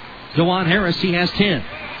DeJuan Harris. He has 10.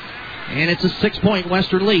 And it's a 6-point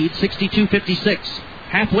Western lead, 62-56.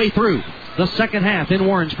 Halfway through the second half in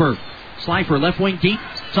Warrensburg. Schleifer left wing deep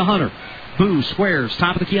to Hunter. Boo squares.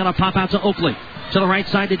 Top of the key on a pop out to Oakley. To the right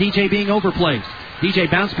side to DJ being overplayed.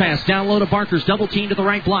 DJ bounce pass down low to Barkers. Double team to the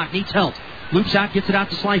right block. Needs help. Loops out, gets it out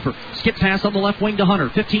to Schleifer. Skip pass on the left wing to Hunter.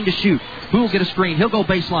 15 to shoot. Boo will get a screen. He'll go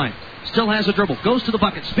baseline. Still has a dribble. Goes to the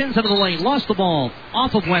bucket. Spins into the lane. Lost the ball.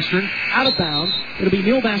 Off of Western. Out of bounds. It'll be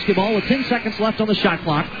Mule basketball with 10 seconds left on the shot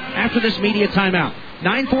clock after this media timeout.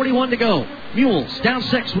 9:41 to go. Mules down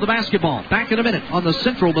 6 with the basketball. Back in a minute on the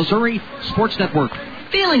Central Missouri Sports Network.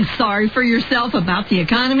 Feeling sorry for yourself about the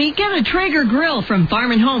economy? Get a Traeger grill from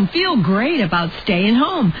Farm and Home. Feel great about staying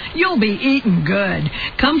home. You'll be eating good.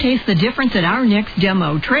 Come taste the difference at our next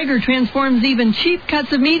demo. Traeger transforms even cheap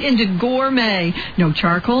cuts of meat into gourmet. No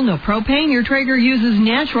charcoal, no propane. Your Traeger uses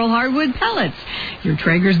natural hardwood pellets. Your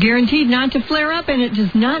Traeger's guaranteed not to flare up, and it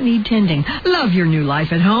does not need tending. Love your new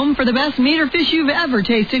life at home. For the best meat or fish you've ever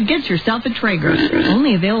tasted, get yourself a Traeger.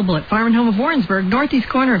 Only available at Farm and Home of Warrensburg, northeast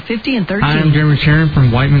corner of 50 and 13. Hi, I'm Jeremy Sharon from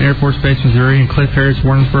Whiteman Air Force Base, Missouri, and Cliff Harris,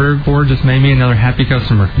 Warrensburg. Ford just made me another happy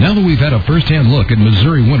customer. Now that we've had a first-hand look at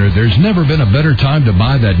Missouri winter, there's never been a better time to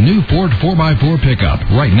buy that new Ford 4x4 pickup.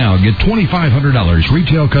 Right now, get $2,500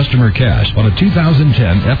 retail customer cash on a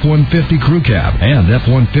 2010 F-150 Crew Cab and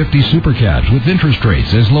F-150 Super Cabs with interest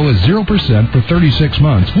rates as low as 0% for 36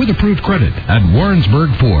 months with approved credit at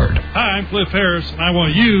Warrensburg Ford. Hi, I'm Cliff Harris, and I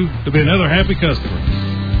want you to be another happy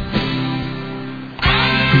customer.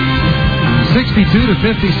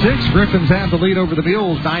 62-56. Griffins have the lead over the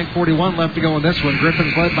Mules. 9:41 left to go in this one.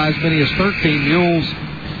 Griffins led by as many as 13. Mules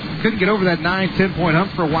couldn't get over that 9-10 point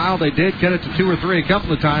hump for a while. They did get it to 2 or 3 a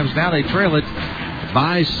couple of times. Now they trail it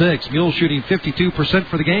by 6. Mules shooting 52%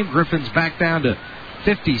 for the game. Griffins back down to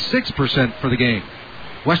 56% for the game.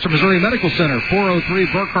 Western Missouri Medical Center, 403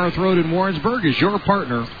 Burkhardt Road in Warrensburg, is your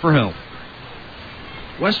partner for help.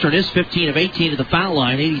 Western is 15 of 18 at the foul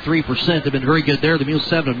line, 83%. They've been very good there. The Mules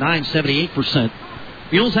 7 of 9, 78%.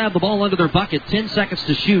 Mules have the ball under their bucket. 10 seconds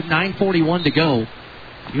to shoot, 9:41 to go.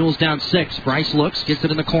 Mules down 6. Bryce looks, gets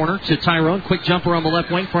it in the corner to Tyrone. Quick jumper on the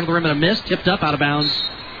left wing, front of the rim and a miss. Tipped up, out of bounds,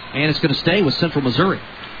 and it's going to stay with Central Missouri.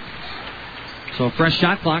 So a fresh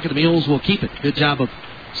shot clock, and the Mules will keep it. Good job of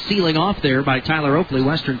sealing off there by Tyler Oakley.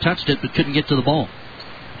 Western touched it, but couldn't get to the ball.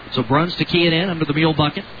 So Bruns to key it in under the Mule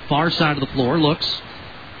bucket. Far side of the floor, looks.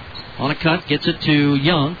 On a cut, gets it to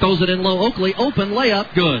Young. Throws it in low. Oakley, open,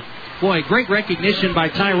 layup, good. Boy, great recognition by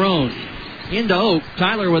Tyrone. Into Oak.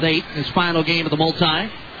 Tyler with 8 in his final game of the Multi.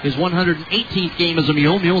 His 118th game as a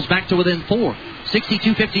Mule. Mules back to within 4.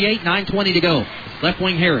 62-58, 9:20 to go. Left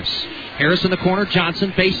wing Harris. Harris in the corner.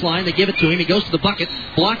 Johnson, baseline. They give it to him. He goes to the bucket.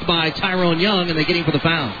 Blocked by Tyrone Young, and they get him for the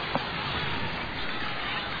foul.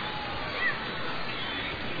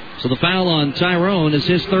 So the foul on Tyrone is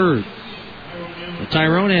his third.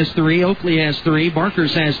 Tyrone has 3. Oakley has 3.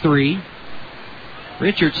 Barkers has 3.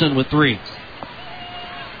 Richardson with 3.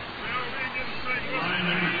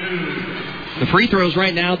 The free throws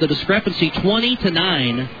right now, the discrepancy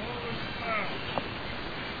 20-9.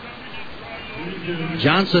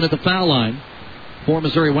 Johnson at the foul line for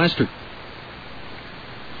Missouri Western.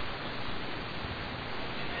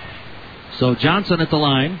 So Johnson at the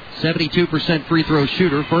line, 72% free throw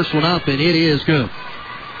shooter. First one up, and it is good.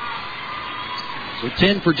 So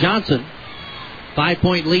 10 for Johnson.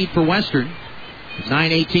 5-point lead for Western.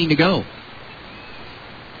 9:18 to go.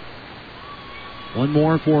 One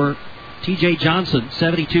more for T.J. Johnson,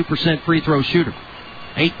 72% free throw shooter.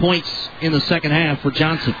 8 points in the second half for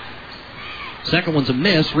Johnson. Second one's a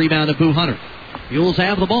miss. Rebound to Boo Hunter. Mules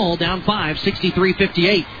have the ball, down 5,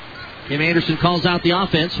 63-58. Kim Anderson calls out the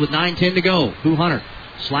offense with 9:10 to go. Boo Hunter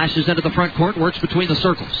slashes into the front court, works between the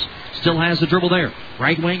circles. Still has the dribble there.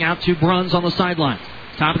 Right wing out to Bruns on the sideline.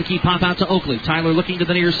 Top of the key, pop out to Oakley. Tyler looking to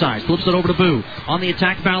the near side. Flips it over to Boo. On the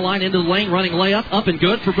attack foul line, into the lane, running layup. Up and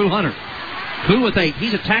good for Boo Hunter. Boo with 8.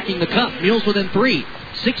 He's attacking the cup. Mules within 3.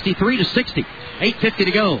 63-60. 8:50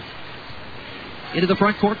 to go. Into the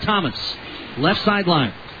front court, Thomas. Left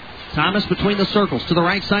sideline. Thomas between the circles. To the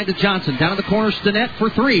right side to Johnson. Down in the corner, Stinnett for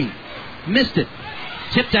 3. Missed it.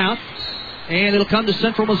 Tipped out. And it'll come to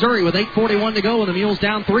Central Missouri with 8:41 to go, and the Mules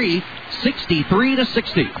down 3,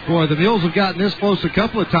 63-60. Boy, the Mules have gotten this close a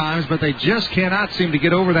couple of times, but they just cannot seem to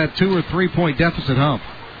get over that 2 or 3 point deficit hump.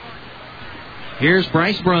 Here's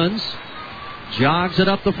Bryce Bruns. Jogs it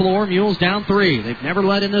up the floor. Mules down 3. They've never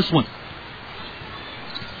led in this one.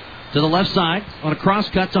 To the left side on a cross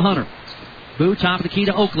cut to Hunter. Boo, top of the key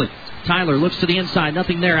to Oakley. Tyler looks to the inside.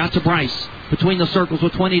 Nothing there. Out to Bryce. Between the circles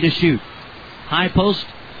with 20 to shoot. High post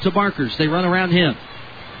to Barkers. They run around him.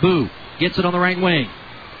 Boo gets it on the right wing.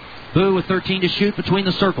 Boo with 13 to shoot between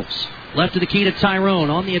the circles. Left to the key to Tyrone.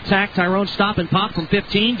 On the attack, Tyrone stop and pop from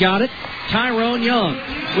 15. Got it. Tyrone Young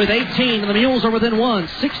with 18. And the Mules are within 1.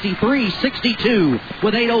 63-62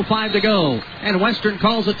 with 8:05 to go. And Western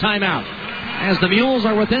calls a timeout. As the Mules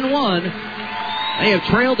are within 1, they have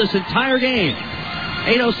trailed this entire game.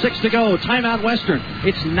 8:06 to go. Timeout Western.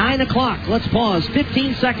 It's 9 o'clock. Let's pause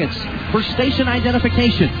 15 seconds for station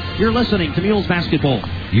identification. You're listening to Mules Basketball.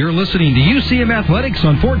 You're listening to UCM Athletics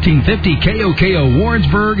on 1450 KOKO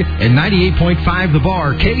Warrensburg and 98.5 The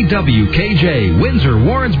Bar KWKJ Windsor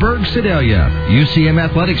Warrensburg Sedalia. UCM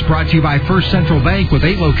Athletics brought to you by First Central Bank with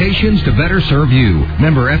 8 locations to better serve you.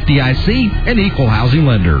 Member FDIC and equal housing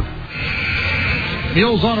lender.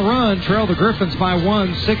 Mules on a run, trail the Griffins by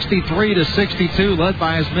 1, 63-62, trailed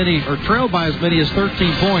by as many as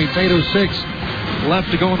 13 points. 8:06 left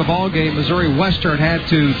to go in the ball game. Missouri Western had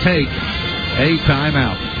to take a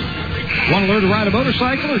timeout. Want to learn to ride a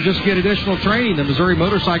motorcycle or just get additional training? The Missouri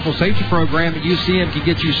Motorcycle Safety Program at UCM can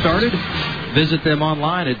get you started. Visit them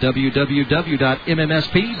online at www.mmsp.org.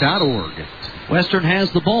 Western has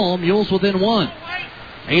the ball. Mules within 1.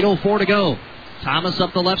 8:04 to go. Thomas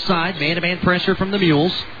up the left side. Man-to-man pressure from the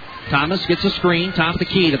Mules. Thomas gets a screen. Top of the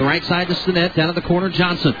key to the right side to Stinnett. Down at the corner,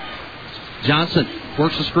 Johnson. Johnson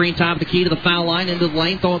works the screen. Top of the key to the foul line. Into the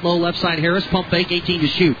lane. Throw it low left side. Harris. Pump fake. 18 to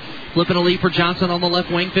shoot. Flipping a lead for Johnson on the left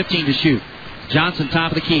wing. 15 to shoot. Johnson top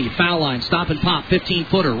of the key. Foul line. Stop and pop.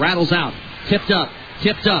 15-footer. Rattles out. Tipped up.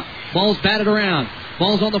 Tipped up. Ball's batted around.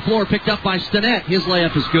 Ball's on the floor. Picked up by Stinnett. His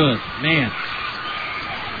layup is good. Man.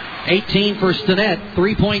 18 for Stinnett.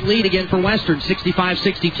 3-point lead again for Western.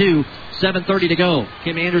 65-62. 7:30 to go.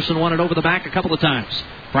 Kim Anderson won it over the back a couple of times.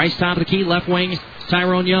 Bryce top of the key. Left wing.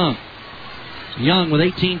 Tyrone Young. Young with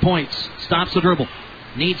 18 points. Stops the dribble.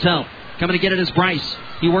 Needs help. Coming to get it is Bryce.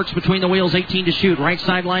 He works between the wheels. 18 to shoot. Right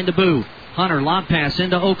sideline to Boo. Hunter. Lob pass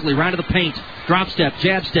into Oakley. Right to the paint. Drop step.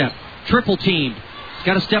 Jab step. Triple teamed. He's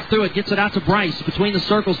got to step through it. Gets it out to Bryce. Between the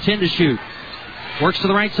circles. 10 to shoot. Works to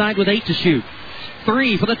the right side with 8 to shoot.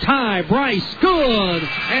 3 for the tie. Bryce. Good.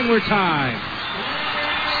 And we're tied.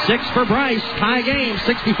 6 for Bryce. Tie game.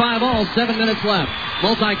 65 all. 7 minutes left.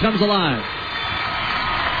 Multi comes alive.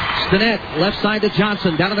 Stinnett. Left side to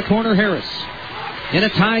Johnson. Down in the corner, Harris. In a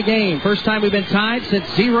tie game. First time we've been tied since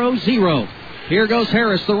 0-0. Here goes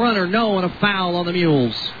Harris, the runner. No, and a foul on the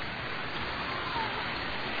Mules.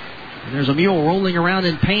 And there's a Mule rolling around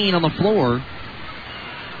in pain on the floor.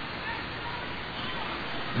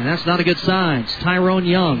 And that's not a good sign. It's Tyrone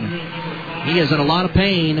Young. He is in a lot of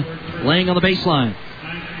pain, laying on the baseline.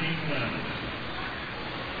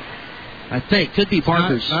 I think. Could be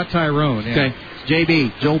Barkers. Not Tyrone. Yeah. Okay. It's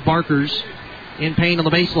JB. Joe Barkers in pain on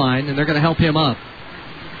the baseline, and they're going to help him up.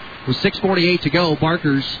 With 6:48 to go,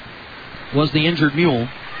 Barkers was the injured Mule.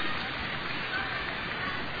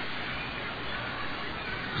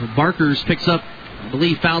 So Barkers picks up, I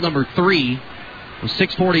believe, foul number 3 with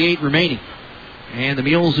 6:48 remaining. And the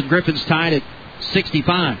Mules and Griffins tied at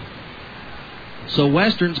 65. So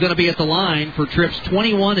Western's going to be at the line for trips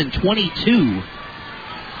 21 and 22.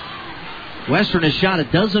 Western has shot a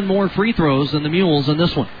dozen more free throws than the Mules in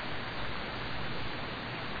this one.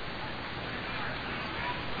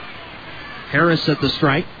 Harris at the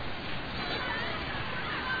strike.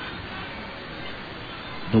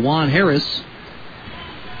 DeJuan Harris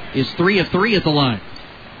is 3 of 3 at the line.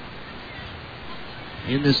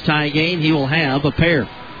 in this tie game, he will have a pair.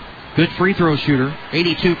 Good free throw shooter,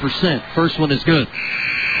 82%. First one is good.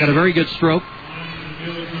 Got a very good stroke.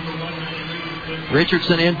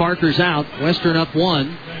 Richardson and Barker's out. Western up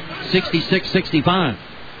 1, 66-65.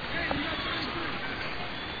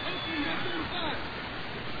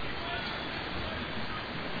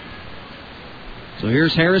 So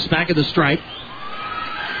here's Harris back at the stripe.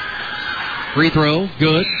 Free throw,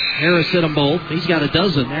 good. Harris hit them both. He's got a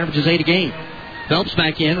dozen, averages 8 a game. Phelps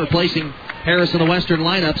back in, replacing Harris in the Western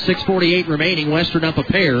lineup. 6:48 remaining. Western up a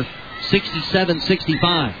pair,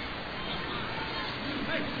 67-65.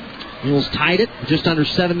 Mules tied it, just under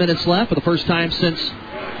 7 minutes left for the first time since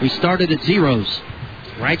we started at zeros.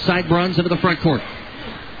 Right side Bruns into the front court.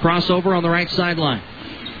 Crossover on the right sideline.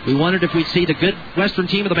 We wondered if we'd see the good Western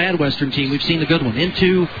team or the bad Western team. We've seen the good one.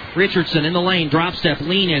 Into Richardson in the lane. Drop step,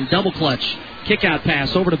 lean in, double clutch. Kick out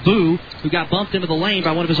pass over to Boo, who got bumped into the lane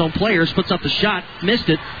by one of his own players. Puts up the shot, missed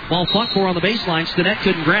it. Ball fought for on the baseline. Stinnett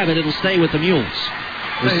couldn't grab it. It'll stay with the Mules.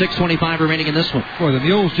 With 6:25 remaining in this one. Boy, the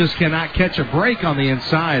Mules just cannot catch a break on the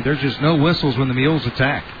inside. There's just no whistles when the Mules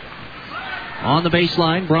attack. On the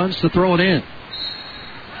baseline, Bruns to throw it in.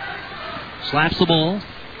 Slaps the ball.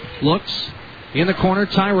 Looks. In the corner,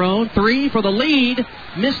 Tyrone. 3 for the lead.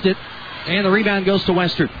 Missed it. And the rebound goes to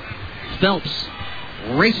Western. Phelps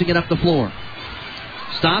racing it up the floor.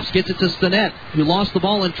 Stops, gets it to Stinnett, who lost the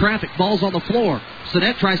ball in traffic. Ball's on the floor.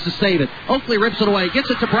 Stinnett tries to save it. Oakley rips it away. Gets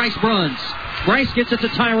it to Bryce Bruns. Bryce gets it to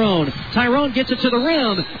Tyrone. Tyrone gets it to the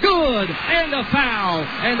rim. Good. And a foul.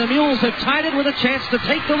 And the Mules have tied it with a chance to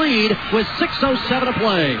take the lead with 6:07 to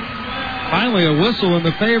play. Finally, a whistle in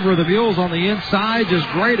the favor of the Mules on the inside. Just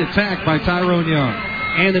great attack by Tyrone Young.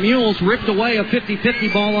 And the Mules ripped away a 50-50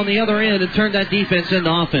 ball on the other end and turned that defense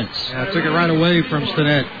into offense. Yeah, took it right away from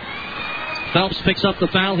Stinnett. Phelps picks up the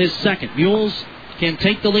foul, his second. Mules can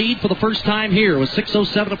take the lead for the first time here with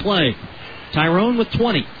 6:07 to play. Tyrone with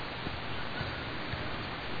 20.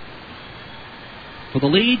 For the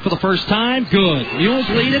lead for the first time, good. Mules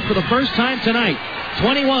lead it for the first time tonight.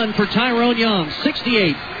 21 for Tyrone Young.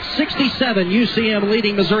 68-67, UCM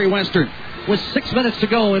leading Missouri Western with 6 minutes to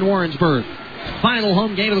go in Warrensburg. Final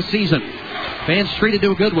home game of the season. Fans treated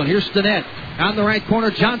to a good one. Here's Stinnett. On the right corner,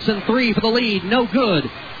 Johnson 3 for the lead. No good.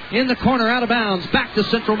 In the corner, out of bounds. Back to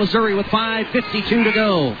Central Missouri with 5:52 to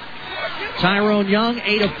go. Tyrone Young,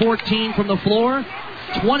 8 of 14 from the floor.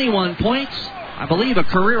 21 points. I believe a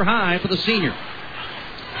career high for the senior.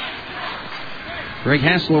 Greg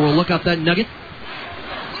Hassler will look up that nugget.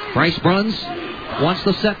 Bryce Bruns wants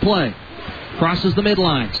the set play. Crosses the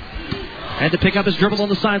midline. Had to pick up his dribble on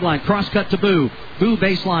the sideline. Cross cut to Boo. Boo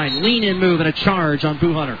baseline. Lean in move and a charge on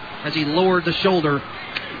Boo Hunter as he lowered the shoulder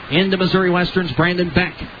into Missouri Western's Brandon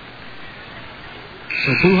Beck.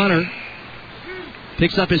 So Boo Hunter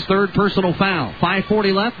picks up his third personal foul.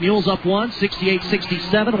 5:40 left. Mules up 1.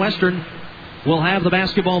 68-67. Western will have the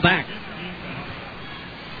basketball back.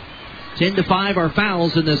 10-5 are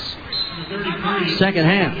fouls in this second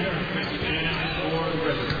half.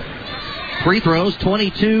 Free throws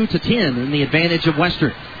 22-10 in the advantage of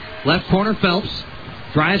Western. Left corner, Phelps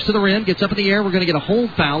drives to the rim, gets up in the air. We're going to get a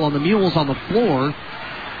hold foul on the Mules on the floor.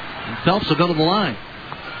 And Phelps will go to the line.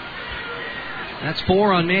 That's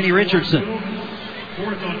 4 on Manny Richardson.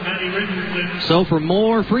 So for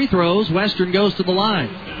more free throws, Western goes to the line.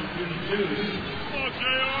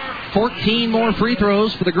 14 more free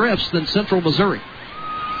throws for the Griffs than Central Missouri.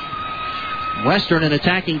 Western an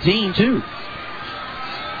attacking team, too.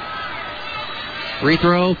 Free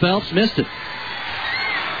throw, Phelps missed it.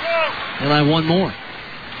 He'll have one more.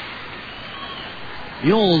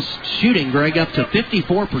 Mules shooting, Greg, up to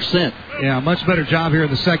 54%. Yeah, much better job here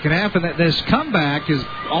in the second half. And this comeback is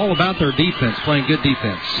all about their defense, playing good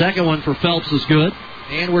defense. Second one for Phelps is good.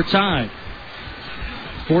 And we're tied.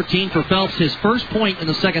 14 for Phelps, his first point in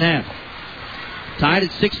the second half. Tied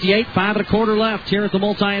at 68, 5 1/4 left here at the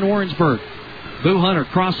Multi in Warrensburg. Boo Hunter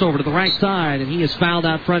crossover to the right side, and he is fouled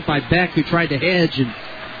out front by Beck, who tried to hedge and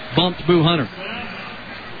bumped Boo Hunter.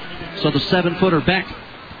 So the 7-footer Beck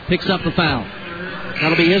picks up the foul.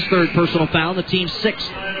 That'll be his third personal foul, the team's 6th.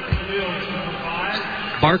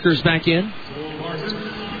 Barker's back in.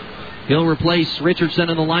 He'll replace Richardson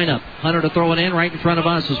in the lineup. Hunter to throw it in right in front of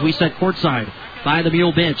us as we set courtside by the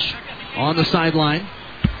Mule bench on the sideline.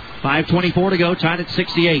 5:24 to go, tied at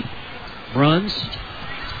 68. Runs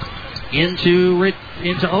into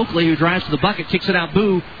Oakley, who drives to the bucket, kicks it out.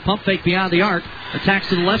 Boo, pump fake beyond the arc, attacks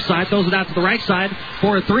to the left side, throws it out to the right side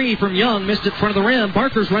for a 3 from Young, missed it in front of the rim.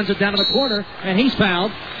 Barkers runs it down to the corner, and he's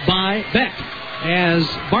fouled by Beck as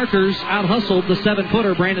Barkers out-hustled the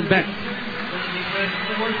 7-footer Brandon Beck.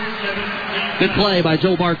 Good play by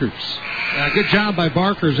Joe Barkers. Good job by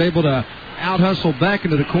Barker, is able to out-hustle Beck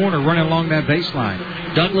into the corner, running along that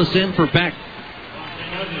baseline. Douglas in for Beck.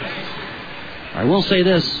 I will say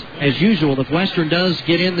this, as usual, if Western does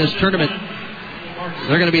get in this tournament,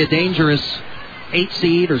 they're going to be a dangerous 8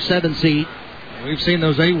 seed or 7 seed. We've seen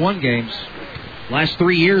those 8-1 games. Last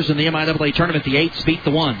 3 years in the MIAA tournament, the 8s beat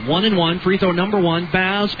the 1. 1-1, free throw number 1,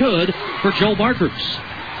 bounce good for Joe Barkers.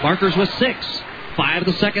 Barkers with 6, 5 of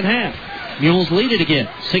the second half. Mules lead it again,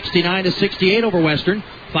 69-68 over Western,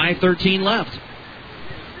 5:13 left.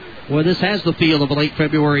 Well, this has the feel of a late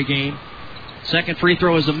February game. Second free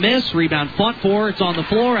throw is a miss. Rebound fought for. It's on the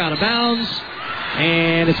floor, out of bounds.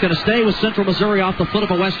 And it's going to stay with Central Missouri off the foot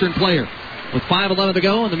of a Western player. With 5:11 to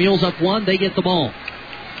go and the Mules up 1, they get the ball.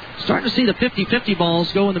 Starting to see the 50-50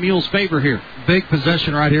 balls go in the Mules' favor here. Big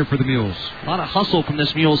possession right here for the Mules. A lot of hustle from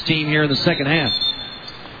this Mules team here in the second half.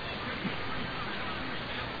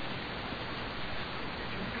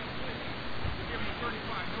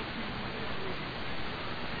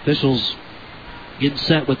 Officials getting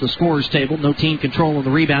set with the scorer's table. No team control on the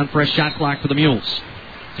rebound. Fresh shot clock for the Mules.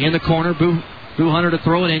 In the corner, Boo Hunter to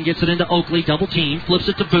throw it in. Gets it into Oakley. Double team. Flips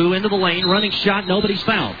it to Boo into the lane. Running shot. Nobody's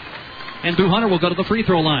fouled. And Boo Hunter will go to the free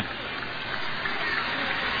throw line.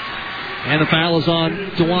 And the foul is on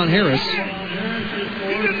DeJuan Harris.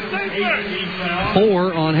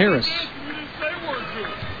 4 on Harris.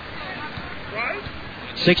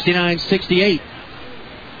 69-68.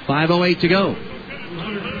 5:08 to go.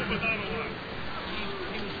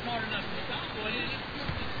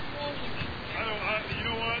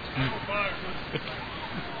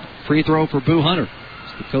 Free throw for Boo Hunter.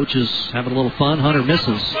 The coach is having a little fun. Hunter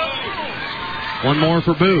misses. One more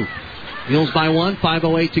for Boo. Mules by 1,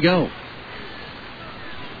 5:08 to go.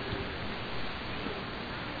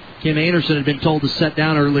 Kim Anderson had been told to set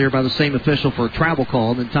down earlier by the same official for a travel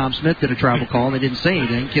call. And then Tom Smith did a travel call, and they didn't say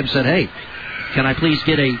anything. Kim said, hey, can I please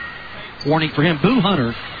get a warning for him? Boo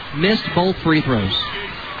Hunter missed both free throws.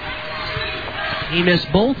 He missed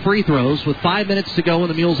both free throws with 5 minutes to go, and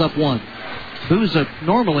the Mules up 1. Boo's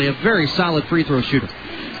normally a very solid free throw shooter.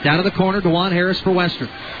 Down to the corner, DeJuan Harris for Western.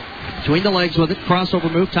 Between the legs with it,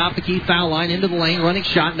 crossover move, top of the key, foul line, into the lane, running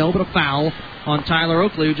shot, no, but a foul on Tyler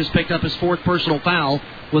Oakley, who just picked up his 4th personal foul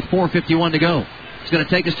with 4:51 to go. It's going to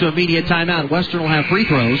take us to immediate timeout. Western will have free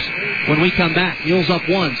throws when we come back. Mules up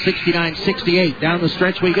 1, 69-68. Down the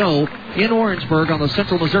stretch we go in Orangeburg on the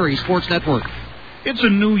Central Missouri Sports Network. It's a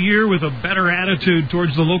new year with a better attitude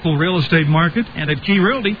towards the local real estate market, and at Key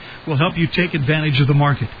Realty, we'll help you take advantage of the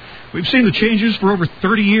market. We've seen the changes for over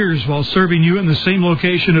 30 years while serving you in the same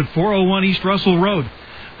location at 401 East Russell Road.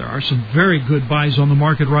 There are some very good buys on the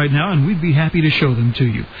market right now, and we'd be happy to show them to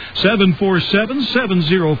you.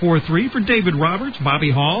 747-7043 for David Roberts, Bobby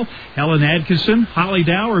Hall, Helen Adkison, Holly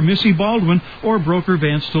Dow, or Missy Baldwin, or broker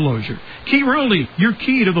Vance Delosier. Key Realty, your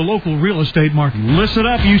key to the local real estate market. Listen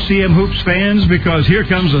up, UCM Hoops fans, because here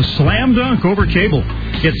comes a slam dunk over cable.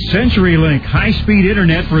 Get CenturyLink high-speed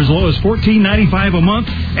internet for as low as $14.95 a month,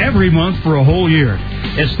 every month for a whole year.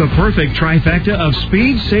 It's the perfect trifecta of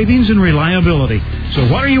speed, savings, and reliability. So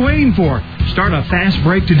what are you waiting for? Start a fast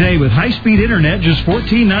break today with high-speed internet, just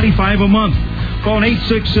 $14.95 a month. Phone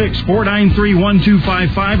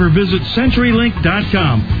 866-493-1255 or visit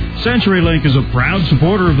CenturyLink.com. CenturyLink is a proud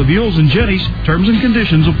supporter of the Mules and Jennies. Terms and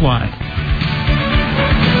conditions apply.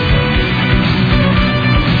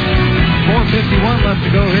 4:51 left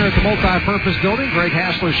to go here at the multi-purpose building. Greg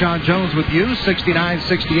Hassler, Sean Jones with you.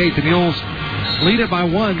 69-68. The Mules lead it by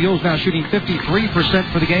 1. Mules now shooting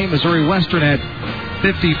 53% for the game. Missouri Western at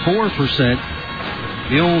 54%.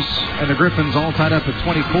 Mules and the Griffins all tied up at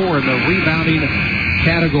 24 in the rebounding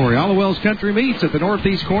category. All the Wells Country Meats at the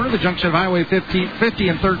northeast corner, the junction of Highway 50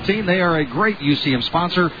 and 13. They are a great UCM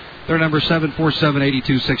sponsor. Their number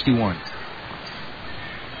 747-8261.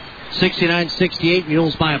 69-68,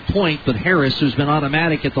 Mules by a point, but Harris, who's been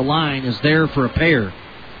automatic at the line, is there for a pair.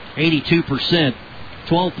 82%.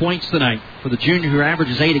 12 points tonight for the junior, who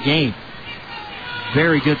averages 8 a game.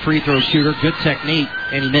 Very good free throw shooter, good technique,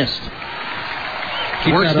 and he missed.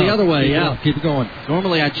 Works the other way, yeah. Keep it going.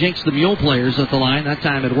 Normally I jinx the Mule players at the line. That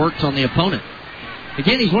time it worked on the opponent.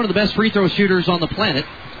 Again, he's one of the best free throw shooters on the planet.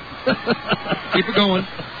 Keep it going.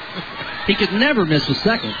 He could never miss a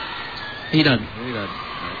second. He doesn't.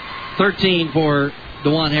 13 for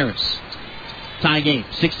DeJuan Harris. Tie game,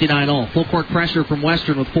 69-all. Full court pressure from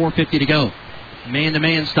Western with 4:50 to go.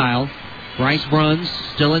 Man-to-man style. Bryce Bruns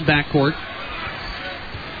still in backcourt.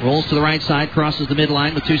 Rolls to the right side, crosses the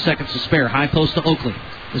midline with 2 seconds to spare. High post to Oakley.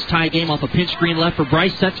 This tie game off a pinch screen left for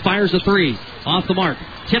Bryce. Sets, fires a 3. Off the mark.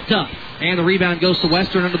 Tipped up. And the rebound goes to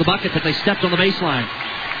Western under the bucket, but they stepped on the baseline.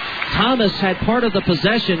 Thomas had part of the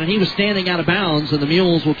possession, and he was standing out of bounds, and the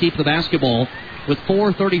Mules will keep the basketball with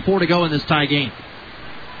 4:34 to go in this tie game.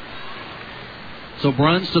 So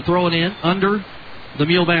Bruns to throw it in under the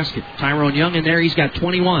Mule basket. Tyrone Young in there. He's got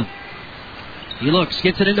 21. He looks,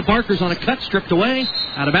 gets it into Barkers on a cut, stripped away,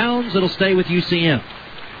 out of bounds. It'll stay with UCM.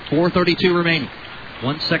 4:32 remaining.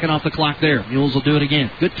 1 second off the clock there. Mules will do it again.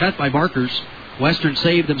 Good cut by Barkers. Western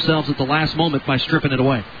saved themselves at the last moment by stripping it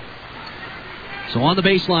away. So on the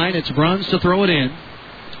baseline, it's Bruns to throw it in.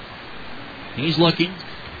 He's looking.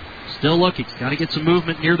 Still looking. Got to get some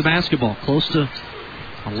movement near the basketball. Close to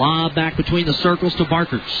a lob back between the circles to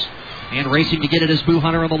Barkers. And racing to get it is Boo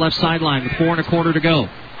Hunter on the left sideline with 4 1/4 to go.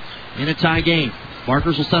 In a tie game.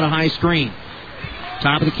 Barkers will set a high screen.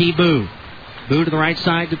 Top of the key, Boo. Boo to the right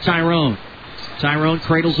side to Tyrone. Tyrone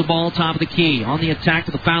cradles the ball, top of the key. On the attack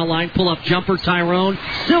to the foul line. Pull-up jumper, Tyrone.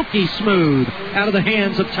 Silky smooth out of the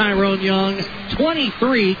hands of Tyrone Young.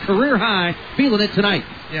 23, career high. Feeling it tonight.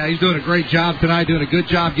 Yeah, he's doing a great job tonight. Doing a good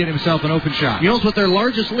job getting himself an open shot. Mules with their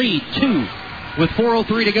largest lead, 2. With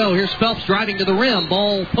 4:03 to go. Here's Phelps driving to the rim.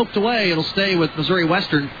 Ball poked away. It'll stay with Missouri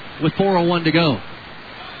Western with 4:01 to go.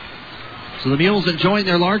 So the Mules enjoying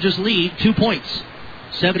their largest lead, 2 points.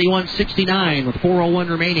 71-69 with 4:01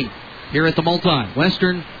 remaining here at the Multi.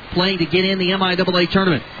 Western playing to get in the MIAA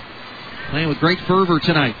tournament. Playing with great fervor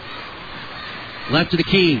tonight. Left to the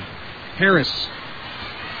key. Harris.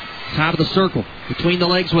 Top of the circle. Between the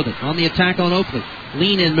legs with it. On the attack on Oakley.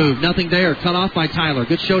 Lean-in move. Nothing there. Cut off by Tyler.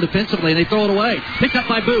 Good show defensively. They throw it away. Picked up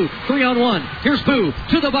by Boo. 3-on-1. Here's Boo.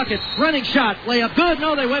 To the bucket. Running shot. Layup. Good.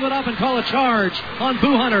 No, they wave it off and call a charge on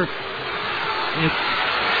Boo Hunter.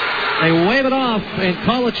 They wave it off and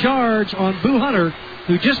call a charge on Boo Hunter,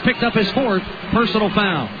 who just picked up his 4th personal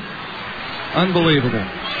foul. Unbelievable.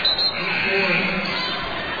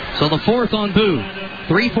 So the 4th on Boo.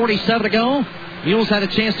 3:47 to go. Mules had a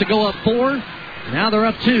chance to go up 4. Now they're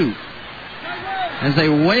up 2. As they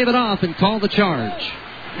wave it off and call the charge.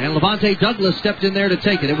 And Levante Douglas stepped in there to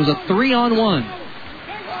take it. It was a 3-on-1.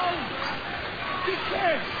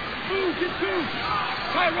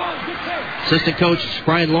 Assistant coach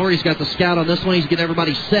Brian Laurie's got the scout on this one. He's getting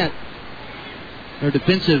everybody set. Their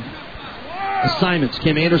defensive assignments.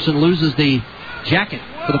 Kim Anderson loses the jacket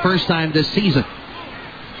for the first time this season.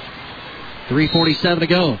 3:47 to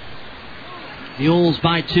go. Mules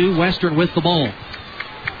by 2. Western with the ball.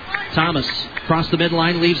 Thomas across the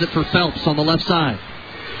midline, leaves it for Phelps on the left side.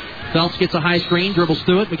 Phelps gets a high screen, dribbles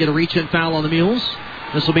through it. We get a reach-in foul on the Mules.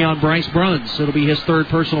 This will be on Bryce Bruns. It'll be his 3rd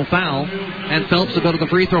personal foul. And Phelps will go to the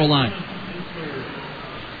free throw line.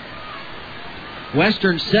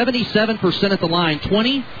 Western 77% at the line.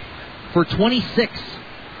 20 for 26.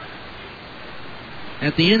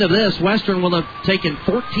 At the end of this, Western will have taken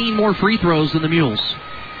 14 more free throws than the Mules.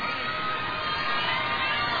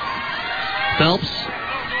 Phelps,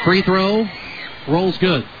 free throw, rolls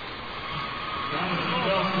good.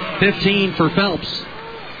 15 for Phelps.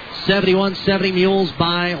 71-70 Mules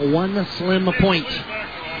by 1 slim point.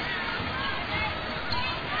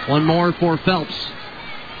 One more for Phelps.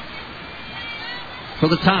 For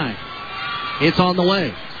the tie. It's on the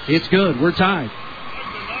way. It's good. We're tied.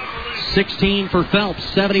 16 for Phelps.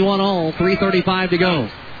 71 all. 3:35 to go.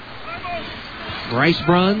 Bryce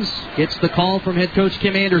Bruns gets the call from head coach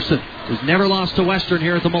Kim Anderson, who's never lost to Western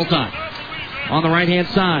here at the Multi. On the right-hand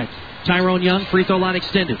side, Tyrone Young, free throw line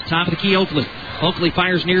extended. Top of the key, Oakley. Oakley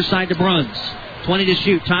fires near side to Bruns. 20 to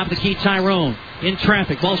shoot. Top of the key, Tyrone. In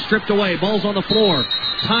traffic. Ball stripped away. Ball's on the floor.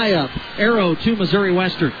 Tie up. Arrow to Missouri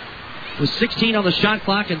Western. With 16 on the shot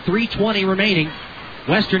clock and 3:20 remaining,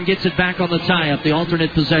 Western gets it back on the tie-up, the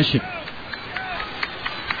alternate possession.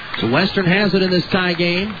 So Western has it in this tie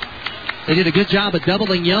game. They did a good job of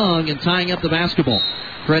doubling Young and tying up the basketball.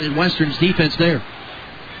 Credit Western's defense there.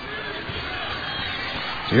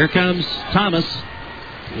 So here comes Thomas.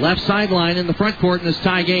 Left sideline in the front court in this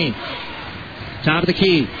tie game. Top of the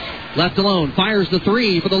key. Left alone. Fires the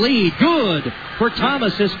 3 for the lead. Good for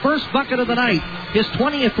Thomas. His first bucket of the night. His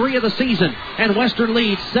 20th 3 of the season. And Western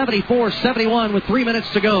leads 74-71 with 3 minutes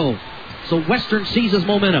to go. So Western seizes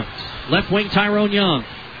momentum. Left wing Tyrone Young.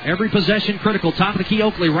 Every possession critical. Top of the key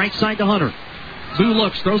Oakley. Right side to Hunter. Boo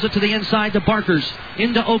looks. Throws it to the inside to Barkers.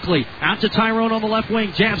 Into Oakley. Out to Tyrone on the left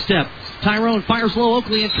wing. Jab step. Tyrone fires low.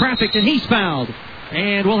 Oakley in traffic. And he's fouled.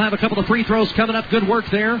 And we'll have a couple of free throws coming up. Good work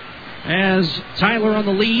there. As Tyler on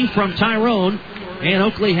the lead from Tyrone. And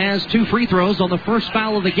Oakley has 2 free throws on the first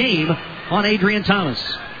foul of the game on Adrian Thomas.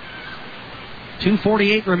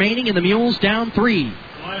 2:48 remaining and the Mules down 3.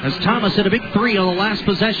 As Thomas hit a big 3 on the last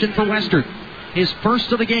possession for Western. His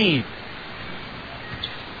first of the game.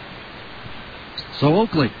 So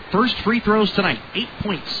Oakley, first free throws tonight. 8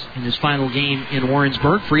 points in his final game in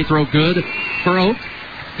Warrensburg. Free throw good for Oak.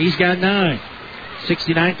 He's got 9.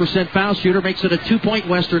 69% foul shooter makes it a 2-point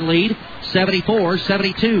Western lead.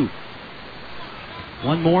 74-72.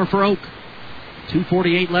 One more for Oak.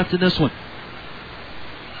 2:48 left in this one.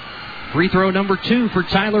 Free throw number 2 for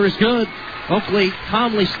Tyler is good. Oakley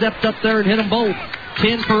calmly stepped up there and hit them both.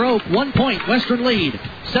 10 for Oak. 1 point. Western lead.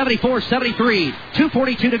 74-73.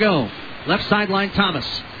 2:42 to go. Left sideline Thomas.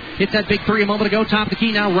 Hit that big three a moment ago. Top of the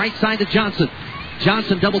key now. Right side to Johnson.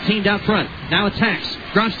 Johnson double teamed out front. Now attacks.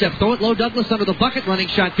 Drop step. Throw it low. Douglas under the bucket. Running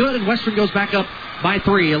shot good. And Western goes back up by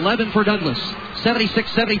 3. 11 for Douglas.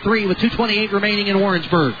 76-73 with 2:28 remaining in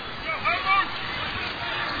Warrensburg.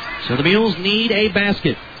 So the Mules need a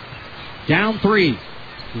basket. Down 3.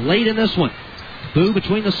 Late in this one. Boo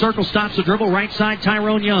between the circle. Stops the dribble. Right side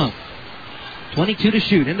Tyrone Young. 22 to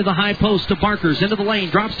shoot. Into the high post to Barkers. Into the lane.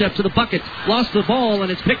 Drop step to the bucket. Lost the ball, and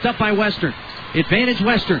it's picked up by Western. Advantage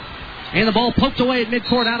Western. And the ball poked away at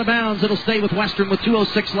midcourt out of bounds. It'll stay with Western with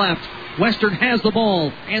 2:06 left. Western has the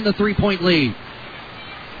ball and the 3-point lead.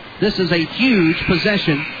 This is a huge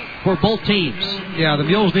possession for both teams. Yeah, the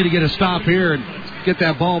Mules need to get a stop here and get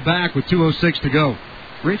that ball back with 2:06 to go.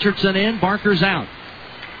 Richardson in. Barker's out.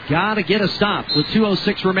 Got to get a stop with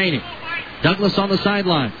 2:06 remaining. Douglas on the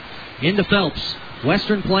sideline. Into Phelps.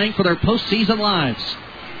 Western playing for their postseason lives.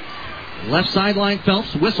 Left sideline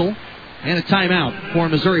Phelps. Whistle. And a timeout for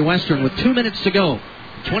Missouri Western with 2 minutes to go.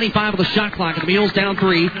 25 of the shot clock. And the Mules down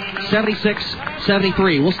 3.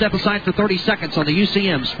 76-73. We'll step aside for 30 seconds on the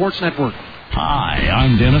UCM Sports Network. Hi,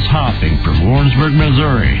 I'm Dennis Hopping from Warrensburg,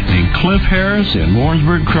 Missouri. And Cliff Harris and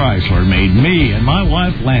Warrensburg Chrysler made me and my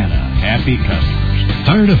wife Lana happy customers.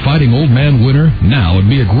 Tired of fighting old man winter? Now would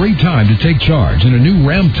be a great time to take charge in a new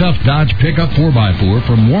Ram Tough Dodge pickup 4x4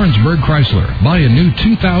 from Warrensburg Chrysler. Buy a new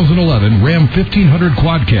 2011 Ram 1500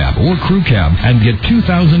 Quad Cab or Crew Cab and get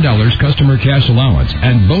 $2,000 customer cash allowance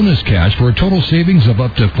and bonus cash for a total savings of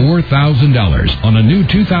up to $4,000 on a new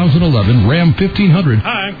 2011 Ram 1500.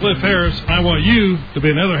 Hi, I'm Cliff Harris. I want you to be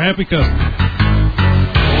another happy customer.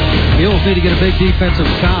 Mules need to get a big defensive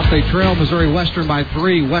stop. They trail Missouri Western by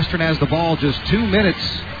 3. Western has the ball. Just 2 minutes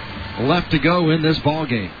left to go in this ball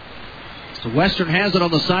game. So Western has it on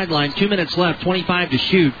the sideline. 2 minutes left. 25 to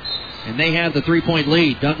shoot. And they have the 3-point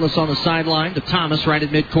lead. Douglas on the sideline to Thomas right at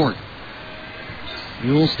midcourt.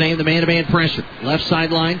 Mules stay in the man-to-man pressure. Left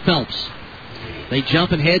sideline, Phelps. They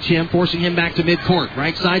jump and hedge him, forcing him back to midcourt.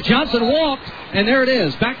 Right side, Johnson walked, and there it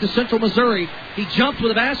is. Back to Central Missouri. He jumped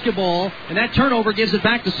with a basketball, and that turnover gives it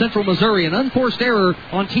back to Central Missouri. An unforced error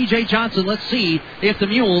on T.J. Johnson. Let's see if the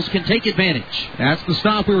Mules can take advantage. That's the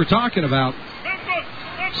stop we were talking about.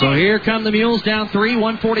 So here come the Mules down 3,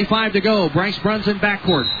 1:45 to go. Bryce Bruns in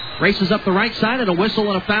backcourt. Races up the right side, and a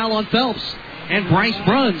whistle and a foul on Phelps. And Bryce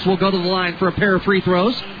Bruns will go to the line for a pair of free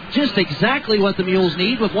throws. Just exactly what the Mules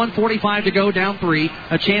need with 1:45 to go, down 3.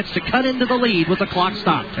 A chance to cut into the lead with the clock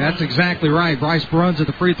stopped. That's exactly right. Bryce Bruns at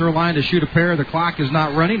the free throw line to shoot a pair. The clock is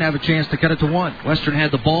not running. Have a chance to cut it to 1. Western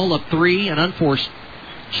had the ball up 3. An unforced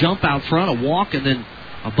jump out front, a walk, and then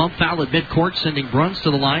a bump foul at midcourt, sending Bruns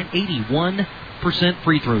to the line. 81%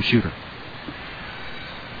 free throw shooter.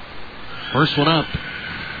 First one up,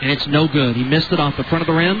 and it's no good. He missed it off the front of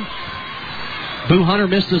the rim. Boo Hunter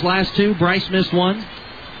missed his last 2. Bryce missed 1.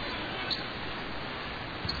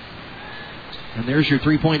 And there's your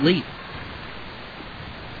 3-point lead.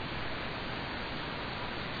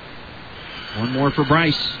 One more for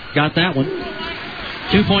Bryce. Got that one.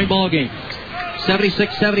 2-point ball game.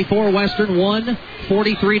 76-74 Western.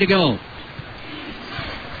 1:43 to go.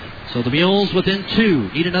 So the Mules within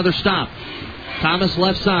 2. Need another stop. Thomas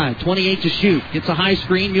left side. 28 to shoot. Gets a high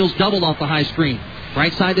screen. Mules doubled off the high screen.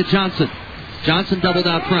 Right side to Johnson. Johnson doubled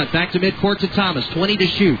out front. Back to midcourt to Thomas. 20 to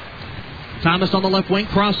shoot. Thomas on the left wing.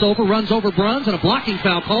 Crossover. Runs over Bruns. And a blocking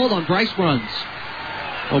foul called on Bryce Bruns.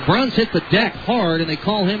 Well, Bruns hit the deck hard, and they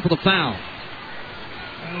call him for the foul.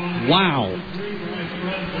 Wow.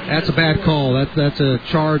 That's a bad call. That's a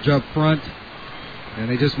charge up front, and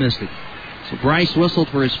they just missed it. So Bryce whistled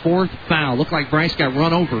for his 4th foul. Looked like Bryce got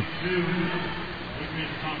run over.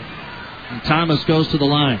 And Thomas goes to the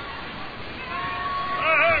line.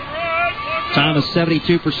 Thomas,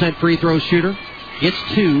 72% free throw shooter. Gets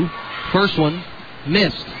 2. First one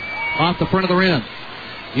missed off the front of the rim.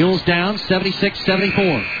 Mules down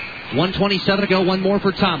 76-74. 1:27 to go. One more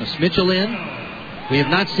for Thomas. Mitchell in. We have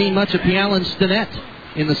not seen much of Pialin Stinnett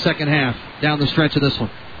in the second half down the stretch of this one.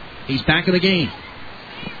 He's back in the game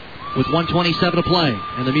with 1:27 to play.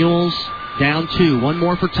 And the Mules down 2. One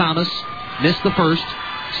more for Thomas. Missed the first.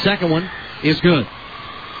 Second one is good.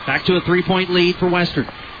 Back to a 3-point lead for Western.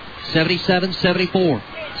 77-74.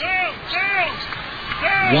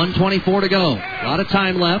 1:24 to go. A lot of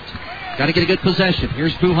time left. Got to get a good possession.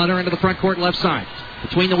 Here's Boo Hunter into the front court left side.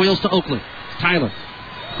 Between the wheels to Oakley. Tyler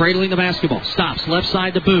cradling the basketball. Stops left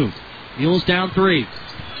side to Boo. Mules down 3.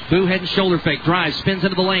 Boo head and shoulder fake. Drives. Spins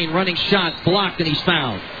into the lane. Running shot. Blocked and he's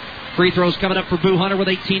fouled. Free throws coming up for Boo Hunter with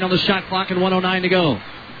 18 on the shot clock and 1:09 to go.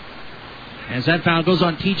 As that foul goes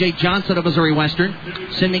on T.J. Johnson of Missouri Western,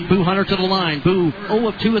 sending Boo Hunter to the line. Boo 0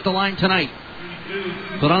 of 2 at the line tonight.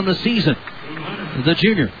 But on the season, the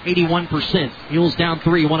junior, 81%. Mules down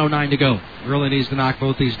 3, 1:09 to go. Really needs to knock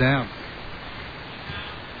both these down.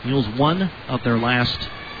 Mules 1 of their last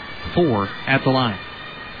 4 at the line.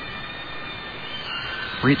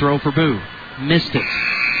 Free throw for Boo. Missed it.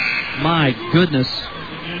 My goodness.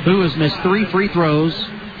 Boo has missed 3 free throws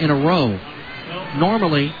in a row.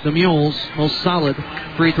 Normally, the Mules' most solid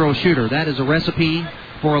free throw shooter. That is a recipe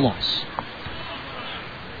for a loss.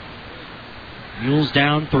 Mules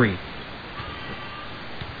down 3.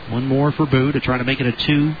 One more for Boo to try to make it a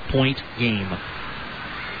 2-point game.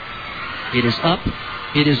 It is up.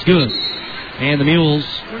 It is good. And the Mules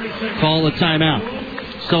call a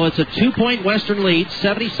timeout. So it's a 2-point Western lead,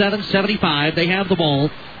 77-75. They have the ball.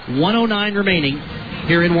 1:09 remaining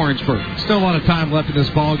here in Warrensburg. Still a lot of time left in this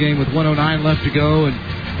ball game with 1:09 left to go.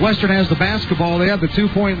 And Western has the basketball. They have the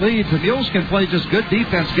 2-point lead. The Mules can play just good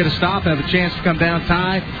defense, get a stop, have a chance to come down,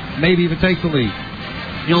 tie, maybe even take the lead.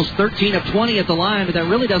 Mules 13 of 20 at the line, but that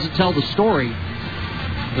really doesn't tell the story.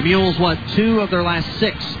 The Mules, 2 of their last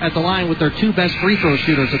 6 at the line with their 2 best free throw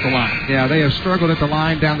shooters at the line. Yeah, they have struggled at the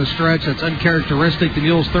line down the stretch. That's uncharacteristic. The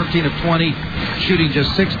Mules 13 of 20, shooting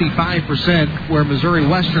just 65%, where Missouri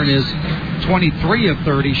Western is 23 of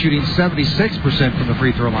 30, shooting 76% from the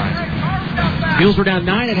free throw line. Mules were down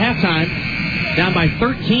 9 at halftime, down by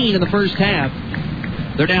 13 in the first half.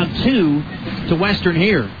 They're down 2 to Western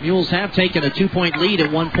here. Mules have taken a 2-point lead at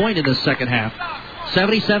 1 point in the second half.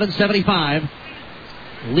 77-75.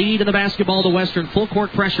 Lead in the basketball to Western. Full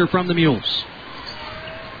court pressure from the Mules.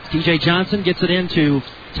 T.J. Johnson gets it into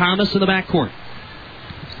Thomas in the backcourt.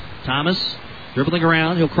 Thomas dribbling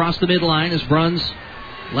around. He'll cross the midline as Bruns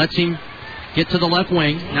lets him get to the left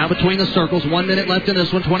wing. Now between the circles. 1 minute left in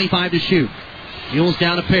this one. 25 to shoot. Mules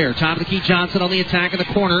down a pair. Top of the key. Johnson on the attack in the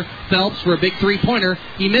corner. Phelps for a big 3-pointer.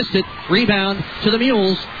 He missed it. Rebound to the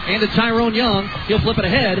Mules and to Tyrone Young. He'll flip it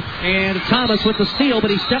ahead. And Thomas with the steal,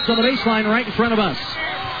 but he stepped on the baseline right in front of us.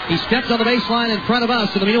 He stepped on the baseline in front of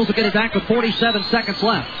us, and the Mules will get it back with 47 seconds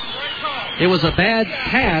left. It was a bad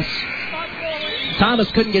pass.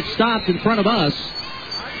 Thomas couldn't get stopped in front of us.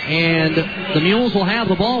 And the Mules will have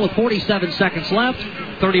the ball with 47 seconds left.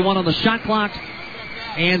 31 on the shot clock.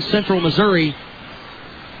 And Central Missouri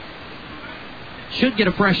should get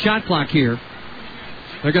a fresh shot clock here.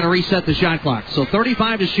 They're going to reset the shot clock. So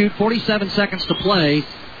 35 to shoot, 47 seconds to play.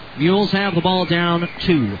 Mules have the ball down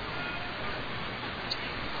 2.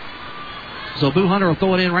 So Boo Hunter will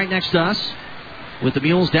throw it in right next to us with the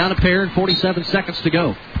Mules down a pair and 47 seconds to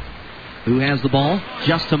go. Boo has the ball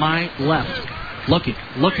just to my left. Looking.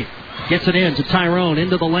 Gets it in to Tyrone,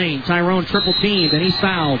 into the lane. Tyrone triple teamed, and he's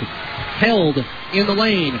fouled. Held in the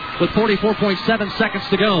lane with 44.7 seconds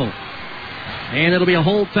to go. And it'll be a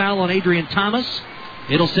hold foul on Adrian Thomas.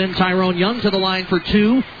 It'll send Tyrone Young to the line for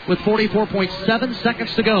 2 with 44.7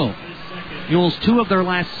 seconds to go. Mules 2 of their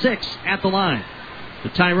last 6 at the line.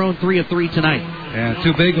 But Tyrone 3 of 3 tonight. Yeah,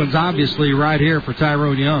 2 big ones obviously right here for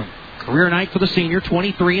Tyrone Young. Career night for the senior,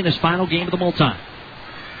 23 in his final game of the multi.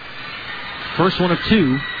 First one of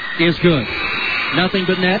 2 is good. Nothing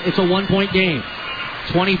but net. It's a 1-point game.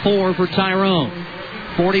 24 for Tyrone.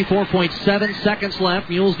 44.7 seconds left.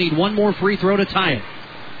 Mules need 1 more free throw to tie it.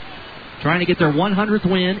 Trying to get their 100th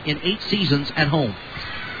win in 8 seasons at home.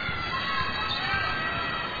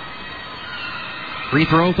 Free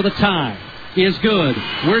throw for the tie is good.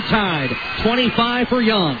 We're tied. 25 for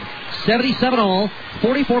Young. 77 all.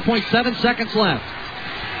 44.7 seconds left.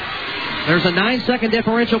 There's a 9-second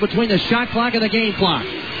differential between the shot clock and the game clock.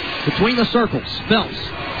 Between the circles. Phelps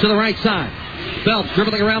to the right side. Phelps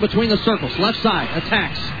dribbling around between the circles. Left side.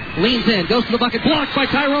 Attacks. Leans in. Goes to the bucket. Blocked by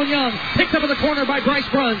Tyrone Young. Picked up in the corner by Bryce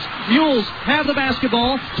Bruns. Mules have the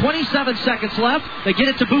basketball. 27 seconds left. They get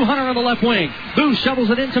it to Boo Hunter on the left wing. Boo shovels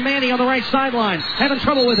it into Manny on the right sideline. Having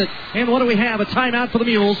trouble with it. And what do we have? A timeout for the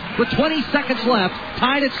Mules with 20 seconds left.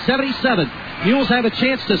 Tied at 77. Mules have a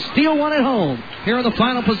chance to steal one at home here in the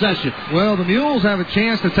final possession. Well, the Mules have a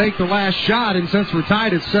chance to take the last shot, and since we're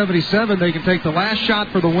tied at 77, they can take the last shot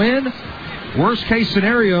for the win. Worst case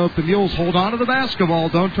scenario, if the Mules hold on to the basketball,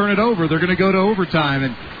 don't turn it over, they're going to go to overtime.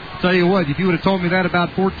 And tell you what, if you would have told me that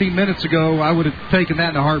about 14 minutes ago, I would have taken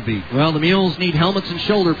that in a heartbeat. Well, the Mules need helmets and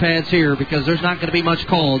shoulder pads here because there's not going to be much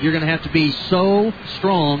called. You're going to have to be so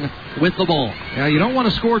strong with the ball. Yeah, you don't want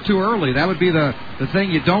to score too early. That would be the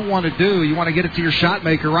thing you don't want to do. You want to get it to your shot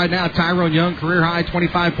maker. Right now, Tyrone Young, career high,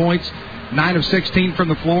 25 points, 9 of 16 from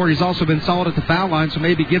the floor. He's also been solid at the foul line, so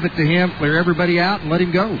maybe give it to him, clear everybody out, and let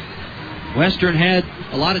him go. Western had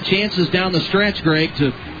a lot of chances down the stretch, Greg,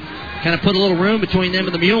 to kind of put a little room between them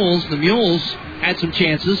and the Mules. The Mules had some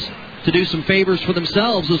chances to do some favors for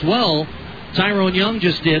themselves as well. Tyrone Young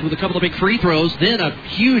just did with a couple of big free throws, then a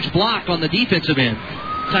huge block on the defensive end.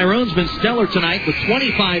 Tyrone's been stellar tonight with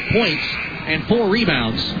 25 points and 4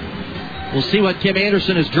 rebounds. We'll see what Kim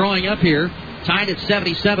Anderson is drawing up here. Tied at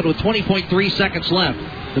 77 with 20.3 seconds left.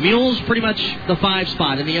 The Mules pretty much the 5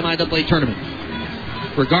 spot in the MIAA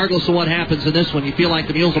tournament. Regardless of what happens in this one, you feel like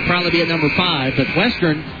the Mules will probably be at number 5, but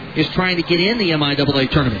Western is trying to get in the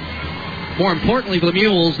MIAA tournament. More importantly for the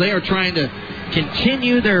Mules, they are trying to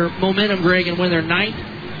continue their momentum, Greg, and win their 9th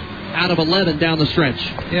out of 11 down the stretch.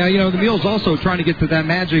 Yeah, the Mules also trying to get to that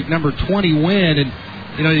magic number 20 win, and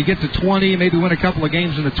you get to 20, maybe win a couple of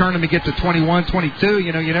games in the tournament, get to 21, 22,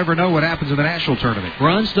 you never know what happens in the national tournament.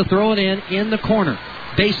 Runs to throw it in the corner.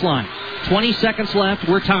 Baseline. 20 seconds left,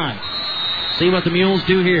 we're tied. See what the Mules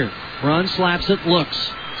do here. Runs, slaps it, looks.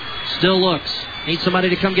 Still looks. Needs somebody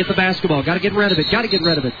to come get the basketball. Got to get rid of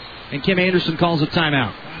it. And Kim Anderson calls a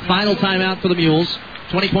timeout. Final timeout for the Mules.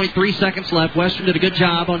 20.3 seconds left. Western did a good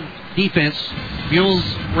job on defense. Mules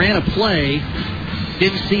ran a play.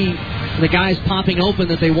 Didn't see the guys popping open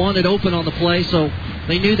that they wanted open on the play, so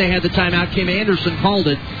they knew they had the timeout. Kim Anderson called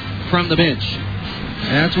it from the bench.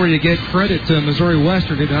 And that's where you get credit to Missouri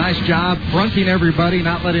Western. Did a nice job fronting everybody,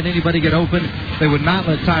 not letting anybody get open. They would not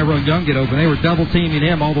let Tyrone Young get open. They were double-teaming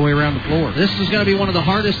him all the way around the floor. This is going to be one of the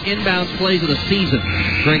hardest inbounds plays of the season.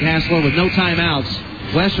 Greg Hassler with no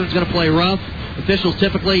timeouts. Western's going to play rough. Officials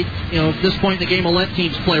typically, at this point in the game will let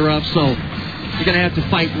teams play rough, so you're going to have to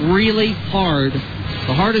fight really hard.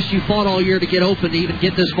 The hardest you fought all year to get open to even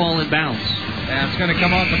get this ball in bounds. Yeah, it's going to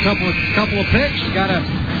come off a couple of picks. You got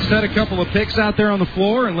to set a couple of picks out there on the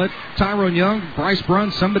floor and let Tyrone Young, Bryce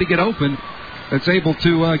Bruns, somebody get open that's able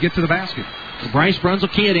to get to the basket. Bryce Bruns will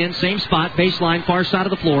key it in, same spot, baseline, far side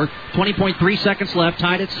of the floor. 20.3 seconds left,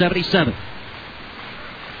 tied at 77.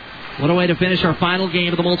 What a way to finish our final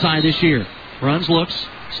game of the multi this year. Bruns looks,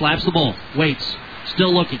 slaps the ball, waits,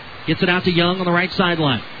 still looking, gets it out to Young on the right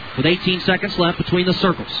sideline with 18 seconds left between the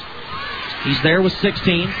circles. He's there with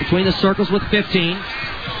 16, between the circles with 15,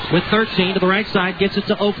 with 13 to the right side, gets it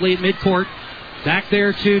to Oakley at midcourt. Back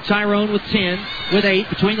there to Tyrone with 10, with 8,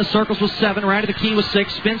 between the circles with 7, right of the key with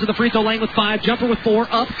 6, spins to the free throw lane with 5, jumper with 4,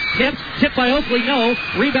 up, tipped by Oakley, no,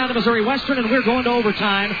 rebound to Missouri Western, and we're going to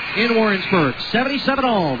overtime in Warrensburg. 77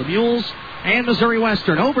 all, the Mules and Missouri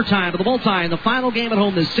Western. Overtime of the multi in the final game at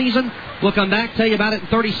home this season. We'll come back, tell you about it in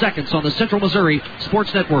 30 seconds on the Central Missouri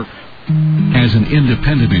Sports Network. As an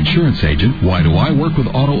independent insurance agent, why do I work with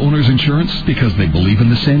Auto Owners Insurance? Because they believe in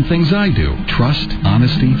the same things I do. Trust,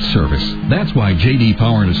 honesty, service. That's why J.D.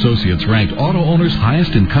 Power & Associates ranked Auto Owners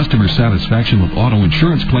highest in customer satisfaction with auto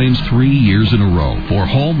insurance claims 3 years in a row. For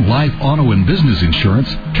home, life, auto, and business insurance,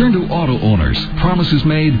 turn to Auto Owners. Promises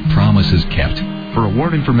made, promises kept. For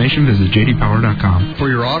award information, visit jdpower.com. For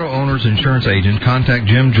your Auto Owners Insurance agent, contact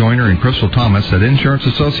Jim Joyner and Crystal Thomas at Insurance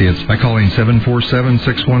Associates by calling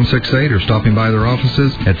 747-6168 or stopping by their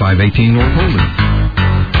offices at 518 North Holden.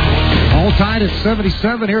 All tied at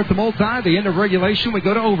 77 here at the multi. The end of regulation. We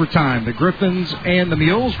go to overtime. The Griffins and the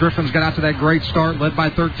Mules. Griffins got out to that great start, led by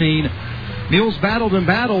 13. Mules battled,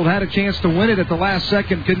 had a chance to win it at the last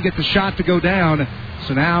second, couldn't get the shot to go down.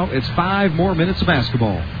 So now it's 5 more minutes of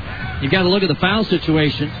basketball. You've got to look at the foul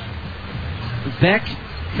situation. Beck,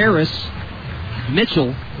 Harris,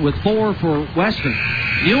 Mitchell with 4 for Western.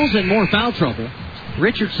 Mules in more foul trouble.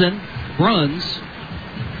 Richardson, Bruns,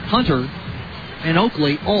 Hunter, and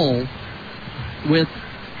Oakley all with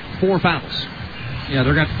 4 fouls. Yeah,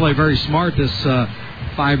 they're going to have to play very smart this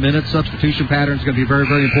 5 minutes. Substitution pattern is going to be very,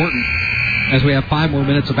 very important as we have 5 more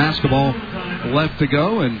minutes of basketball left to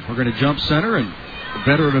go. And we're going to jump center, and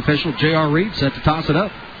veteran official J.R. Reed set to toss it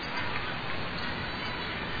up.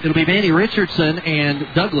 It'll be Manny Richardson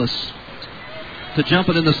and Douglas to jump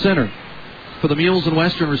it in the center for the Mules and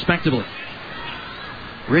Western, respectively.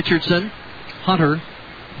 Richardson, Hunter,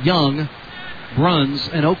 Young, Bruns,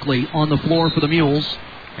 and Oakley on the floor for the Mules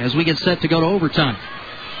as we get set to go to overtime.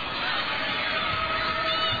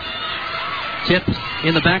 Tip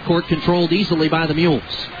in the backcourt, controlled easily by the Mules.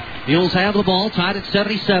 Mules have the ball, tied at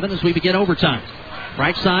 77 as we begin overtime.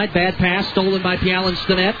 Right side, bad pass, stolen by Pialin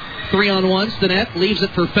Stinnett. 3-on-1. Stinnett leaves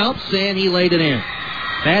it for Phelps, and he laid it in.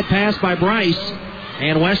 Bad pass by Bryce,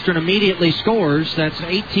 and Western immediately scores. That's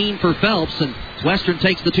 18 for Phelps, and Western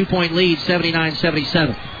takes the 2-point lead,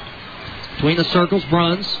 79-77. Between the circles,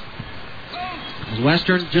 Bruns.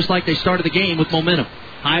 Western, just like they started the game, with momentum.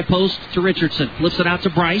 High post to Richardson. Flips it out to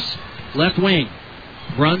Bryce. Left wing.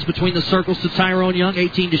 Runs between the circles to Tyrone Young,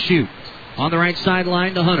 18 to shoot. On the right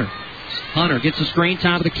sideline to Hunter. Hunter gets a screen,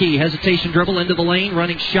 top of the key. Hesitation dribble into the lane.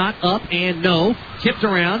 Running shot up and no. Tipped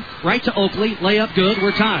around. Right to Oakley. Layup good.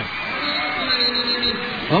 We're tied.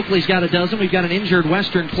 Oakley's got a dozen. We've got an injured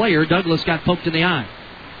Western player. Douglas got poked in the eye.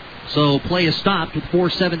 So play is stopped with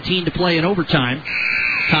 4:17 to play in overtime.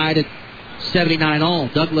 Tied at 79 all.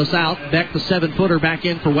 Douglas out. Beck, the 7-footer, back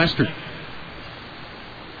in for Western.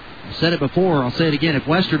 I said it before. I'll say it again. If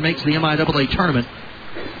Western makes the MIAA tournament,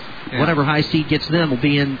 whatever high seed gets them will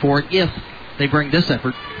be in for it if they bring this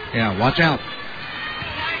effort. Yeah, watch out.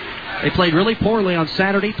 They played really poorly on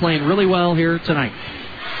Saturday, playing really well here tonight.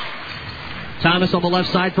 Thomas on the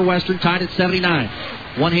left side for Western, tied at 79.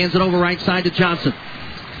 One hands it over right side to Johnson.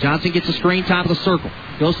 Johnson gets a screen, top of the circle.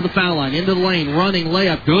 Goes to the foul line, into the lane, running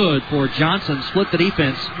layup. Good for Johnson. Split the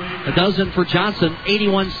defense. A dozen for Johnson,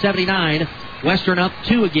 81-79. Western up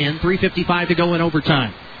 2 again, 3:55 to go in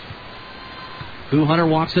overtime. Boo Hunter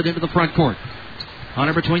walks it into the front court.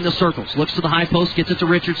 Hunter between the circles. Looks to the high post, gets it to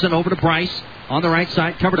Richardson, over to Bryce. On the right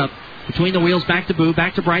side, covered up. Between the wheels, back to Boo,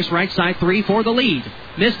 back to Bryce, right side, 3 for the lead.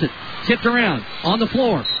 Missed it. Tipped around. On the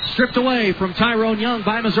floor. Stripped away from Tyrone Young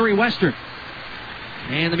by Missouri Western.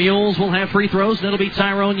 And the Mules will have free throws, and it'll be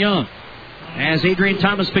Tyrone Young. As Adrian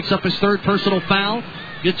Thomas picks up his 3rd personal foul.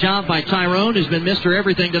 Good job by Tyrone, who's been Mr.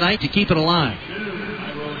 Everything tonight to keep it alive.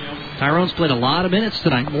 Tyrone's played a lot of minutes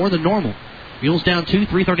tonight, more than normal. Mules down 2,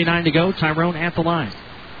 3:39 to go. Tyrone at the line.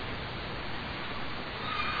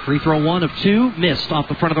 Free throw 1 of 2, missed off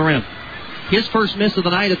the front of the rim. His first miss of the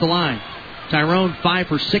night at the line. Tyrone 5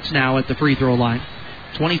 for 6 now at the free throw line.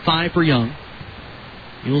 25 for Young.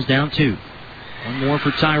 Mules down 2. One more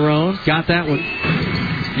for Tyrone. Got that one.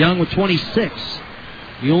 Young with 26.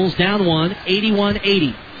 Mules down 1,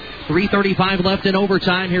 81-80. 3:35 left in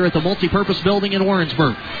overtime here at the multipurpose building in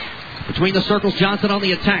Warrensburg. Between the circles, Johnson on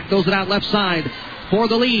the attack. Throws it out left side for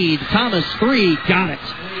the lead. Thomas, 3. Got it.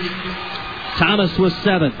 Thomas with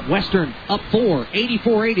 7. Western up 4.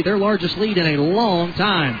 84-80. Their largest lead in a long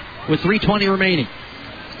time with 3:20 remaining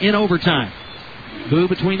in overtime. Boo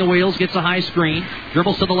between the wheels, gets a high screen.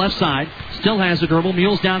 Dribbles to the left side. Still has a dribble.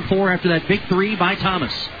 Mules down 4 after that big 3 by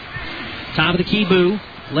Thomas. Top of the key, Boo.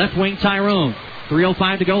 Left wing, Tyrone.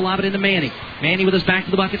 3:05 to go. Lob it into Manny. Manny with his back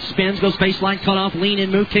to the bucket. Spins. Goes baseline. Cut off. Lean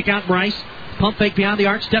in. Move. Kick out Bryce. Pump fake behind the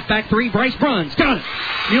arc. Step back 3. Bryce Bruns. Got it.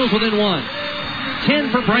 Mules within 1.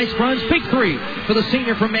 10 for Bryce Bruns. Big 3 for the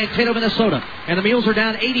senior from Mankato, Minnesota. And the Mules are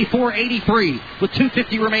down 84-83 with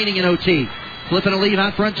 2:50 remaining in OT. Flipping a lead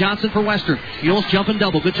out front. Johnson for Western. Mules jump and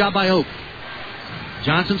double. Good job by Oak.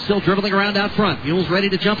 Johnson still dribbling around out front. Mules ready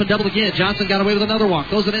to jump and double again. Johnson got away with another walk.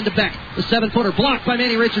 Throws it into Beck. The 7-footer blocked by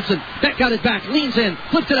Manny Richardson. Beck got it back. Leans in.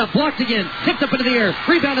 Flipped it up. Blocked again. Tipped up into the air.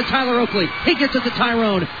 Rebounded Tyler Oakley. He gets it to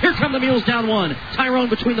Tyrone. Here come the Mules down 1. Tyrone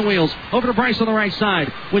between the wheels. Over to Bryce on the right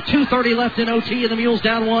side. With 2:30 left in OT and the Mules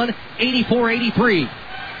down 1. 84-83.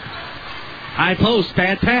 High post.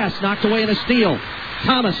 Bad pass. Knocked away in a steal.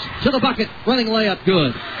 Thomas to the bucket. Running layup.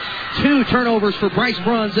 Good. 2 turnovers for Bryce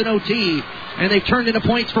Bruns in OT. And they've turned into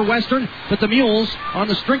points for Western. But the Mules, on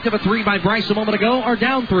the strength of a 3 by Bryce a moment ago, are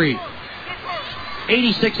down 3.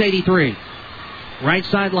 86-83. Right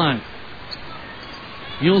sideline.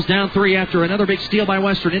 Mules down 3 after another big steal by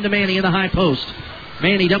Western. Into Manny in the high post.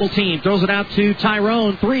 Manny double team. Throws it out to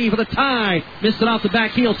Tyrone. 3 for the tie. Missed it off the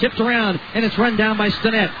back heel. Tipped around. And it's run down by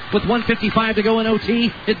Stinnett. With 1:55 to go in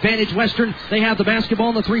OT. Advantage Western. They have the basketball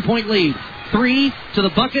and the 3-point lead. 3 to the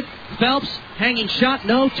bucket. Phelps. Hanging shot.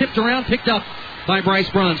 No. Tipped around. Picked up by Bryce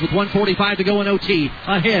Bruns with 1:45 to go in OT.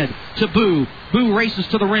 Ahead to Boo. Boo races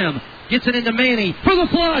to the rim. Gets it into Manny for the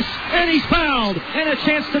flush. And he's fouled. And a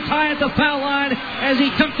chance to tie at the foul line as he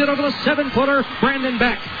dunked it over the 7-footer, Brandon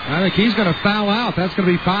Beck. I think he's going to foul out. That's going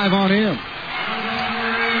to be 5 on him.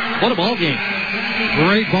 What a ball game.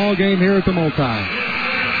 Great ball game here at the multi.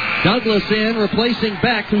 Douglas in, replacing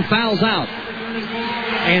Beck, who fouls out.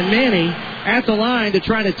 And Manny at the line to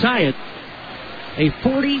try to tie it. A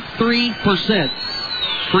 43%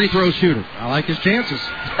 free throw shooter. I like his chances.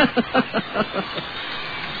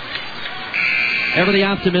 Ever the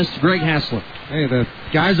optimist, Greg Haslett. Hey, the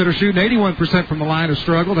guys that are shooting 81% from the line have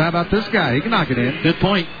struggled. How about this guy? He can knock it in. Good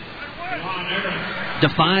point.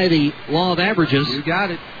 Defy the law of averages. You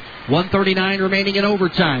got it. 1:39 remaining in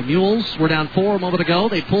overtime. Mules were down 4 a moment ago.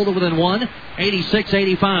 They pulled it within 1,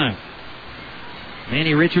 86-85.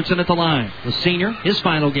 Manny Richardson at the line. The senior, his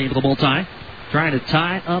final game for the Bulltie, trying to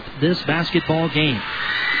tie up this basketball game.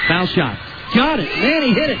 Foul shot. Got it.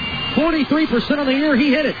 Manny hit it. 43% of the year he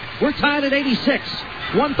hit it. We're tied at 86.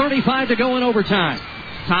 1:35 to go in overtime.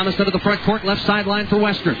 Thomas into the front court, left sideline for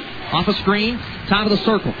Western. Off a screen, top of the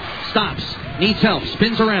circle. Stops. Needs help.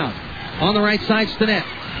 Spins around. On the right side, Stinnett.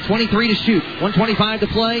 23 to shoot. 1:25 to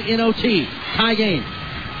play in OT. Tie game.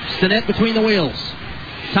 Stinnett between the wheels.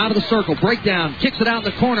 Top of the circle. Breakdown. Kicks it out in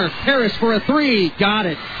the corner. Harris for a 3. Got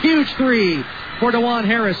it. Huge 3 for DeJuan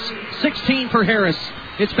Harris. 16 for Harris.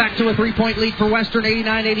 It's back to a 3-point lead for Western.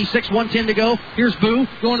 89-86. 1:10 to go. Here's Boo.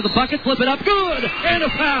 Going to the bucket. Flip it up. Good. And a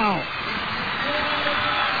foul.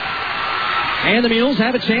 And the Mules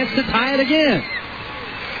have a chance to tie it again.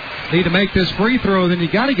 Need to make this free throw, then you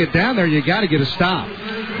got to get down there. You got to get a stop.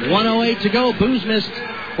 1:08 to go. Boo's missed,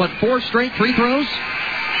 4 straight free throws?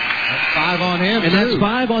 That's 5 on him, and too. that's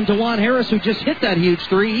 5 on DeJuan Harris, who just hit that huge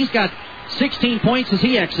 3. He's got 16 points as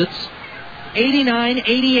he exits.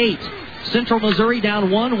 89-88. Central Missouri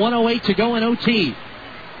down 1. 1:08 to go in OT.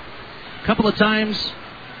 A couple of times,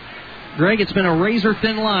 Greg, it's been a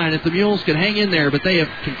razor-thin line if the Mules can hang in there, but they have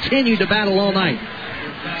continued to battle all night.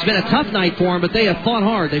 It's been a tough night for them, but they have fought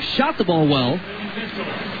hard. They've shot the ball well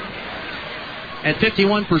at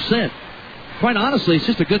 51%. Quite honestly, it's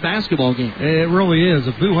just a good basketball game. It really is.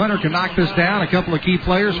 If Boo Hunter can knock this down, a couple of key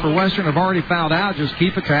players for Western have already fouled out. Just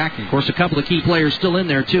keep attacking. Of course, a couple of key players still in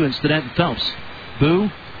there, too, in Stinnett and Phelps.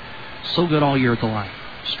 Boo, so good all year at the line.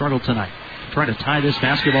 Struggled tonight. Trying to tie this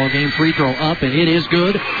basketball game. Free throw up, and it is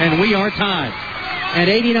good, and we are tied at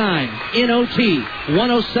 89 in OT.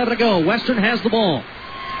 1:07 to go. Western has the ball.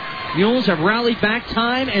 Mules have rallied back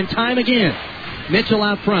time and time again. Mitchell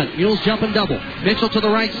out front. Mules jumping double. Mitchell to the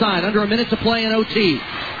right side. Under a minute to play in OT.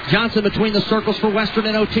 Johnson between the circles for Western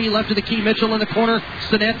and OT. Left to the key. Mitchell in the corner.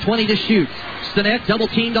 Stinnett 20 to shoot. Stinnett double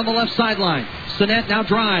teamed on the left sideline. Stinnett now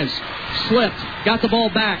drives. Slipped. Got the ball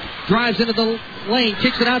back. Drives into the lane.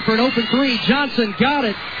 Kicks it out for an open 3. Johnson got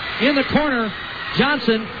it in the corner.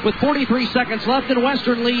 Johnson with 43 seconds left, and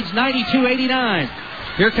Western leads 92-89.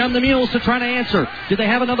 Here come the Mules to try to answer. Do they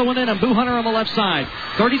have another one in them? Boo Hunter on the left side.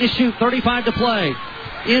 30 to shoot, 35 to play.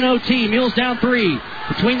 In OT, Mules down 3.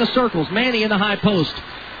 Between the circles, Manny in the high post.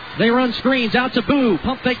 They run screens out to Boo.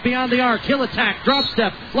 Pump fake beyond the arc. Hill attack. Drop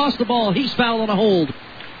step. Lost the ball. He's fouled on a hold.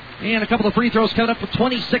 And a couple of free throws coming up with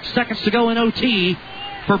 26 seconds to go in OT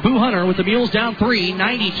for Boo Hunter with the Mules down 3,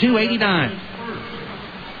 92-89.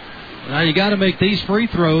 Now you got to make these free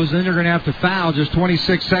throws, then you're going to have to foul. Just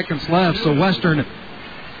 26 seconds left, so Western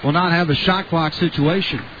will not have a shot clock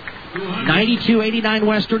situation. 92-89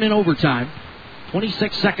 Western in overtime.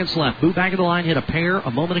 26 seconds left. Boo back of the line, hit a pair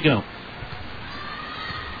a moment ago.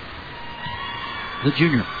 The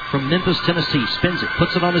junior from Memphis, Tennessee, spins it,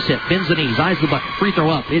 puts it on his hip, bends the knees, eyes the bucket, free throw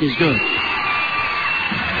up. It is good.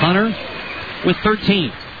 Hunter with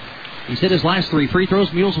 13. He's hit his last 3 free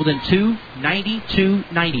throws. Mules within 2,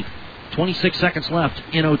 92-90. 26 seconds left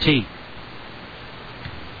in OT.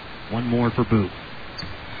 One more for Boo.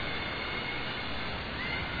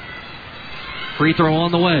 Free throw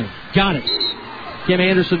on the way. Got it. Kim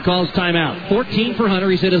Anderson calls timeout. 14 for Hunter.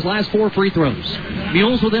 He's hit his last 4 free throws.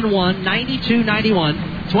 Mules within 1,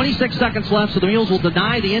 92-91. 26 seconds left, so the Mules will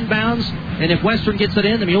deny the inbounds, and if Western gets it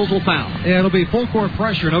in, the Mules will foul. Yeah, it'll be full court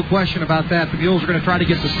pressure, no question about that. The Mules are going to try to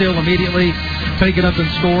get the steal immediately, take it up and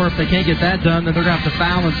score. If they can't get that done, then they're going to have to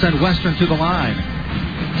foul and send Western to the line.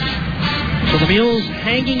 So the Mules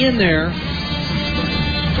hanging in there.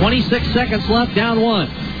 26 seconds left, down 1.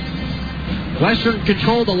 Western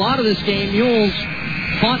controlled a lot of this game. Mules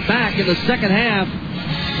fought back in the second half,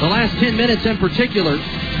 the last 10 minutes in particular.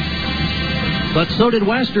 But so did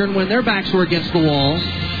Western when their backs were against the wall.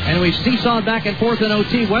 And we've seesawed back and forth in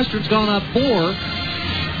OT. Western's gone up 4,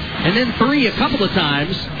 and then 3 a couple of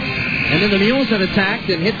times. And then the Mules have attacked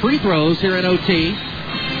and hit free throws here in OT.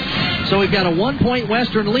 So we've got a 1-point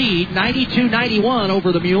Western lead, 92-91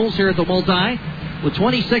 over the Mules here at the Multi, with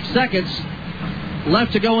 26 seconds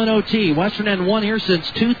left to go in OT. Western hadn't won here since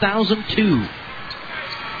 2002.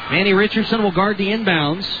 Manny Richardson will guard the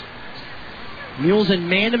inbounds. Mules in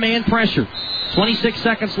man-to-man pressure. 26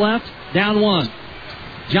 seconds left, down 1.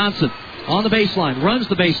 Johnson on the baseline, runs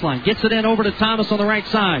the baseline, gets it in over to Thomas on the right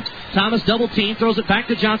side. Thomas double team, throws it back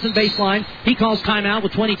to Johnson baseline. He calls timeout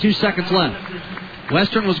with 22 seconds left.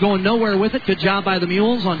 Western was going nowhere with it. Good job by the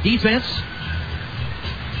Mules on defense.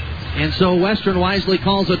 And so Western wisely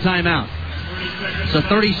calls a timeout. It's a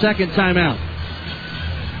 30-second timeout.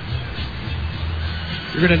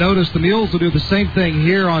 You're going to notice the Mules will do the same thing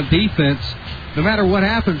here on defense. No matter what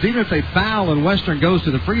happens, even if they foul and Western goes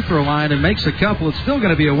to the free throw line and makes a couple, it's still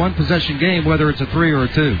going to be a one-possession game, whether it's a 3 or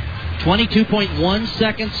a 2. 22.1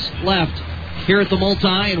 seconds left here at the Multi,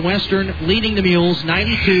 and Western leading the Mules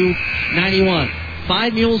 92-91.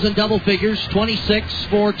 5 Mules in double figures, 26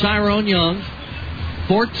 for Tyrone Young,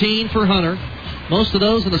 14 for Hunter. Most of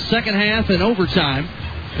those in the second half and overtime.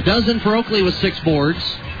 A dozen for Oakley with 6 boards.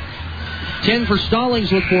 10 for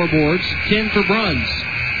Stallings with 4 boards. 10 for Bruns.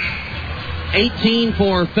 18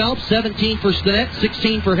 for Phelps, 17 for Stinnett,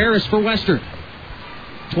 16 for Harris for Western.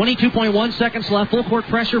 22.1 seconds left. Full court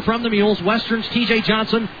pressure from the Mules. Western's T.J.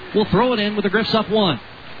 Johnson will throw it in with the Griffs up 1.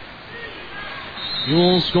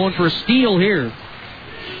 Mules going for a steal here.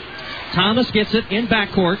 Thomas gets it in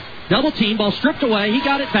backcourt. Double team, ball stripped away. He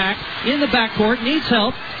got it back in the backcourt. Needs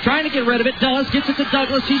help. Trying to get rid of it. Does. Gets it to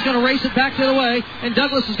Douglas. He's going to race it back the other way. And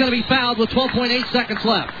Douglas is going to be fouled with 12.8 seconds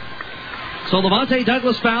left. So Levante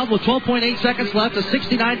Douglas fouled with 12.8 seconds left. A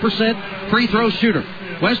 69% free throw shooter.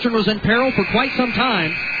 Western was in peril for quite some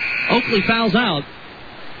time. Oakley fouls out.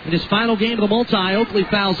 In his final game of the Multi, Oakley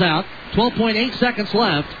fouls out. 12.8 seconds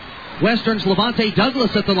left. Western's Levante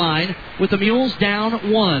Douglas at the line with the Mules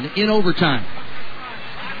down 1 in overtime.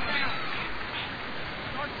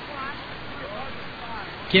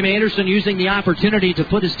 Kim Anderson using the opportunity to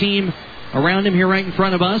put his team around him here right in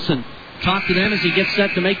front of us and talk to them as he gets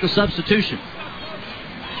set to make the substitution.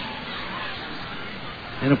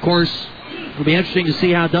 And, of course, it'll be interesting to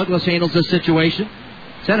see how Douglas handles this situation.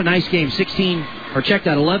 He's had a nice game,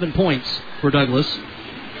 11 points for Douglas.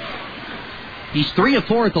 He's 3 of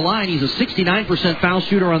 4 at the line. He's a 69% foul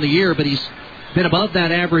shooter on the year, but he's been above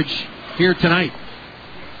that average here tonight.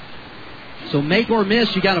 So make or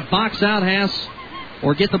miss, you got to box out Haas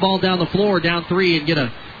or get the ball down the floor, down 3, and get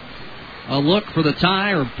a look for the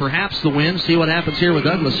tie or perhaps the win. See what happens here with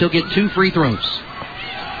Douglas. He'll get 2 free throws.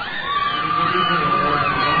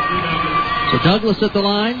 So Douglas at the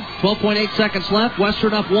line, 12.8 seconds left.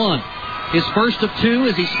 Western up 1. His first of 2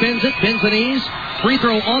 as he spins it, bends the knees. Free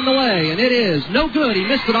throw on the way, and it is no good. He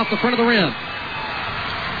missed it off the front of the rim.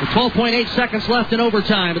 With 12.8 seconds left in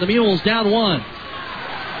overtime, and the Mules down 1.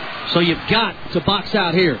 So you've got to box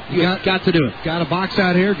out here. You've got to do it. Got to box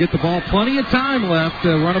out here, get the ball. Plenty of time left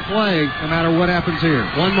to run a play, no matter what happens here.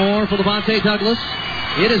 One more for Levante Douglas.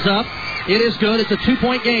 It is up. It is good. It's a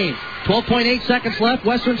 2-point game. 12.8 seconds left.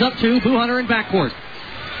 Western's up 2. Boo Hunter in backcourt.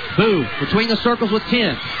 Boo between the circles with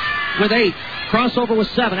 10. With 8. Crossover with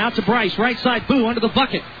 7. Out to Bryce. Right side. Boo under the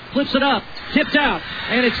bucket. Flips it up. Tipped out.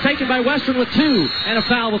 And it's taken by Western with 2. And a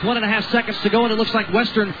foul with 1.5 seconds to go. And it looks like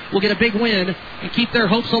Western will get a big win and keep their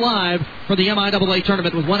hopes alive for the MIAA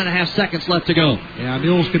tournament with 1.5 seconds left to go. Yeah,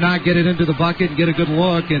 Mules could not get it into the bucket and get a good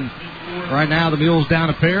look. And right now the Mules down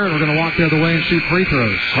a pair. And we're going to walk the other way and shoot free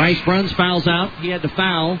throws. Bryce Bruns fouls out. He had to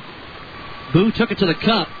foul. Boo took it to the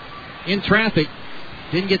cup in traffic.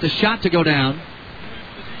 Didn't get the shot to go down.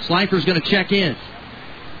 Slifer's going to check in.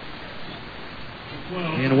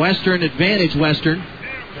 And Western advantage Western.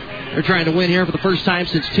 They're trying to win here for the first time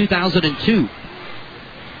since 2002.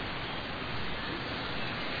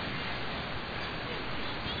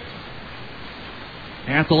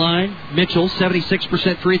 At the line, Mitchell,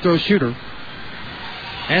 76% free throw shooter.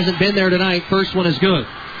 Hasn't been there tonight. First one is good.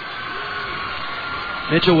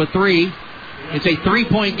 Mitchell with 3. It's a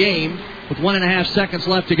 3-point game with 1.5 seconds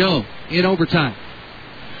left to go in overtime.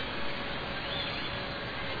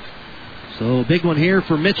 So, big one here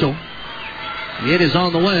for Mitchell. It is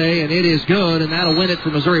on the way, and it is good, and that'll win it for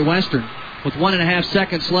Missouri Western with 1.5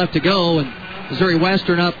 seconds left to go, and Missouri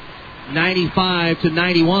Western up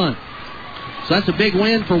 95-91. So that's a big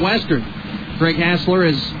win for Western. Greg Hassler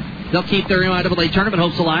is they'll keep their MIAA tournament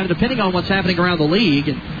hopes alive, depending on what's happening around the league.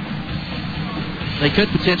 And they could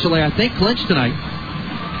potentially, I think, clinch tonight.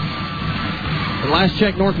 The last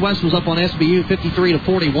check, Northwest was up on SBU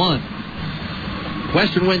 53-41.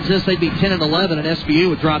 Western wins this, they'd be 10-11, and SBU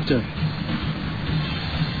would drop to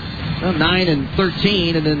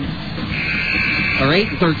 9-13, and then or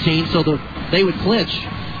 8-13. So they would clinch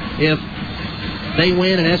if they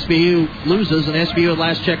win and SBU loses, and SBU at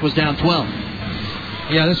last check was down 12.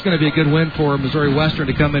 Yeah, this is going to be a good win for Missouri Western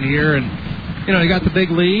to come in here, and they got the big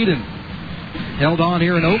lead and held on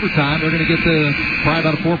here in overtime. They're going to get probably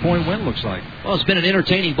about a 4-point win, looks like. Well, it's been an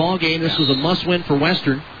entertaining ball game. This was a must-win for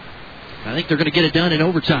Western. I think they're going to get it done in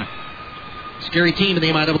overtime. Scary team in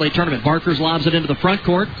the MIAA tournament. Barkers lobs it into the front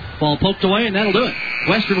court. Ball poked away, and that'll do it.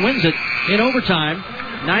 Western wins it in overtime,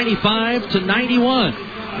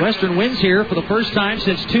 95-91. Western wins here for the first time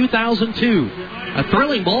since 2002. A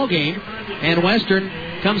thrilling ball game, and Western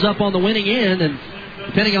comes up on the winning end and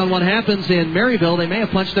depending on what happens in Maryville, they may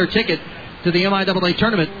have punched their ticket to the MIAA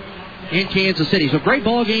tournament in Kansas City. So great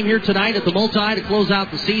ball game here tonight at the Multi to close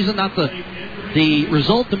out the season. Not the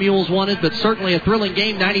result the Mules wanted, but certainly a thrilling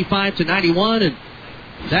game, 95-91. And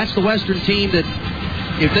that's the Western team that,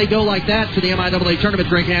 if they go like that to the MIAA tournament,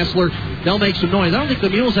 Greg Hassler, they'll make some noise. I don't think the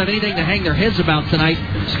Mules have anything to hang their heads about tonight.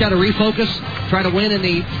 Just got to refocus, try to win in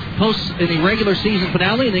the regular season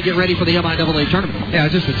finale, and then get ready for the MIAA tournament. Yeah,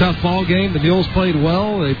 just a tough ball game. The Mules played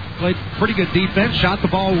well. They played pretty good defense, shot the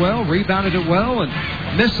ball well, rebounded it well,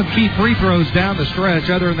 and missed some key free throws down the stretch.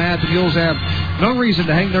 Other than that, the Mules have no reason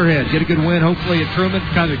to hang their head. Get a good win, hopefully, at Truman,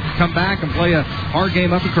 kind of come back and play a hard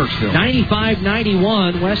game up in Kirksville.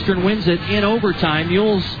 95-91. Western wins it in overtime.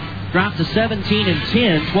 Mules dropped to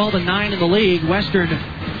 17-10, 12-9 in the league. Western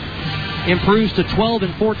improves to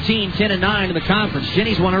 12-14, 10-9 in the conference.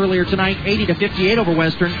 Jennies won earlier tonight, 80-58 over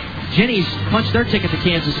Western. Jennies punched their ticket to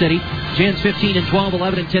Kansas City. Gens 15-12,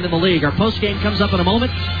 11-10 in the league. Our postgame comes up in a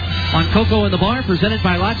moment on Coco in the Bar, presented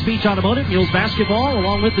by Lots Beach Automotive. Mules basketball,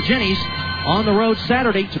 along with the Jennies, on the road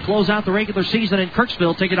Saturday to close out the regular season in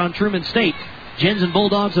Kirksville. Take it on Truman State. Gens and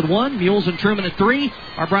Bulldogs at 1, Mules and Truman at 3.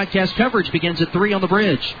 Our broadcast coverage begins at 3 on the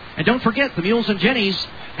bridge. And don't forget, the Mules and Jennies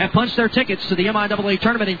have punched their tickets to the MIAA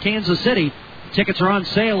tournament in Kansas City. Tickets are on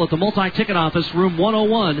sale at the Multi-Ticket Office, room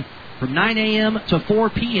 101, from 9 a.m. to 4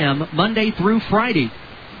 p.m., Monday through Friday.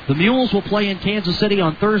 The Mules will play in Kansas City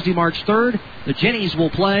on Thursday, March 3rd. The Jennies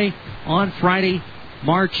will play on Friday,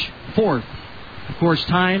 March 4th. Of course,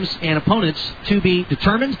 times and opponents to be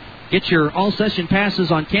determined. Get your all-session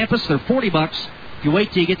passes on campus. They're $40. If you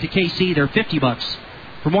wait till you get to KC, they're $50.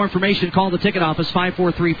 For more information, call the ticket office,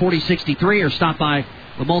 543-4063, or stop by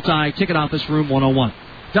the Multi-Ticket Office, room 101.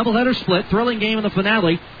 Doubleheader split, thrilling game in the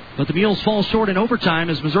finale, but the Mules fall short in overtime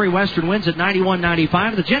as Missouri Western wins at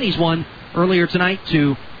 91-95. The Jennies won earlier tonight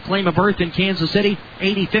to claim a berth in Kansas City,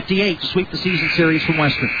 80-58 to sweep the season series from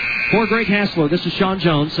Western. For Greg Hassler, this is Sean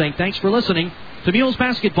Jones saying thanks for listening to Mules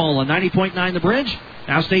basketball on 90.9 The Bridge.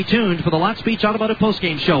 Now stay tuned for the Lots Beach Automotive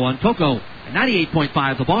Postgame Show on Coco and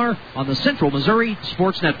 98.5 The Bar on the Central Missouri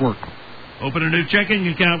Sports Network. Open a new checking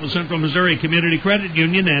account with Central Missouri Community Credit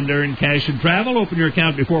Union and earn cash and travel. Open your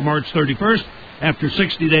account before March 31st. After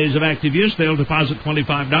 60 days of active use, they'll deposit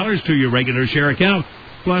 $25 to your regular share account.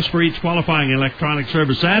 Plus, for each qualifying electronic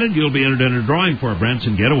service added, you'll be entered in a drawing for a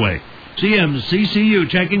Branson getaway. CMCCU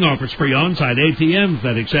checking offers free on-site ATMs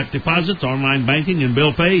that accept deposits, online banking and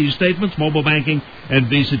bill pay, e-statements, mobile banking, and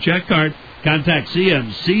Visa check card. Contact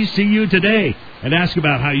CMCCU today and ask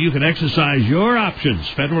about how you can exercise your options.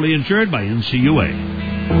 Federally insured by NCUA.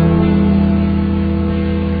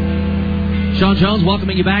 Sean Jones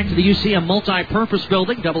welcoming you back to the UCM Multi-Purpose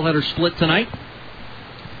Building. Doubleheader split tonight.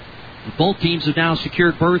 Both teams have now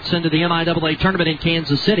secured berths into the MIAA tournament in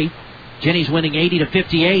Kansas City. Jennies winning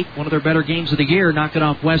 80-58, one of their better games of the year, knocking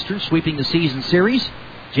off Western, sweeping the season series.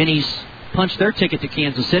 Jennies punched their ticket to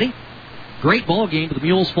Kansas City. Great ball game, but the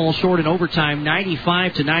Mules fall short in overtime,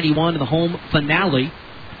 95-91 in the home finale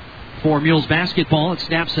for Mules basketball. It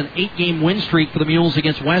snaps an 8-game win streak for the Mules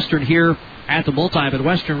against Western here at the Multi, but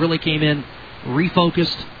Western really came in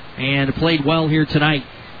refocused and played well here tonight.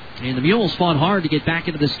 And the Mules fought hard to get back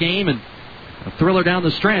into this game, and a thriller down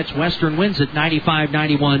the stretch. Western wins it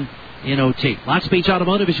 95-91 in OT. Lots Beach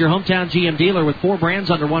Automotive is your hometown GM dealer with 4 brands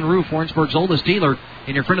under one roof. Warrensburg's oldest dealer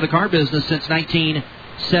in your front-of-the-car business since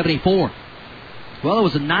 1974. Well, it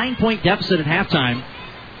was a 9-point deficit at halftime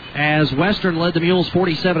as Western led the Mules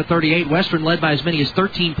 47-38. Western led by as many as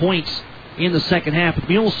 13 points in the second half. The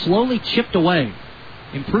Mules slowly chipped away,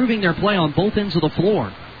 improving their play on both ends of the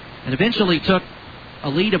floor, and eventually took a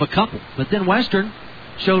lead of a couple. But then Western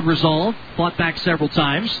showed resolve, fought back several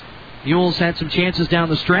times. Mules had some chances down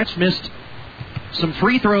the stretch, missed some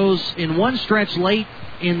free throws in one stretch late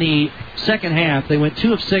in the second half. They went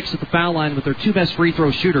 2 of 6 at the foul line with their 2 best free throw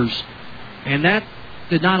shooters, and that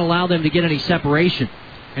did not allow them to get any separation.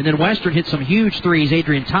 And then Western hit some huge threes.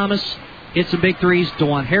 Adrian Thomas hit some big threes.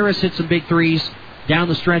 DeJuan Harris hit some big threes down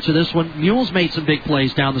the stretch of this one. Mules made some big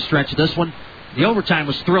plays down the stretch of this one. The overtime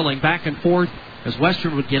was thrilling, back and forth. As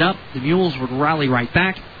Western would get up, the Mules would rally right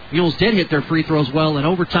back. Mules did hit their free throws well in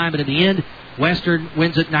overtime, and in the end, Western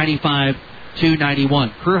wins it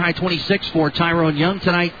 95-91. Career high 26 for Tyrone Young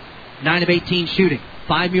tonight, 9 of 18 shooting.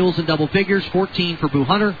 5 Mules in double figures, 14 for Boo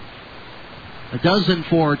Hunter. A dozen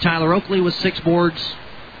for Tyler Oakley with 6 boards.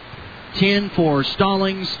 10 for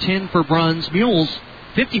Stallings, 10 for Bruns. Mules,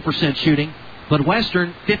 50% shooting, but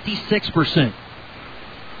Western, 56%.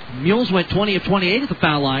 Mules went 20 of 28 at the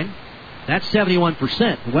foul line. That's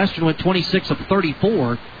 71%. Western went 26 of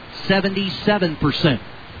 34, 77%.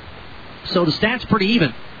 So the stats pretty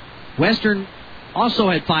even. Western also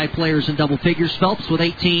had 5 players in double figures. Phelps with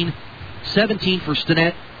 18, 17 for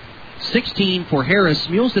Stinnett, 16 for Harris.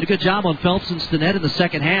 Mules did a good job on Phelps and Stinnett in the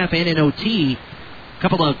second half and in OT. A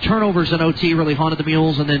couple of turnovers in OT really haunted the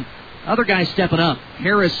Mules, and then other guys stepping up.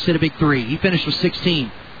 Harris hit a big 3. He finished with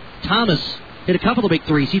 16. Thomas hit a couple of big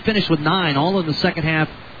 3s. He finished with 9, all in the second half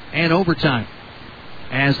and overtime.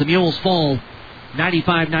 As the Mules fall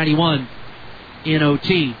 95-91 in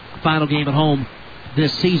OT, final game at home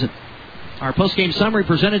this season. Our postgame summary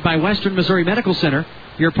presented by Western Missouri Medical Center,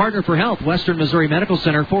 your partner for health. Western Missouri Medical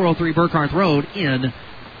Center, 403 Burkhardt Road in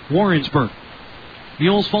Warrensburg.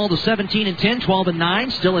 Mules fall to 17-10,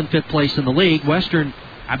 12-9, still in 5th place in the league. Western,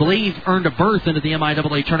 I believe, earned a berth into the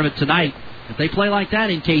MIAA tournament tonight. If they play like that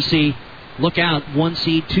in KC, look out, 1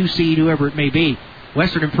 seed, 2 seed, whoever it may be.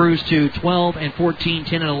 Western improves to 12-14,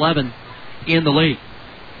 10-11 in the league.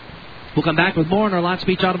 We'll come back with more on our Lots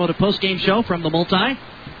Beach Automotive postgame show from the Multi,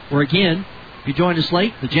 where again, if you joined us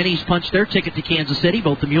late, the Jennies punched their ticket to Kansas City.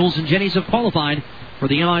 Both the Mules and Jennies have qualified for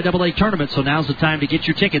the MIAA tournament, so now's the time to get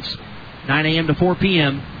your tickets. 9 a.m. to 4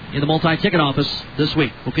 p.m. in the Multi-Ticket office this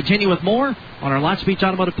week. We'll continue with more on our Lots Beach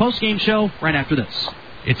Automotive postgame show right after this.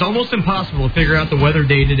 It's almost impossible to figure out the weather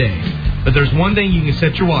day to day, but there's one thing you can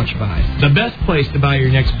set your watch by. The best place to buy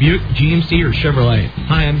your next Buick, GMC, or Chevrolet.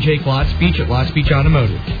 Hi, I'm Jake Lots Beach at Lots Beach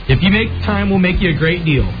Automotive. If you make time, we'll make you a great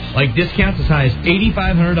deal, like discounts as high as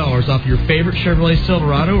 $8,500 off your favorite Chevrolet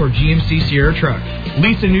Silverado or GMC Sierra truck.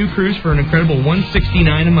 Lease a new Cruise for an incredible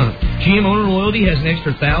 $169 a month. GM owner loyalty has an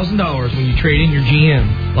extra $1,000 when you trade in your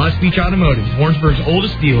GM. Lots Beach Automotive, Warrensburg's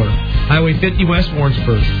oldest dealer. Highway 50 West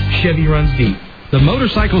Warrensburg. Chevy runs deep. The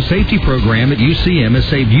Motorcycle Safety Program at UCM has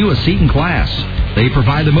saved you a seat in class. They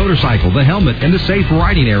provide the motorcycle, the helmet, and the safe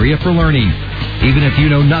riding area for learning. Even if you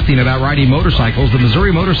know nothing about riding motorcycles, the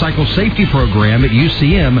Missouri Motorcycle Safety Program at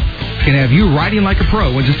UCM can have you riding like a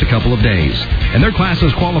pro in just a couple of days. And their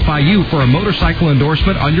classes qualify you for a motorcycle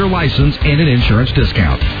endorsement on your license and an insurance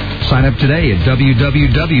discount. Sign up today at www.mmsp.org.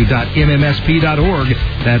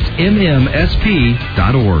 That's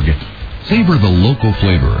mmsp.org. Savor the local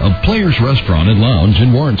flavor of Players Restaurant and Lounge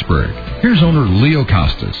in Warrensburg. Here's owner Leo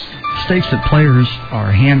Costas. Steaks at Players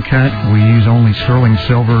are hand cut. We use only sterling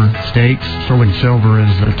silver steaks. Sterling silver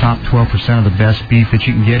is the top 12% of the best beef that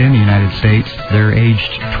you can get in the United States. They're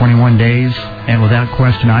aged 21 days, and without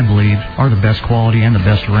question, I believe, are the best quality and the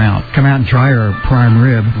best around. Come out and try our prime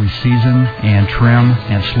rib. We season and trim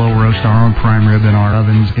and slow roast our own prime rib in our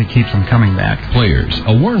ovens. It keeps them coming back. Players,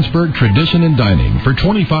 a Warrensburg tradition in dining for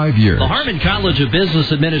 25 years. The Harmon College of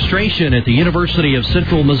Business Administration at the University of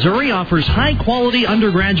Central Missouri offers high-quality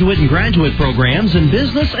undergraduate and graduate programs in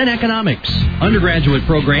business and economics. Undergraduate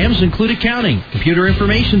programs include accounting, computer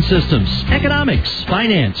information systems, economics,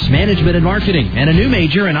 finance, management and marketing, and a new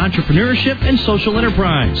major in entrepreneurship and social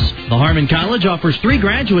enterprise. The Harmon College offers 3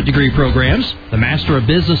 graduate degree programs: the Master of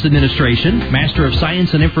Business Administration, Master of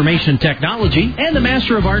Science and Information Technology, and the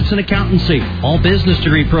Master of Arts in Accountancy. All business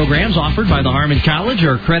degree programs offered by the Harmon College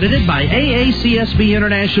are accredited by AACSB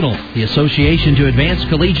International, the Association to Advance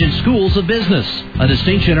Collegiate Schools of Business, a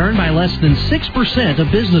distinction earned by less than 6%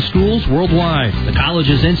 of business schools worldwide. The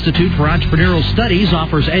college's Institute for Entrepreneurial Studies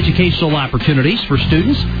offers educational opportunities for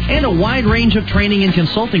students and a wide range of training and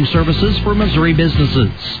consulting services for Missouri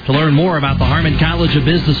businesses. To learn more about the Harmon College of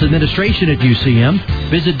Business Administration at UCM,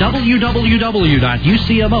 visit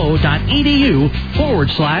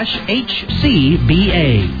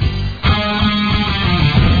www.ucmo.edu/HCBA.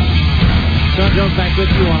 John Jones back with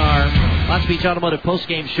you on our Lots Beach Automotive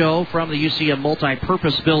postgame show from the UCM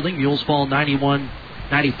Multi-Purpose Building. Mules fall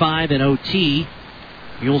 91-95 in OT.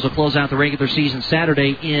 Mules will close out the regular season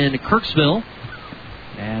Saturday in Kirksville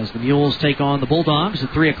as the Mules take on the Bulldogs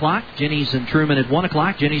at 3 o'clock. Jennies and Truman at 1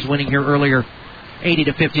 o'clock. Jennies winning here earlier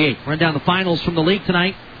 80-58. Run down the finals from the league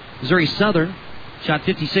tonight. Missouri Southern shot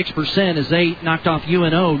 56% as they knocked off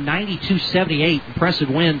UNO 92-78. Impressive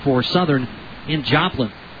win for Southern in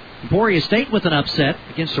Joplin. Emporia State with an upset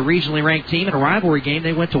against a regionally ranked team in a rivalry game.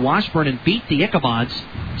 They went to Washburn and beat the Ichabods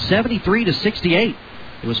 73-68.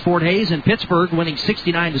 It was Fort Hays and Pittsburgh winning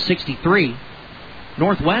 69-63.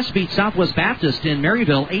 Northwest beat Southwest Baptist in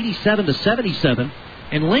Maryville 87-77.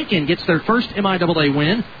 And Lincoln gets their first MIAA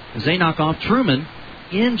win as they knock off Truman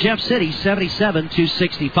in Jeff City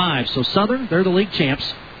 77-65. So Southern, they're the league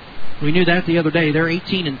champs. We knew that the other day. They're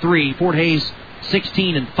 18-3. Fort Hays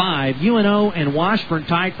 16-5. UNO and Washburn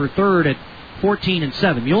tied for third at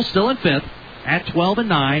 14-7. Mules still in fifth at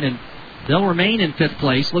 12-9, and they'll remain in fifth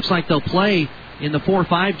place. Looks like they'll play in the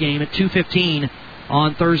 4-5 game at 2:15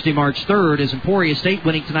 on Thursday, March 3rd. As Emporia State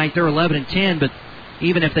winning tonight, they're 11-10, but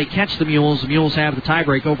even if they catch the Mules have the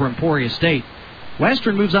tiebreak over Emporia State.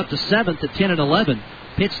 Western moves up to 7th at 10 and 11.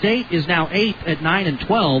 Pitt State is now 8th at 9 and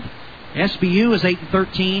 12. SBU is 8 and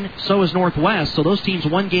 13. So is Northwest. So those teams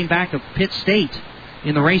one game back of Pitt State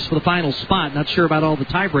in the race for the final spot. Not sure about all the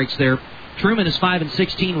tie breaks there. Truman is 5 and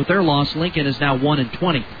 16 with their loss. Lincoln is now 1 and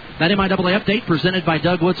 20. That MIAA update presented by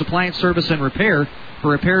Doug Woods Appliance Service and Repair.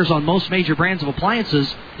 For repairs on most major brands of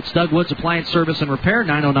appliances, it's Doug Woods Appliance Service and Repair,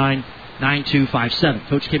 909-9257.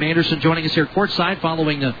 Coach Kim Anderson joining us here courtside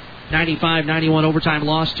following the 95-91 overtime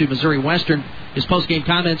loss to Missouri Western. His postgame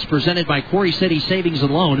comments presented by Quarry City Savings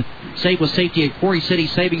and Loan. Save with safety at Quarry City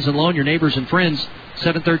Savings and Loan, your neighbors and friends.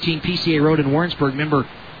 713 PCA Road in Warrensburg, member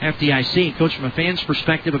FDIC. Coach, from a fan's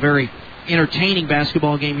perspective, a very entertaining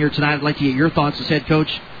basketball game here tonight. I'd like to get your thoughts as head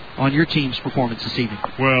coach on your team's performance this evening.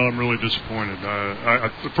 Well, I'm really disappointed.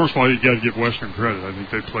 First of all, you got to give Western credit. I think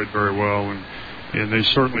they played very well, and they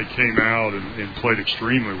certainly came out and played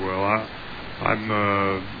extremely well. I'm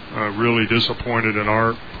really disappointed in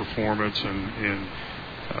our performance, and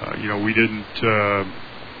we didn't.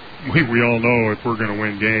 We all know if we're going to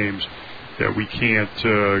win games that we can't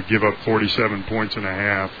give up 47 points and a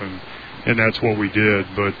half, and that's what we did.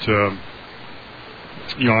 But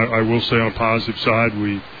I will say on the positive side,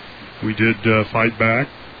 we did fight back,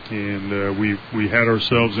 and we had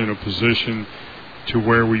ourselves in a position to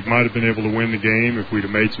where we might have been able to win the game if we'd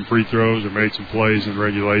have made some free throws or made some plays in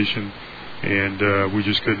regulation, and we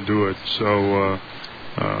just couldn't do it. So,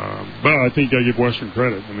 but I think I give Western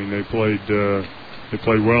credit. I mean, they played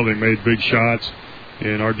well. They made big shots,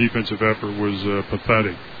 and our defensive effort was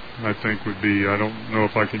pathetic. I think would be. I don't know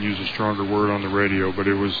if I can use a stronger word on the radio, but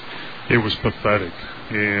it was pathetic,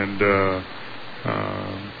 and.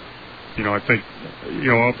 I think,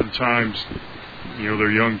 oftentimes,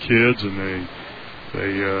 they're young kids and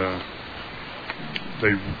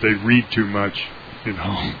they read too much,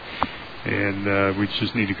 and we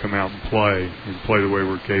just need to come out and play the way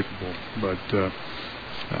we're capable. But,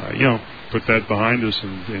 put that behind us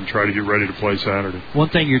and try to get ready to play Saturday. One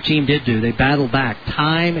thing your team did do, they battled back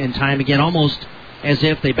time and time again, almost as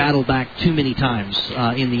if they battled back too many times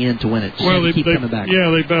in the end to win it. So well, they keep coming back.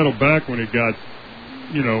 Yeah, they battled back when it got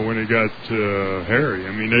hairy.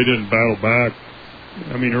 I mean, they didn't battle back.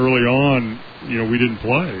 I mean, early on, we didn't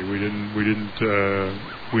play.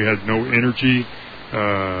 We had no energy.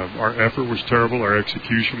 Our effort was terrible. Our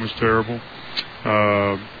execution was terrible.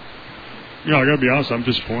 I got to be honest, I'm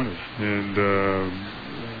disappointed. And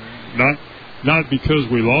not because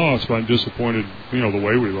we lost, but I'm disappointed, the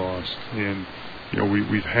way we lost. And,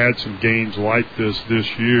 we've had some games like this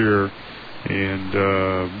year, and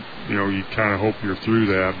you kind of hope you're through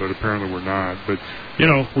that, but apparently we're not. But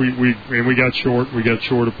we got short. We got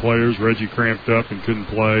short of players. Reggie cramped up and couldn't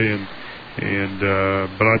play,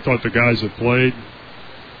 but I thought the guys that played,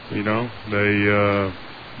 they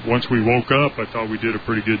once we woke up, I thought we did a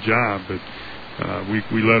pretty good job. But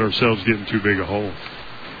we let ourselves get in too big a hole.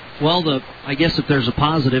 Well, I guess if there's a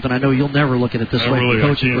positive, and I know you'll never look at it this way from a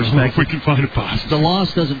coaching perspective. If we can find a positive. The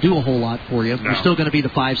loss doesn't do a whole lot for you. No. You're still going to be the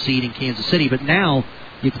 5 seed in Kansas City, but now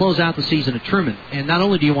you close out the season at Truman, and not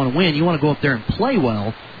only do you want to win, you want to go up there and play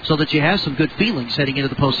well so that you have some good feelings heading into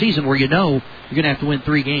the postseason where you're going to have to win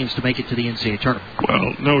 3 games to make it to the NCAA tournament.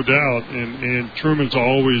 Well, no doubt, and Truman's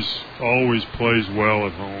always plays well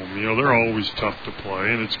at home. They're always tough to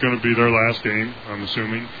play, and it's going to be their last game, I'm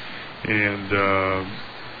assuming, and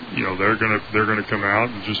they're gonna come out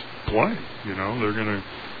and just play. They got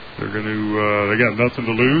nothing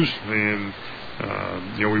to lose, and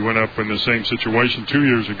we went up in the same situation 2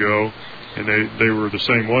 years ago, and they were the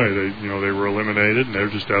same way. They were eliminated, and they're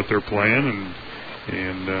just out there playing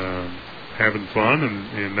and having fun,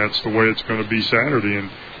 and that's the way it's going to be Saturday. And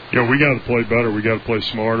we got to play better. We got to play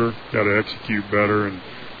smarter. Got to execute better, and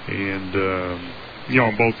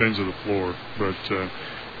on both ends of the floor. But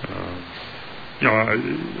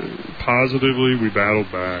positively, we battled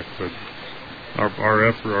back, but our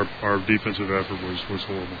effort, our defensive effort was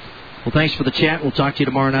horrible. Well, thanks for the chat. We'll talk to you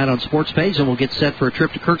tomorrow night on Sports Page, and we'll get set for a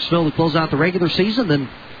trip to Kirksville to close out the regular season, then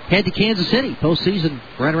head to Kansas City. Postseason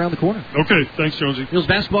right around the corner. Okay, thanks, Jonesy. Heels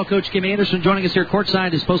basketball coach Kim Anderson joining us here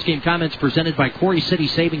courtside. His postgame comments presented by Quarry City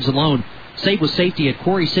Savings and Loan. Save with safety at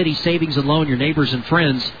Quarry City Savings and Loan, your neighbors and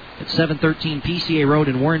friends at 713 PCA Road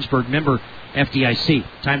in Warrensburg, member FDIC.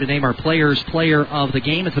 Time to name our player of the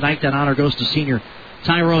game, and tonight that honor goes to senior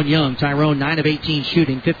Tyrone Young. Tyrone, 9 of 18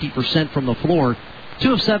 shooting, 50% from the floor.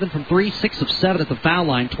 2 of 7 from 3, 6 of 7 at the foul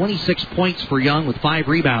line. 26 points for Young with 5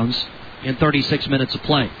 rebounds in 36 minutes of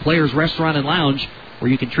play. Players Restaurant and Lounge, where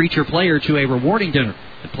you can treat your player to a rewarding dinner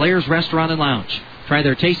at Players Restaurant and Lounge. Try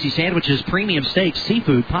their tasty sandwiches, premium steaks,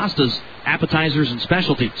 seafood, pastas, appetizers, and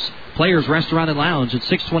specialties. Players Restaurant and Lounge at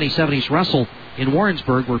 627 East Russell in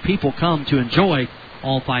Warrensburg, where people come to enjoy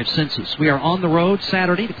all 5 senses. We are on the road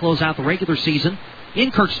Saturday to close out the regular season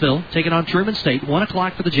in Kirksville, taking on Truman State. 1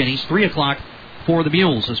 o'clock for the Jennies, 3 o'clock for the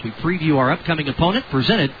Mules, as we preview our upcoming opponent,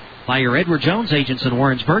 presented by your Edward Jones agents in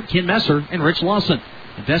Warrensburg, Ken Messer and Rich Lawson.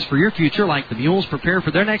 Invest for your future like the Mules prepare for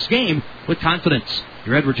their next game with confidence.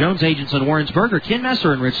 Your Edward Jones agents in Warrensburg are Ken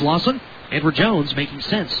Messer and Rich Lawson. Edward Jones, making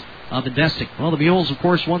sense of investing. Well, the Mules, of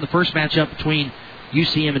course, won the first matchup between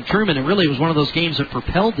UCM and Truman, and really it was one of those games that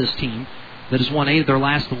propelled this team that has won 8 of their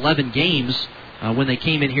last 11 games when they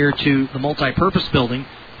came in here to the multi-purpose building.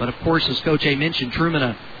 But, of course, as Coach A mentioned,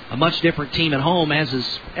 Truman a much different team at home, as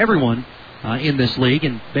is everyone in this league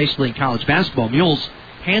and basically in college basketball. Mules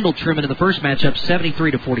handled Truman in the first matchup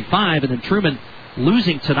 73-45, and then Truman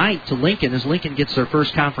losing tonight to Lincoln as Lincoln gets their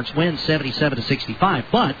first conference win 77-65.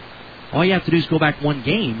 But all you have to do is go back one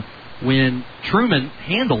game when Truman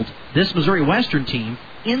handled this Missouri Western team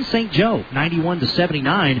in St. Joe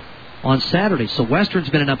 91-79 on Saturday. So Western's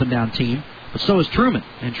been an up-and-down team, but so is Truman.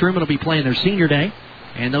 And Truman will be playing their senior day,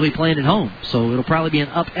 and they'll be playing at home. So it'll probably be an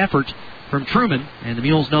up effort from Truman, and the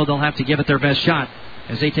Mules know they'll have to give it their best shot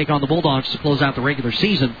as they take on the Bulldogs to close out the regular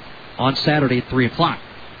season on Saturday at 3 o'clock.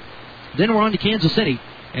 Then we're on to Kansas City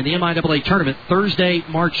and the MIAA tournament. Thursday,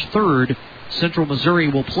 March 3rd, Central Missouri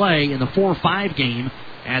will play in the 4-5 game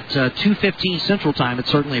at 2:15 Central Time. It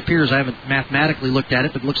certainly appears. I haven't mathematically looked at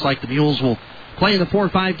it, but it looks like the Mules will play in the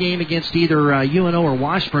 4-5 game against either UNO or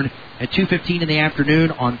Washburn at 2:15 in the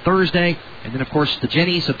afternoon on Thursday. And then, of course, the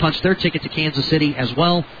Jennies have punched their ticket to Kansas City as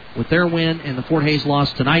well with their win and the Fort Hays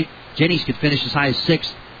loss tonight. Jennies could finish as high as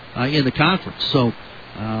 6th in the conference. So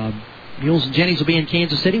Mules and Jennies will be in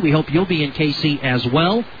Kansas City. We hope you'll be in KC as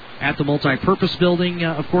well at the multi-purpose building.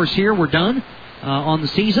 Of course, here we're done on the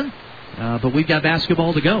season, but we've got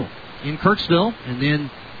basketball to go in Kirksville and then,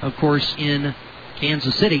 of course, in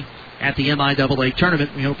Kansas City at the MIAA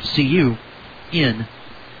tournament. We hope to see you in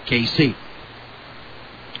KC.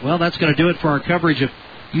 Well, that's going to do it for our coverage of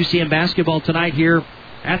UCM basketball tonight here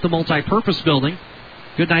at the multi-purpose building.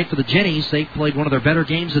 Good night for the Jennies. They played one of their better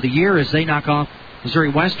games of the year as they knock off Missouri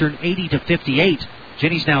Western 80-58.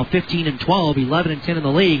 Jennies now 15-12, 11-10 in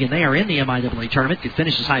the league, and they are in the MIAA tournament. Could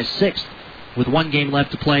finish as high as 6th with one game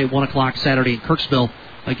left to play at 1 o'clock Saturday in Kirksville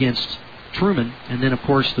against Truman. And then, of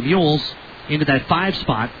course, the Mules into that 5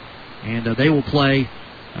 spot, and they will play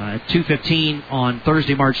at 2:15 on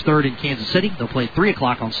Thursday, March 3rd in Kansas City. They'll play at 3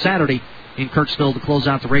 o'clock on Saturday in Kirksville to close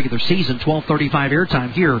out the regular season. 12:35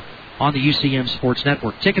 airtime here on the UCM Sports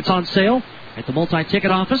Network. Tickets on sale at the multi-ticket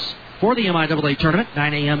office for the MIAA tournament,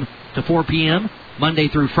 9 a.m. to 4 p.m. Monday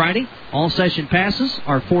through Friday. All session passes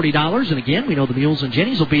are $40, and again, we know the Mules and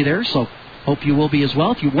Jennies will be there, so hope you will be as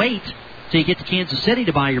well. If you wait till you get to Kansas City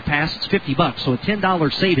to buy your pass, it's $50, so a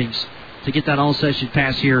 $10 savings to get that all-session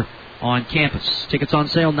pass here on campus. Tickets on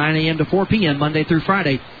sale 9 a.m. to 4 p.m. Monday through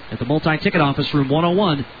Friday at the multi-ticket office, room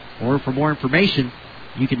 101. Or for more information,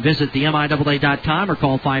 you can visit the MIAA.com or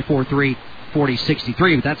call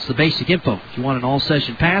 543-4063. But that's the basic info. If you want an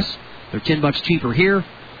all-session pass, they're $10 cheaper here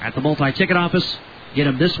at the multi-ticket office. Get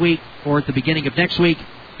them this week or at the beginning of next week,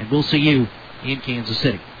 and we'll see you in Kansas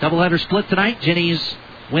City. Doubleheader split tonight. Jennies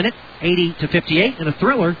win it 80-58 in a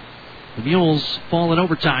thriller. The Mules fall in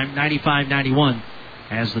overtime 95-91.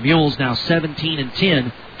 As the Mules now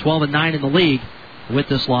 17-10, 12-9 in the league with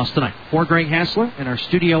this loss tonight. For Greg Hassler and our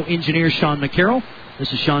studio engineer Sean McCarroll,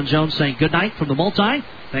 this is Sean Jones saying good night from the multi.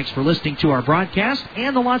 Thanks for listening to our broadcast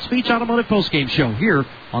and the Lots Beach Automotive Postgame Show here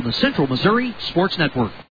on the Central Missouri Sports Network.